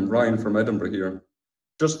 BYM. Ryan from Edinburgh here.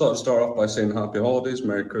 Just thought to start off by saying happy holidays,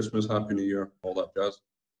 Merry Christmas, Happy New Year, all that jazz.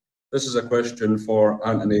 This is a question for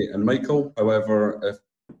Anthony and Michael. However, if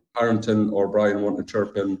Harrington or Brian want to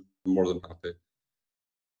chirp in, I'm more than happy.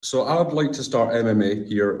 So I'd like to start MMA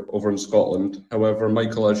here over in Scotland. However,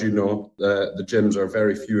 Michael, as you know, the gyms are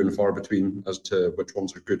very few and far between as to which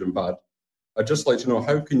ones are good and bad. I'd just like to know,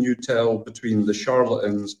 how can you tell between the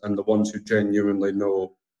charlatans and the ones who genuinely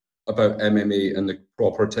know about MMA and the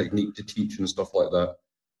proper technique to teach and stuff like that?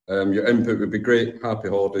 Your input would be great. Happy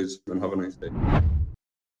holidays and have a nice day.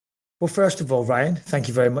 Well, first of all, Ryan, thank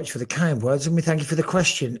you very much for the kind words, and we thank you for the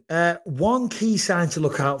question. One key sign to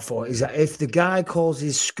look out for is that if the guy calls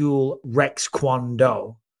his school Rex Kwon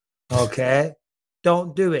Do, okay,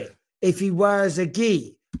 don't do it. If he wears a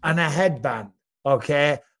gi and a headband,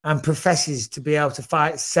 okay, and professes to be able to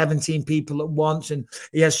fight 17 people at once, and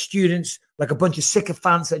he has students like a bunch of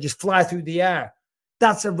sycophants that just fly through the air,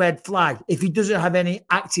 that's a red flag. If he doesn't have any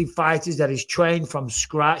active fighters that is trained from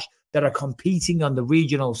scratch, that are competing on the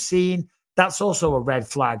regional scene, that's also a red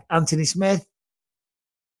flag. Anthony Smith?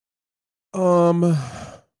 Man,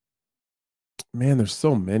 there's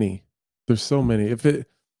so many.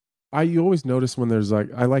 You always notice when there's I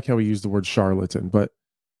like how he used the word charlatan, but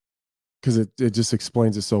because it just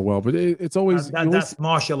explains it so well, but it's always, that's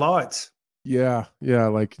martial arts. Yeah.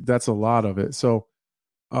 That's a lot of it. So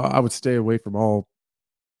I would stay away from all,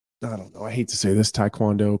 I don't know, I hate to say this,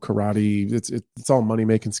 taekwondo, karate, it's all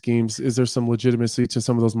money-making schemes. Is there some legitimacy to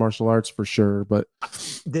some of those martial arts? For sure, but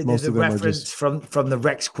most of them reference are just from the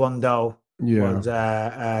Rex Kwon Do was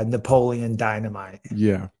Napoleon Dynamite.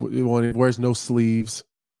 Yeah, well, it wears no sleeves.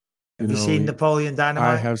 Have you seen Napoleon Dynamite?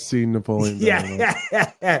 I have seen Napoleon Dynamite.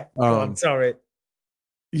 Yeah. I'm sorry.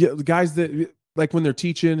 Yeah, the guys that when they're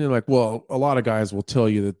teaching and a lot of guys will tell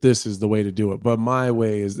you that this is the way to do it, but my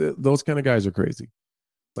way is those kind of guys are crazy.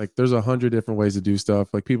 There's 100 different ways to do stuff.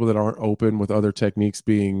 People that aren't open with other techniques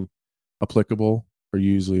being applicable are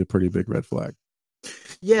usually a pretty big red flag.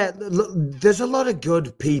 Yeah, look, there's a lot of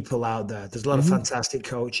good people out there. There's a lot of fantastic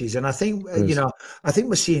coaches. And I think, I think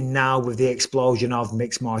we're seeing now with the explosion of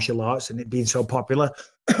mixed martial arts and it being so popular,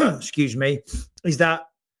 excuse me, is that,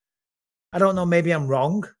 I don't know, maybe I'm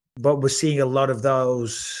wrong, but we're seeing a lot of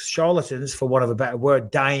those charlatans, for want of a better word,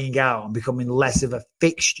 dying out and becoming less of a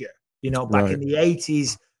fixture. Back in the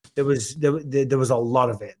 80s, there was a lot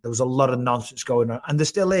of it. There was a lot of nonsense going on, and there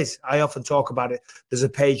still is. I often talk about it. There's a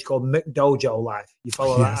page called McDojo Life. You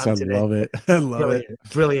follow that? Yes, I love it. I love it.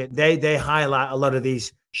 Brilliant. They highlight a lot of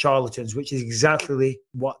these charlatans, which is exactly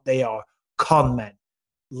what they are: con men,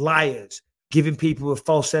 liars, giving people a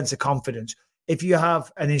false sense of confidence. If you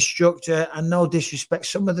have an instructor, and no disrespect,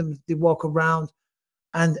 some of them, they walk around,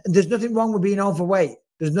 and there's nothing wrong with being overweight.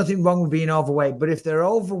 There's nothing wrong with being overweight, but if they're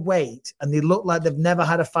overweight and they look like they've never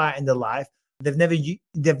had a fight in their life, they've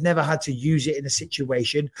never had to use it in a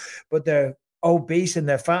situation, but they're obese and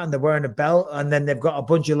they're fat and they're wearing a belt, and then they've got a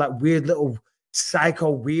bunch of weird little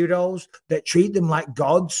psycho weirdos that treat them like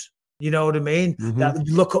gods. You know what I mean? That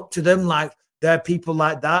look up to them like they're people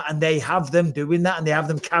like that, and they have them doing that, and they have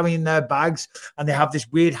them carrying their bags, and they have this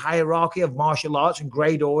weird hierarchy of martial arts and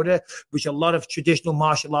grade order, which a lot of traditional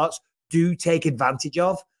martial arts do take advantage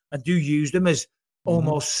of and do use them as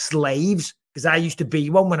almost slaves. Because I used to be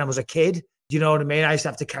one when I was a kid. Do you know what I mean? I used to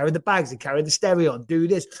have to carry the bags and carry the stereo and do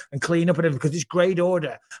this and clean up and everything because it's grade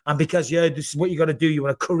order. And because, this is what you got to do. You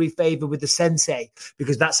want to curry favor with the sensei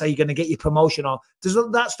because that's how you're going to get your promotion on. There's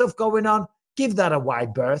that stuff going on. Give that a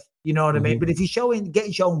wide berth. You know what I mean? But if you're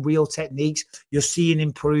getting shown real techniques, you're seeing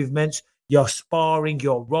improvements, you're sparring,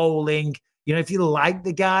 you're rolling. If you like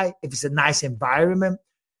the guy, if it's a nice environment,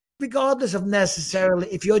 regardless of necessarily,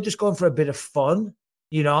 if you're just going for a bit of fun,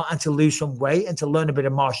 and to lose some weight and to learn a bit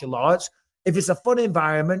of martial arts, if it's a fun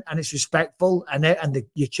environment and it's respectful and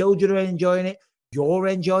your children are enjoying it, you're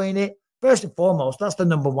enjoying it, first and foremost, that's the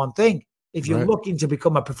number one thing. If you're looking to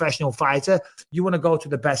become a professional fighter, you want to go to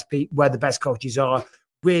the best where the best coaches are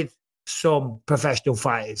with some professional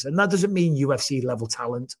fighters. And that doesn't mean UFC level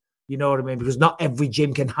talent. You know what I mean? Because not every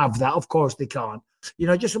gym can have that. Of course they can't. You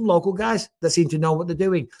know, just some local guys that seem to know what they're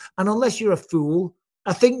doing. And unless you're a fool,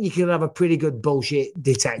 I think you can have a pretty good bullshit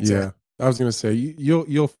detector. Yeah, I was gonna say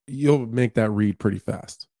you'll make that read pretty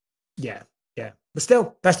fast. Yeah. But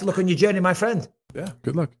still, best of luck on your journey, my friend. Yeah,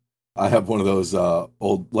 good luck. I have one of those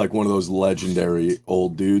one of those legendary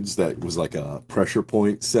old dudes that was like a pressure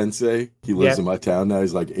point sensei. He lives in my town now.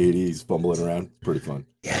 He's like 80. He's fumbling around. It's pretty fun.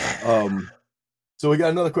 Yeah. So we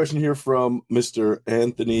got another question here from Mr.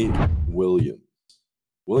 Anthony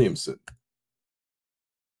Williamson.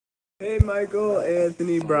 Hey, Michael,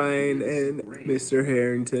 Anthony, Brian, and Mr.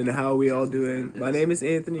 Harrington. How are we all doing? My name is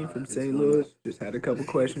Anthony from St. Louis. Just had a couple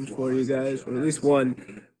questions for you guys, or at least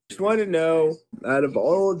one. Just wanted to know, out of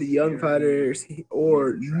all the young fighters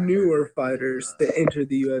or newer fighters that entered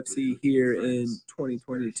the UFC here in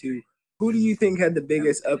 2022, who do you think had the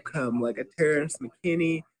biggest upcome? Like a Terrence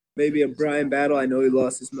McKinney, maybe a Brian Battle? I know he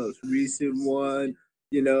lost his most recent one.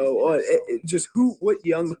 You know, or what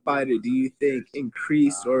young fighter do you think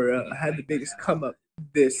increased or had the biggest come up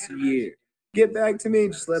this year? Get back to me.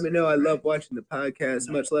 Just let me know. I love watching the podcast.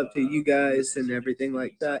 Much love to you guys and everything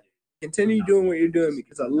like that. Continue doing what you're doing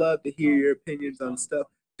because I love to hear your opinions on stuff,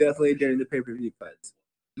 definitely during the pay-per-view fights.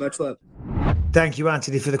 Much love. Thank you,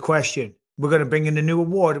 Anthony, for the question. We're going to bring in a new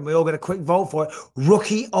award and we all get a quick vote for it.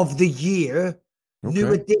 Rookie of the Year. Okay.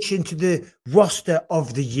 New addition to the roster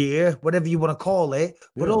of the year, whatever you want to call it.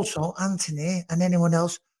 But also, Anthony and anyone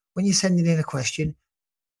else, when you're sending in a question,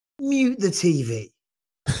 mute the TV.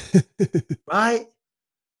 Right?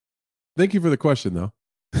 Thank you for the question, though.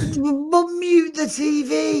 But mute the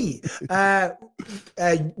TV.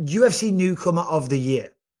 UFC newcomer of the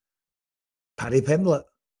year, Paddy Pimblett.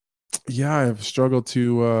 Yeah, I've struggled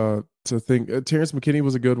to think. Terrence McKinney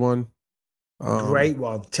was a good one. Great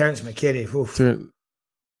one. Terrence McKinney.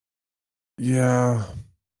 Yeah.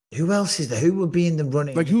 Who else is there? Who would be in the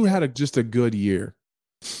running? Like, who had just a good year?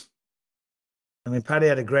 I mean, Paddy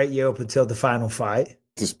had a great year up until the final fight.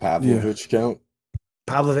 Does Pavlovich count?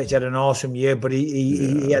 Pavlovich had an awesome year, but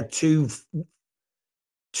he had two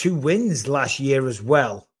wins last year as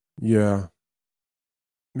well. Yeah.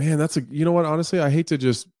 Man, you know what? Honestly, I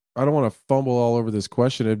don't want to fumble all over this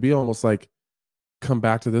question. It'd be almost like come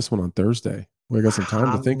back to this one on Thursday. We got some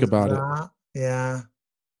time to think about it. Yeah.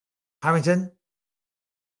 Harrington's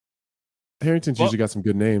usually got some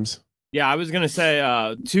good names. Yeah, I was gonna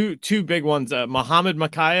say two big ones: Muhammad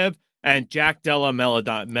Makayev and Jack Della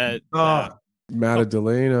Maddalena.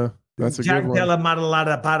 That's a good one. Jack Della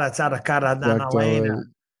Maddalena.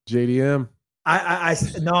 JDM. I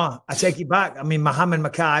take it back. I mean, Muhammad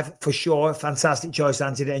Makayev for sure, fantastic choice,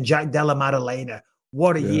 Anthony, and Jack Della Maddalena.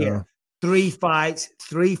 What a year! 3 fights,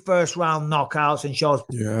 3 first-round knockouts, and shows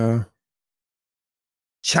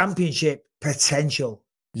championship potential.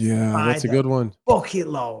 Yeah, that's a good one. Bucket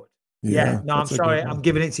load. Yeah. No, I'm sorry. I'm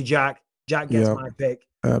giving it to Jack. Jack gets my pick.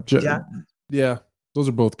 Jack? Yeah, those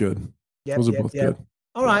are both good. Those are both good.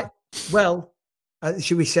 All right. Well,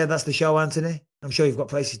 should we say that's the show, Anthony? I'm sure you've got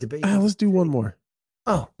places to be. Let's do one more.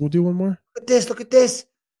 Oh. We'll do one more? Look at this.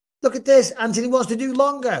 Look at this. Anthony wants to do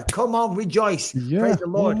longer. Come on, rejoice. Yeah, praise the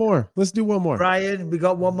Lord. One more. Let's do one more. Brian, we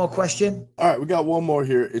got one more question. All right, we got one more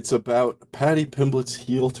here. It's about Paddy Pimblett's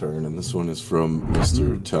heel turn, and this one is from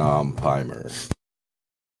Mr. Tom Pimer.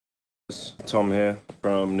 Tom here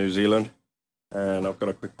from New Zealand, and I've got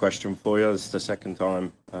a quick question for you. This is the second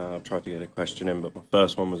time I've tried to get a question in, but my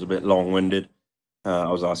first one was a bit long-winded.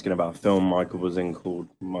 I was asking about a film Michael was in called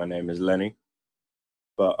My Name is Lenny,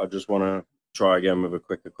 but I just want to try again with a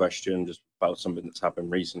quicker question just about something that's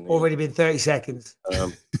happened recently. Already been 30 seconds.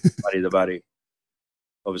 Paddy the Baddy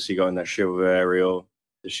obviously got in that shit with Ariel,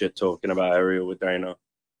 the shit talking about Ariel with Dana,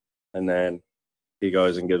 and then he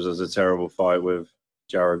goes and gives us a terrible fight with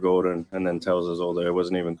Jared Gordon and then tells us all that it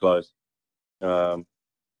wasn't even close.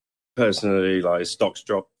 Personally, like, stocks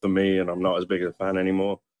dropped for me and I'm not as big a fan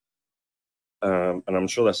anymore. And I'm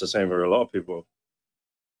sure that's the same for a lot of people.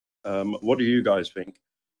 What do you guys think?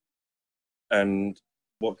 And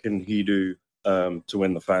what can he do to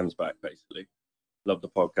win the fans back, basically? Love the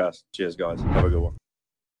podcast. Cheers, guys. Have a good one.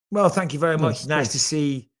 Well, thank you very much. Nice to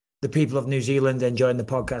see the people of New Zealand enjoying the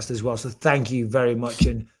podcast as well. So thank you very much.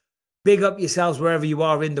 And big up yourselves wherever you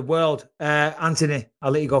are in the world. Anthony,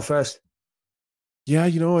 I'll let you go first. Yeah,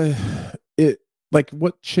 you know, it like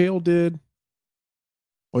what Chael did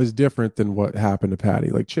was different than what happened to Paddy.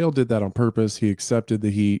 Like, Chael did that on purpose. He accepted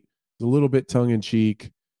the heat, a little bit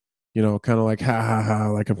tongue-in-cheek, you know, kind of like, ha, ha, ha,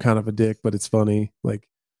 like I'm kind of a dick, but it's funny. Like,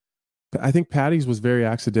 I think Paddy's was very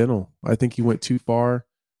accidental. I think he went too far.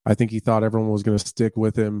 I think he thought everyone was going to stick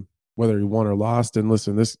with him, whether he won or lost. And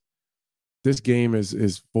listen, this game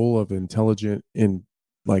is full of intelligent and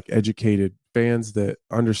like educated fans that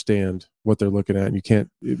understand what they're looking at. And you can't,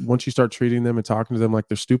 once you start treating them and talking to them like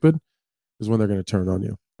they're stupid, is when they're going to turn on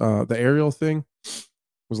you. The Ariel thing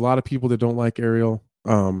was a lot of people that don't like Ariel.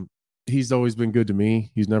 He's always been good to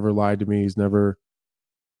me. He's never lied to me. He's never,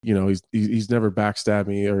 he's never backstabbed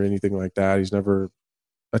me or anything like that. He's never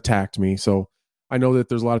attacked me. So I know that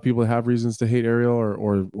there's a lot of people that have reasons to hate Ariel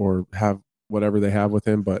or have whatever they have with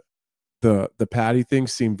him, but the Patty thing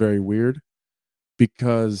seemed very weird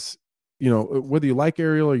because, whether you like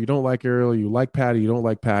Ariel or you don't like Ariel, you like Patty, you don't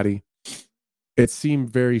like Patty, it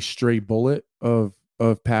seemed very stray bullet of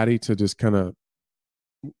Patty to just kind of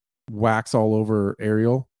wax all over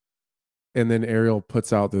Ariel. And then Ariel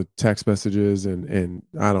puts out the text messages and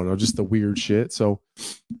I don't know, just the weird shit. So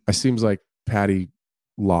it seems like Patty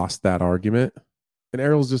lost that argument. And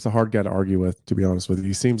Ariel's just a hard guy to argue with, to be honest with you.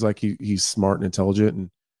 He seems like he's smart and intelligent and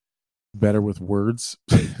better with words.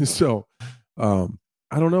 So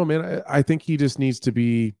I don't know, man. I think he just needs to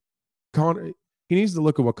be Connor. He needs to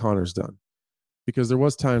look at what Connor's done, because there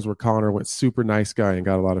was times where Connor went super nice guy and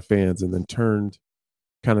got a lot of fans and then turned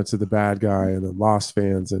kind of to the bad guy and then lost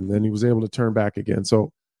fans. And then he was able to turn back again.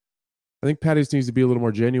 So I think Patty just needs to be a little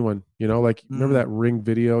more genuine, like remember that ring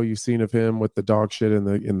video you've seen of him with the dog shit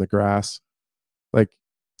in the grass? Like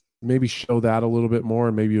maybe show that a little bit more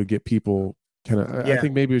and maybe you'll get people kind of, I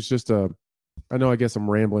think maybe it's just I guess I'm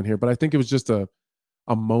rambling here, but I think it was just a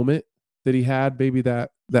moment that he had maybe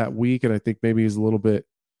that week. And I think maybe he's a little bit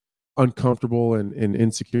uncomfortable and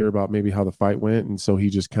insecure about maybe how the fight went. And so he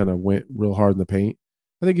just kind of went real hard in the paint.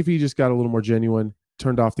 I think if he just got a little more genuine,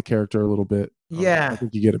 turned off the character a little bit, I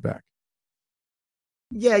think you get it back.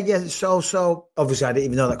 Yeah. So obviously I didn't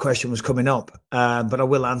even know that question was coming up, but I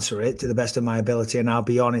will answer it to the best of my ability, and I'll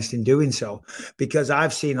be honest in doing so, because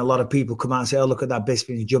I've seen a lot of people come out and say, "Oh, look at that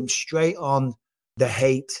Bisping," and jump straight on the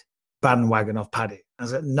hate bandwagon of Paddy. I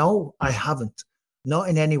said, "No, I haven't, not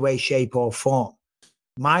in any way, shape, or form.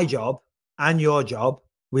 My job and your job,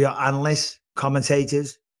 we are analysts,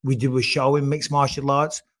 commentators. We do a show in mixed martial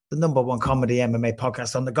arts, the #1 comedy MMA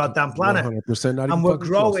podcast on the goddamn planet. 100%, and we're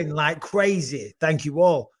growing like crazy. Thank you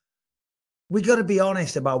all. We got to be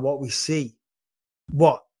honest about what we see.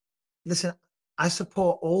 Listen, I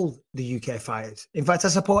support all the UK fighters. In fact, I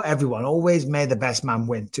support everyone. Always may the best man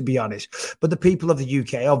win, to be honest. But the people of the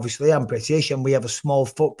UK, obviously, I'm British and we have a small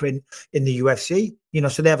footprint in the UFC,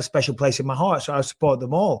 so they have a special place in my heart. So I support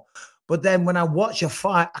them all. But then when I watch a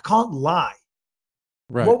fight, I can't lie.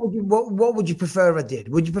 Right. What would you prefer I did?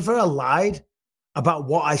 Would you prefer I lied about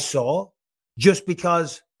what I saw just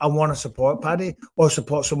because I want to support Paddy or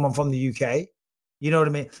support someone from the UK? You know what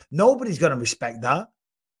I mean? Nobody's going to respect that.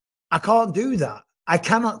 I can't do that. I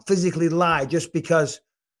cannot physically lie just because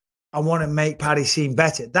I want to make Paddy seem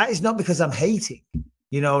better. That is not because I'm hating.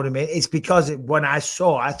 You know what I mean? It's because when I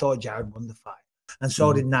thought Jared won the fight. And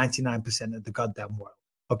so did 99% of the goddamn world.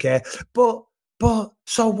 Okay? But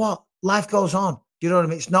so what? Life goes on. You know what I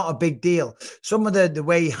mean? It's not a big deal. Some of the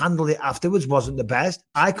way he handled it afterwards wasn't the best.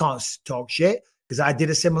 I can't talk shit because I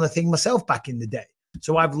did a similar thing myself back in the day.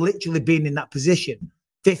 So I've literally been in that position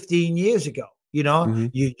 15 years ago. You're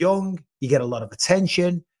young, you get a lot of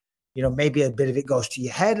attention, maybe a bit of it goes to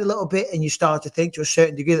your head a little bit and you start to think to a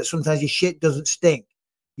certain degree that sometimes your shit doesn't stink.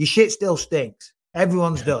 Your shit still stinks.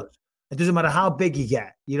 Everyone's does. It doesn't matter how big you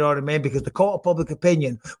get. You know what I mean? Because the court of public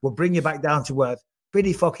opinion will bring you back down to earth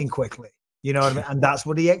pretty fucking quickly. You know what I mean? And that's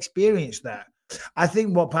what he experienced there. I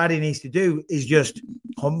think what Paddy needs to do is just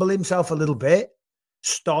humble himself a little bit.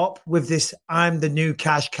 Stop with this I'm the new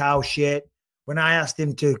cash cow shit. When I asked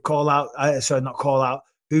him to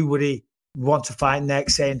who would he want to fight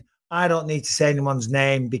next, saying, I don't need to say anyone's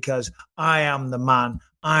name because I am the man.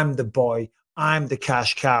 I'm the boy. I'm the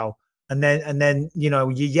cash cow. And then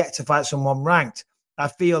you're yet to fight someone ranked. I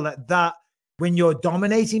feel that when you're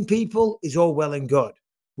dominating people is all well and good.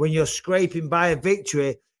 When you're scraping by a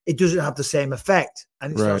victory, it doesn't have the same effect.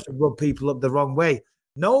 And it starts to rub people up the wrong way.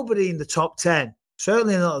 Nobody in the top 10,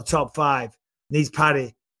 certainly not the top 5, needs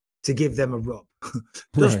Paddy to give them a rub.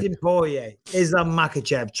 Dustin Poirier, Islam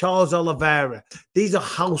Makhachev, Charles Oliveira. These are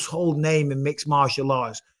household names in mixed martial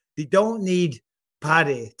arts. They don't need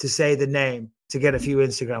Paddy to say the name to get a few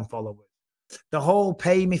Instagram followers. The whole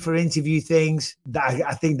pay me for interview things,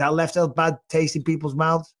 I think that left a bad taste in people's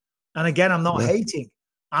mouths. And again, I'm not hating.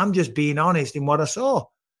 I'm just being honest in what I saw.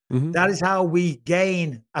 Mm-hmm. That is how we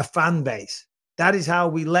gain a fan base. That is how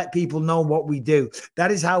we let people know what we do.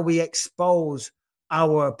 That is how we expose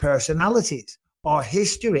our personalities, our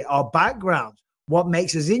history, our backgrounds, what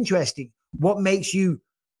makes us interesting, what makes you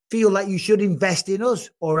feel like you should invest in us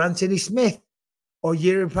or Anthony Smith or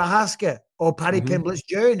Yuri Prohaska or Paddy Pimblett's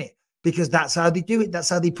journey, because that's how they do it. That's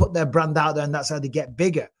how they put their brand out there, and that's how they get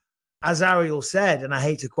bigger. As Ariel said, and I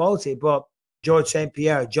hate to quote it, but George St.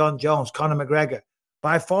 Pierre, John Jones, Conor McGregor,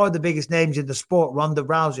 by far the biggest names in the sport, Ronda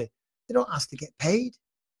Rousey, they don't ask to get paid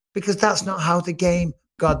because that's not how the game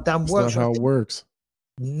goddamn works. That's not how it works.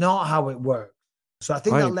 Not how it works. So I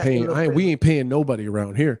think we ain't paying nobody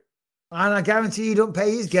around here. And I guarantee you don't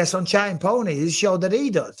pay his guests on Chatting Pony, his show that he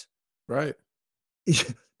does. Right.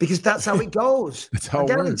 Because that's how it goes. That's how I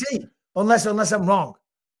guarantee, unless I'm wrong.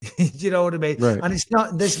 You know what I mean? Right.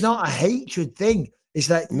 And there's not a hatred thing. It's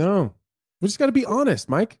like, no. We just got to be honest,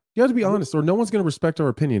 Mike. You got to be honest, or no one's going to respect our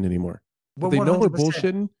opinion anymore. If they know we're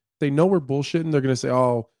bullshitting. They're going to say,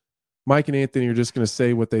 "Oh, Mike and Anthony are just going to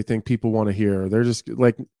say what they think people want to hear." They're just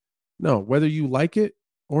like, no. Whether you like it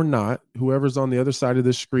or not, whoever's on the other side of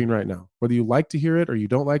this screen right now, whether you like to hear it or you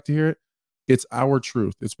don't like to hear it, it's our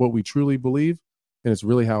truth. It's what we truly believe, and it's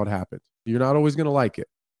really how it happened. You're not always going to like it,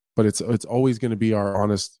 but it's always going to be our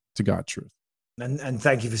honest to God truth. And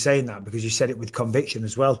thank you for saying that, because you said it with conviction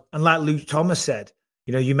as well. And like Luke Thomas said,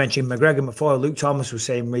 you know, you mentioned McGregor before. Luke Thomas was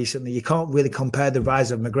saying recently, you can't really compare the rise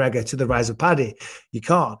of McGregor to the rise of Paddy. You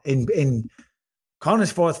can't. In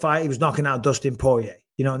Conor's fourth fight, he was knocking out Dustin Poirier.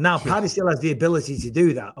 You know, now Paddy still has the ability to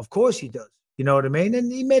do that. Of course he does. You know what I mean?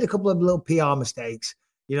 And he made a couple of little PR mistakes.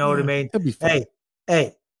 You know what I mean?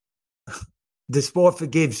 Hey, the sport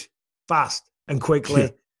forgives fast and quickly. Yeah.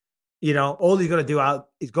 You know, all he's got to do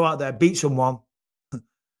is go out there, beat someone,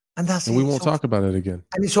 and that's it. We won't talk about it again.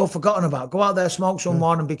 And it's all forgotten about. Go out there, smoke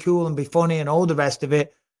someone, and be cool and be funny and all the rest of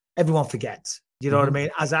it. Everyone forgets. You know what I mean?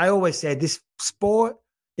 As I always say, this sport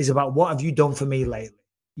is about what have you done for me lately.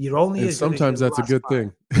 You're only. And sometimes that's a good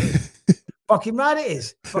thing. Fucking right it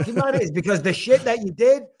is. Fucking right it is. Because the shit that you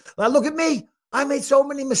did, like, look at me. I made so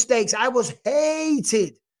many mistakes. I was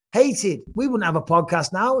hated. We wouldn't have a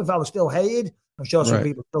podcast now if I was still hated. I'm sure some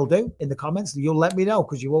people still do in the comments. You'll let me know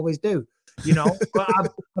because you always do. You know, but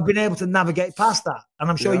I've been able to navigate past that. And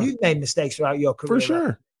I'm sure you've made mistakes throughout your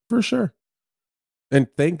career. For sure. And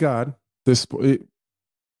thank God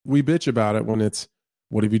we bitch about it when it's,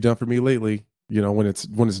 what have you done for me lately? You know, when it's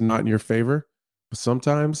not in your favor, but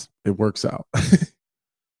sometimes it works out.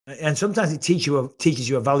 And sometimes it teaches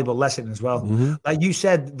you a valuable lesson as well. Like you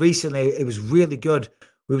said recently, it was really good.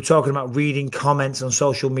 We were talking about reading comments on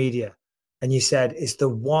social media. And you said it's the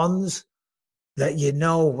ones that you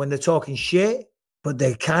know when they're talking shit, but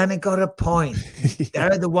they kind of got a point.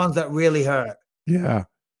 They're the ones that really hurt. Yeah.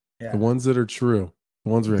 The ones that are true. The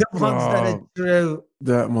ones that are true.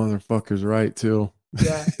 That motherfucker's right too.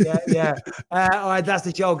 Yeah. All right, that's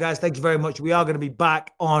the show, guys. Thank you very much. We are going to be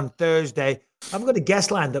back on Thursday. I haven't got a guest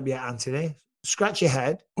lined up yet, Anthony. Scratch your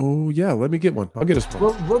head. Oh yeah, let me get one. I'll get us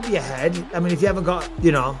one. Rub your head. I mean, if you haven't got,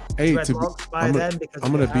 you know, I'm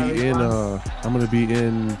gonna be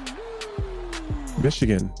in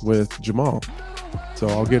Michigan with Jamal, so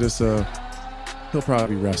I'll get us he'll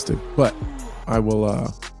probably be rested, but I will.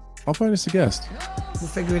 I'll find us a guest.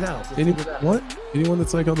 We'll figure it out. Anyone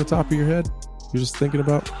that's like on the top of your head, you're just thinking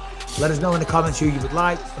about? Let us know in the comments who you would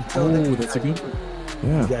like. That's a good one.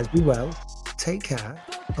 Yeah. You guys be well. Take care,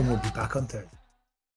 and we'll be back on Thursday.